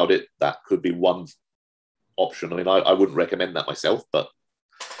squeamish about it, that could be one option. I mean, I wouldn't recommend that myself, but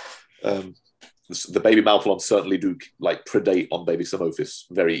the baby Malpolon certainly do like predate on baby Psammophis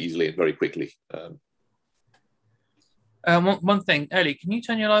very easily and very quickly. One thing, Ellie, can you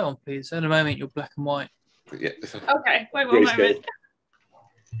turn your light on, please? At the moment, you're black and white. Yeah. Okay, wait one moment.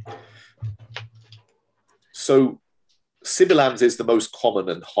 So Sibilans is the most common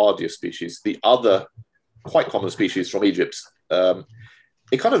and hardiest species. The other quite common species from Egypt,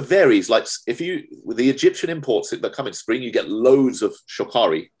 it kind of varies. Like with the Egyptian imports that come in spring, you get loads of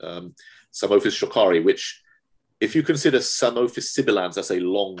shokari, Psammophis shokari, which if you consider Psammophis sibilans as a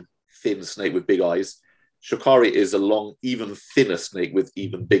long, thin snake with big eyes, shokari is a long, even thinner snake with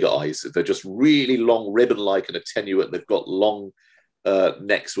even bigger eyes. They're just really long, ribbon-like and attenuate. They've got long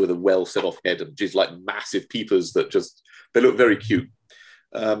necks with a well set off head and just like massive peepers that they look very cute.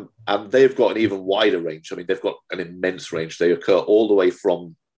 And they've got an even wider range. I mean, they've got an immense range. They occur all the way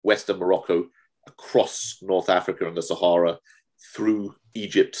from Western Morocco, across North Africa and the Sahara, through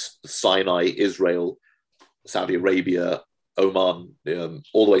Egypt, Sinai, Israel, Saudi Arabia, Oman,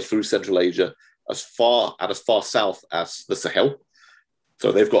 all the way through Central Asia, as far south as the Sahel.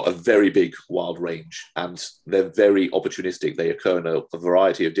 So they've got a very big wild range, and they're very opportunistic. They occur in a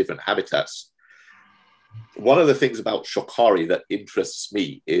variety of different habitats. One of the things about shokari that interests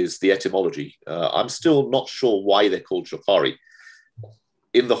me is the etymology. I'm still not sure why they're called shokari.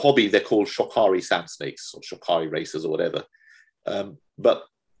 In the hobby, they're called shokari sand snakes or shokari racers or whatever. But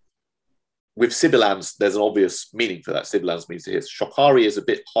with sibilans, there's an obvious meaning for that. Sibilans means to hit. Shokari is a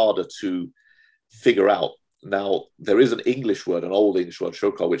bit harder to figure out. Now, there is an English word, an old English word,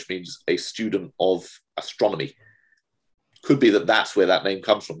 shokar, which means a student of astronomy. Could be that that's where that name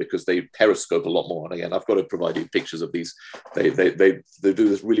comes from, because they periscope a lot more. And again, I've got to provide you pictures of these. They do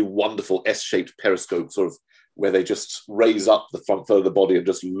this really wonderful S-shaped periscope, sort of where they just raise up the front third of the body and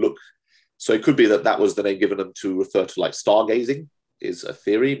just look. So it could be that that was the name given them to refer to like stargazing, is a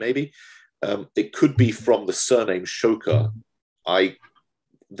theory, maybe. It could be from the surname Shoka.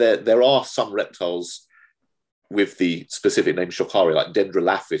 There are some reptiles with the specific name Shokari, like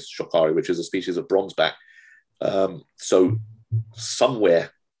Dendrolaphis shokari, which is a species of bronzeback. So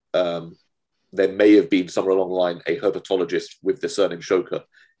somewhere there may have been, somewhere along the line, a herpetologist with the surname Shoka,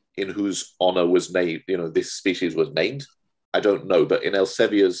 in whose honor was named, this species was named. I don't know, but in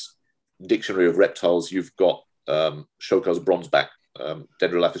Elsevier's Dictionary of Reptiles, you've got Shoka's bronzeback,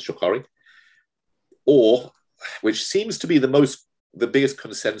 Dendrolaphis shokari, or, which seems to be the biggest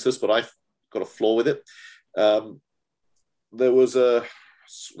consensus, but I've got a flaw with it. There were a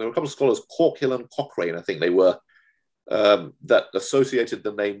couple of scholars, Corkhill and Cochrane, I think they were, that associated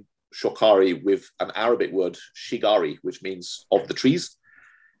the name shokari with an Arabic word, shigari, which means of the trees.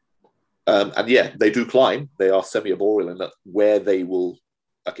 And yeah, they do climb. They are semi-arboreal, in that where they will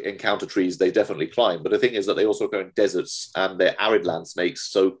encounter trees, they definitely climb. But the thing is that they also go in deserts, and they're arid land snakes.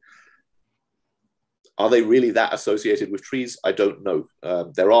 So are they really that associated with trees? I don't know.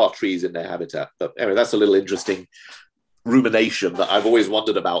 There are trees in their habitat. But anyway, that's a little interesting rumination that I've always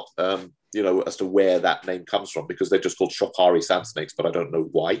wondered about, as to where that name comes from, because they're just called shokari sand snakes, but I don't know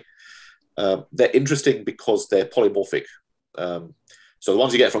why. They're interesting because they're polymorphic. So the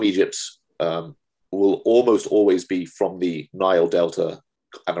ones you get from Egypt will almost always be from the Nile Delta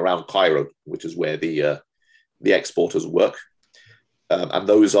and around Cairo, which is where the exporters work. And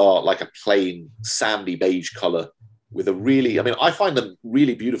those are like a plain sandy beige color with a really, I find them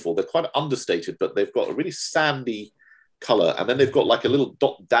really beautiful. They're quite understated, but they've got a really sandy color. And then they've got like a little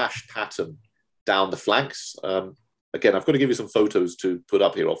dot dash pattern down the flanks. Again, I've got to give you some photos to put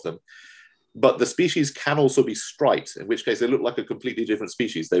up here of them. But the species can also be striped, in which case they look like a completely different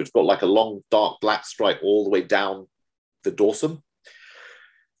species. They've got like a long, dark black stripe all the way down the dorsum.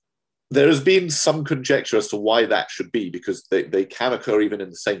 There has been some conjecture as to why that should be, because they can occur even in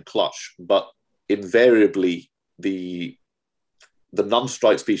the same clutch, but invariably the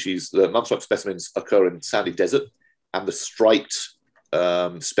non-striped species, the non-striped specimens occur in sandy desert, and the striped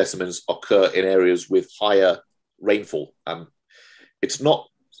specimens occur in areas with higher rainfall. And it's not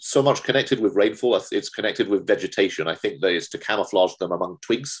so much connected with rainfall, it's connected with vegetation. I think that it's to camouflage them among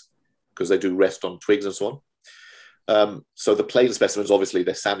twigs, because they do rest on twigs and so on. So the plain specimens, obviously,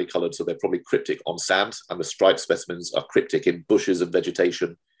 they're sandy colored, so they're probably cryptic on sand, and the striped specimens are cryptic in bushes and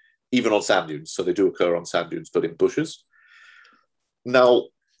vegetation, even on sand dunes. So they do occur on sand dunes, but in bushes. Now,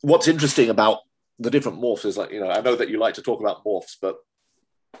 what's interesting about the different morphs is, like, I know that you like to talk about morphs, but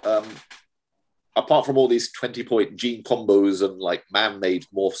apart from all these 20-point gene combos and like man-made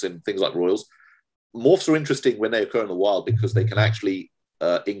morphs in things like royals, morphs are interesting when they occur in the wild, because they can actually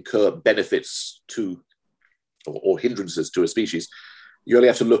incur benefits to or hindrances to a species. You only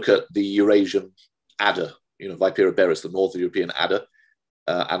have to look at the Eurasian adder, Vipera berus, the North European adder,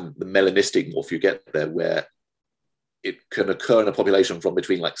 and the melanistic morph you get there, where it can occur in a population from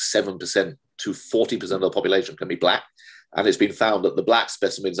between like 7% to 40% of the population can be black. And it's been found that the black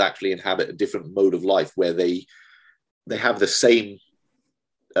specimens actually inhabit a different mode of life, where they have the same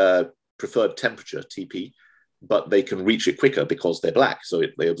preferred temperature, TP, but they can reach it quicker because they're black, so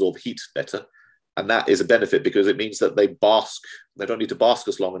they absorb heat better. And that is a benefit because it means that they don't need to bask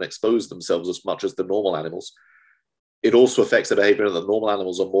as long and expose themselves as much as the normal animals. It also affects their behavior, and the normal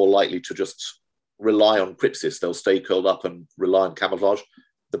animals are more likely to just rely on crypsis. They'll stay curled up and rely on camouflage.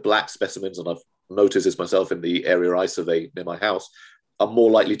 The black specimens, and I've noticed this myself in the area I survey near my house, are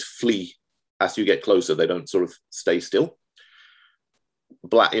more likely to flee as you get closer. They don't sort of stay still.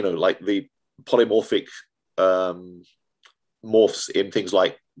 Black, like the polymorphic morphs in things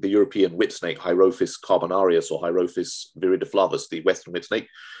like the European whip snake, Hierophis carbonarius or Hierophis viridiflavus, the western whip snake.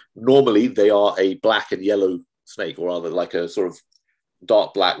 Normally, they are a black and yellow snake, or rather like a sort of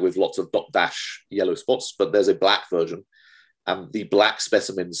dark black with lots of dot dash yellow spots, but there's a black version. And the black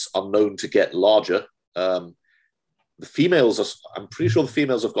specimens are known to get larger. The females, I'm pretty sure the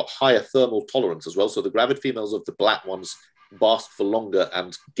females have got higher thermal tolerance as well. So the gravid females of the black ones bask for longer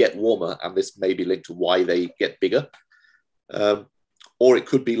and get warmer, and this may be linked to why they get bigger. Or it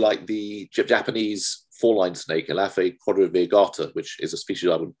could be like the Japanese four-line snake, Elaphe quadrivirgata, which is a species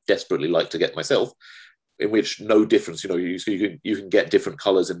I would desperately like to get myself, in which no difference, you can get different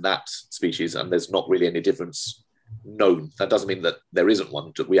colors in that species, and there's not really any difference known. That doesn't mean that there isn't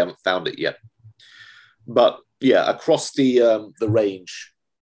one, we haven't found it yet. But yeah, across the range,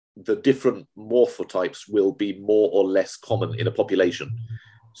 the different morphotypes will be more or less common in a population.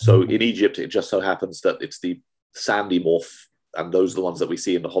 So in Egypt, it just so happens that it's the sandy morph, and those are the ones that we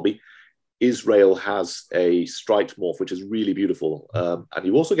see in the hobby. Israel has a striped morph, which is really beautiful. And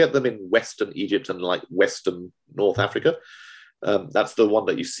you also get them in Western Egypt and like Western North Africa. That's the one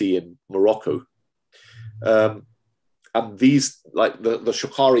that you see in Morocco. And these, like the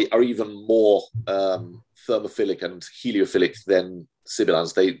Shokari, are even more thermophilic and heliophilic than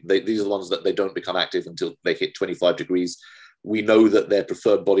sibilans. These are the ones that they don't become active until they hit 25 degrees. We know that their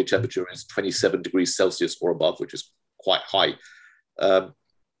preferred body temperature is 27 degrees Celsius or above, which is quite high.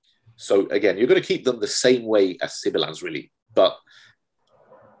 So again, you're going to keep them the same way as sibilans, really. But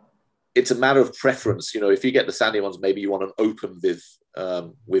it's a matter of preference. If you get the sandy ones, maybe you want an open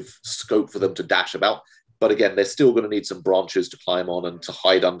with scope for them to dash about. But again, they're still going to need some branches to climb on and to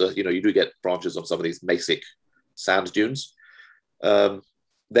hide under. You do get branches on some of these mesic sand dunes.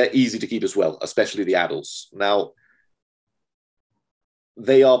 They're easy to keep as well, especially the adults. Now,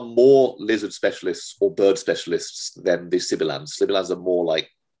 they are more lizard specialists or bird specialists than the sibilans. Sibilans are more like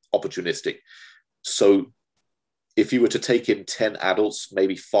opportunistic. So if you were to take in 10 adults,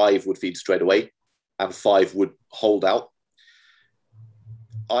 maybe 5 would feed straight away and 5 would hold out.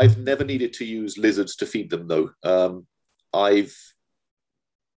 I've never needed to use lizards to feed them, though. As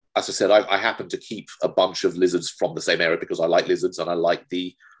I said, I happen to keep a bunch of lizards from the same area because I like lizards and I like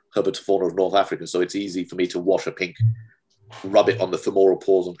the herpetofauna of North Africa. So it's easy for me to wash a pink, rub it on the femoral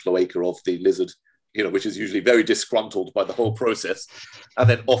pores and cloaca of the lizard, which is usually very disgruntled by the whole process, and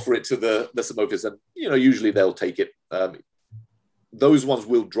then offer it to the Psammophis, and usually they'll take it. Those ones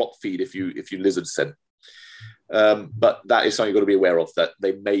will drop feed if you lizard scent, but that is something you've got to be aware of, that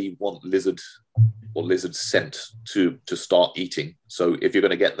they may want lizard or lizard scent to start eating. So if you're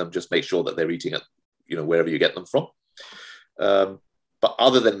going to get them, just make sure that they're eating at wherever you get them from. But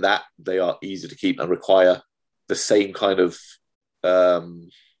other than that, they are easy to keep and require the same kind of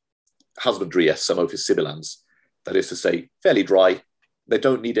husbandry as Psammophis sibilans. That is to say, fairly dry. They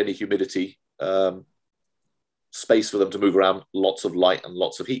don't need any humidity, space for them to move around, lots of light and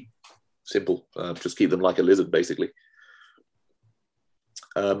lots of heat. Simple. Just keep them like a lizard, basically.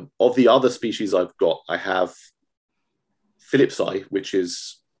 Of the other species I've got, I have Phillipsi, which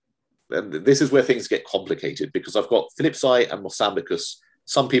is, and this is where things get complicated, because I've got Phillipsi and Mosambicus.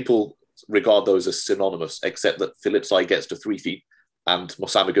 Some people regard those as synonymous, except that Phillipsi gets to 3 feet and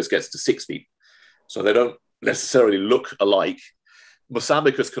Mosambicus gets to 6 feet. So they don't necessarily look alike.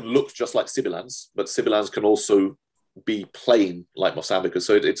 Mosambicus can look just like sibilans, but sibilans can also be plain like Mosambicus.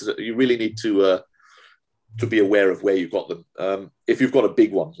 So you really need to be aware of where you've got them. If you've got a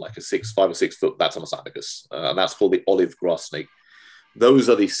big one, like a 5 or 6 foot, that's a Mosambicus, and that's called the olive grass snake. Those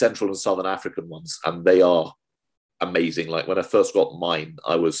are the Central and Southern African ones, and they are amazing. Like when I first got mine,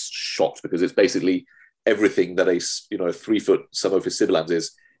 I was shocked because it's basically everything that a 3 foot Psammophis sibilans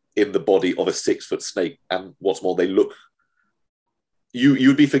is in the body of a 6 foot snake. And what's more, they look,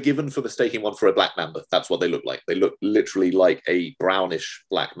 you'd be forgiven for mistaking one for a black mamba. That's what they look like. They look literally like a brownish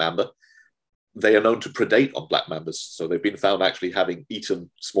black mamba. They are known to predate on black mambas. So they've been found actually having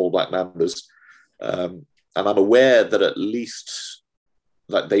eaten small black mambas. And I'm aware that at least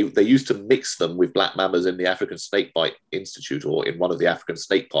like they used to mix them with black mambas in the African Snakebite Institute or in one of the African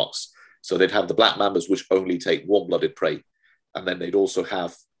snake parks. So they'd have the black mambas, which only take warm-blooded prey. And then they'd also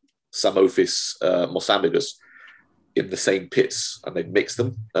have Psammophis mosambicus, in the same pits, and they mix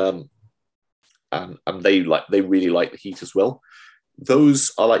them, and they really like the heat as well.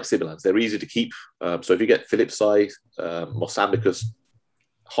 Those are like sibilans. They're easy to keep. So if you get Phillipsi, Mosambicus,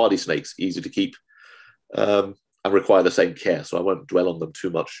 hardy snakes, easy to keep, and require the same care. So I won't dwell on them too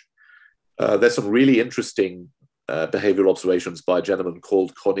much. There's some really interesting behavioral observations by a gentleman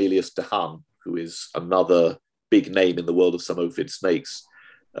called Cornelius de Haan, who is another big name in the world of Psammophid snakes.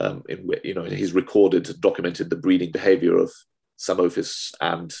 He's recorded and documented the breeding behavior of Psammophis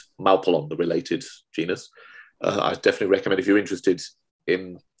and Malpolon, the related genus. I definitely recommend, if you're interested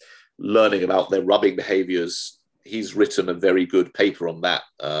in learning about their rubbing behaviors, he's written a very good paper on that.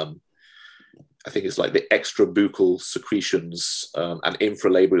 I think it's like the extrabuccal secretions and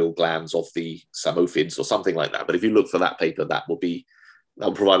infralabial glands of the Psammophids or something like that. But if you look for that paper, that will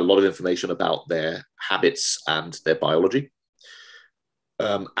provide a lot of information about their habits and their biology.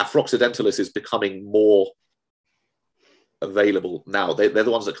 Afroxydentalis is becoming more available now. They're the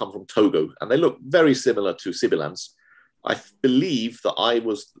ones that come from Togo, and they look very similar to sibilans. I believe that I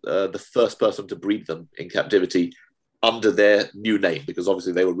was the first person to breed them in captivity under their new name, because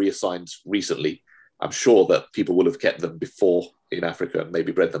obviously they were reassigned recently. I'm sure that people will have kept them before in Africa and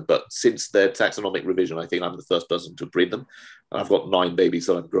maybe bred them, but since their taxonomic revision, I think I'm the first person to breed them. And I've got 9 babies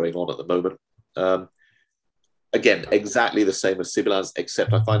that I'm growing on at the moment. Again, exactly the same as sibilans,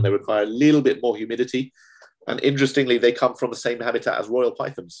 except I find they require a little bit more humidity. And interestingly, they come from the same habitat as royal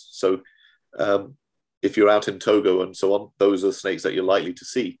pythons. So if you're out in Togo and so on, those are snakes that you're likely to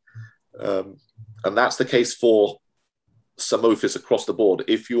see. And that's the case for Psammophis across the board.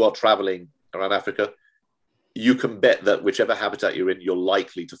 If you are traveling around Africa, you can bet that whichever habitat you're in, you're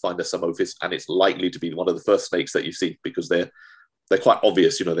likely to find a Psammophis, and it's likely to be one of the first snakes that you see, because they're quite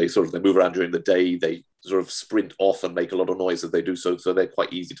obvious. They move around during the day, they sort of sprint off and make a lot of noise as they do so they're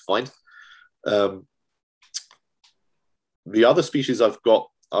quite easy to find. The other species I've got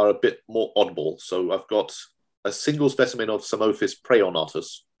are a bit more oddball. So I've got a single specimen of Psammophis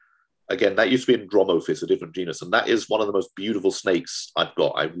praeornatus. Again, that used to be in Dromophis, a different genus, and that is one of the most beautiful snakes I've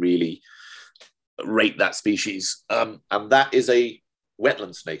got. I really rate that species. And that is a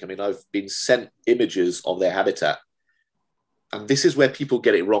wetland snake. I mean, I've been sent images of their habitat. And this is where people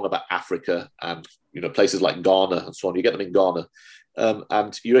get it wrong about Africa and places like Ghana and so on. You get them in Ghana.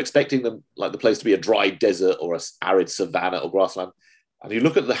 And you're expecting them, like the place, to be a dry desert or an arid savanna or grassland. And you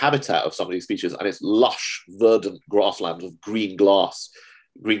look at the habitat of some of these species, and it's lush, verdant grassland with green grass.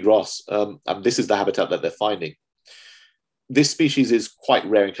 And this is the habitat that they're finding. This species is quite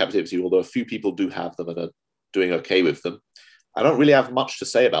rare in captivity, although a few people do have them and are doing okay with them. I don't really have much to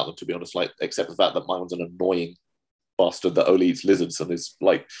say about them, to be honest, except the fact that my one's an annoying bastard that only eats lizards and is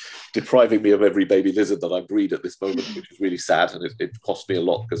depriving me of every baby lizard that I breed at this moment, which is really sad, and it costs me a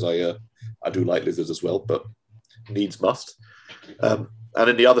lot because I do like lizards as well, but needs must. And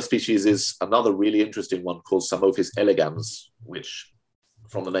in the other species is another really interesting one called Psammophis elegans, which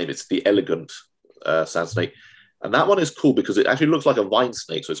from the name, it's the elegant sand snake. And that one is cool because it actually looks like a vine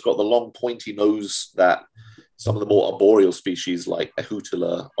snake. So it's got the long pointy nose that some of the more arboreal species like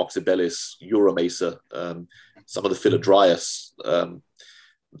Ehutila, Oxybellis, Euromesa, some of the Philodryas,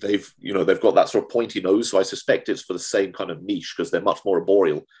 they've got that sort of pointy nose. So I suspect it's for the same kind of niche because they're much more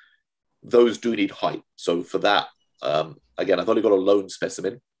arboreal. Those do need height. So for that, again, I've only got a lone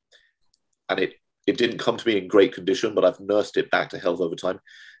specimen, and it didn't come to me in great condition, but I've nursed it back to health over time.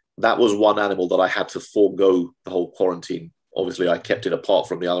 That was one animal that I had to forego the whole quarantine. Obviously, I kept it apart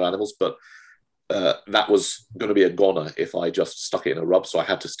from the other animals, but that was going to be a goner if I just stuck it in a rub. So I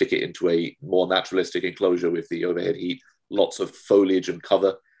had to stick it into a more naturalistic enclosure with the overhead heat, lots of foliage and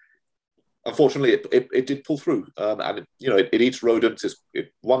cover. Unfortunately, it did pull through, and it eats rodents.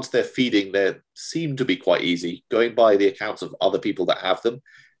 Once they're feeding, they seem to be quite easy. Going by the accounts of other people that have them,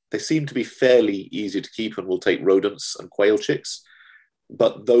 they seem to be fairly easy to keep and will take rodents and quail chicks.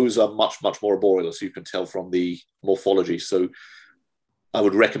 But those are much, much more arboreal, as you can tell from the morphology. So I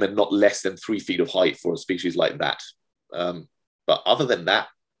would recommend not less than 3 feet of height for a species like that. But other than that,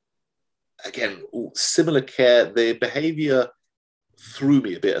 again, similar care. The behavior threw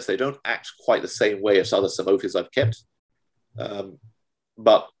me a bit, as they don't act quite the same way as other Psammophis I've kept.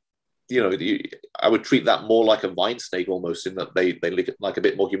 But I would treat that more like a vine snake almost, in that they like a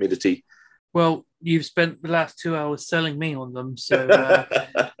bit more humidity. Well, you've spent the last 2 hours selling me on them, so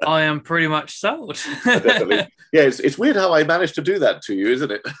I am pretty much sold. Definitely. Yeah, it's weird how I managed to do that to you,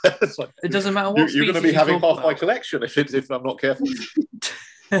 isn't it? It's like, it doesn't matter what you're going to be having half my collection if I'm not careful.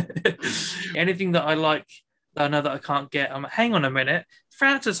 Anything that I like, I know that I can't get. I'm hang on a minute.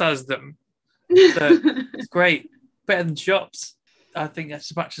 Francis has them. So it's great. Better than shops. I think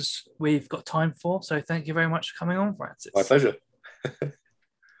that's as much as we've got time for. So thank you very much for coming on, Francis. My pleasure.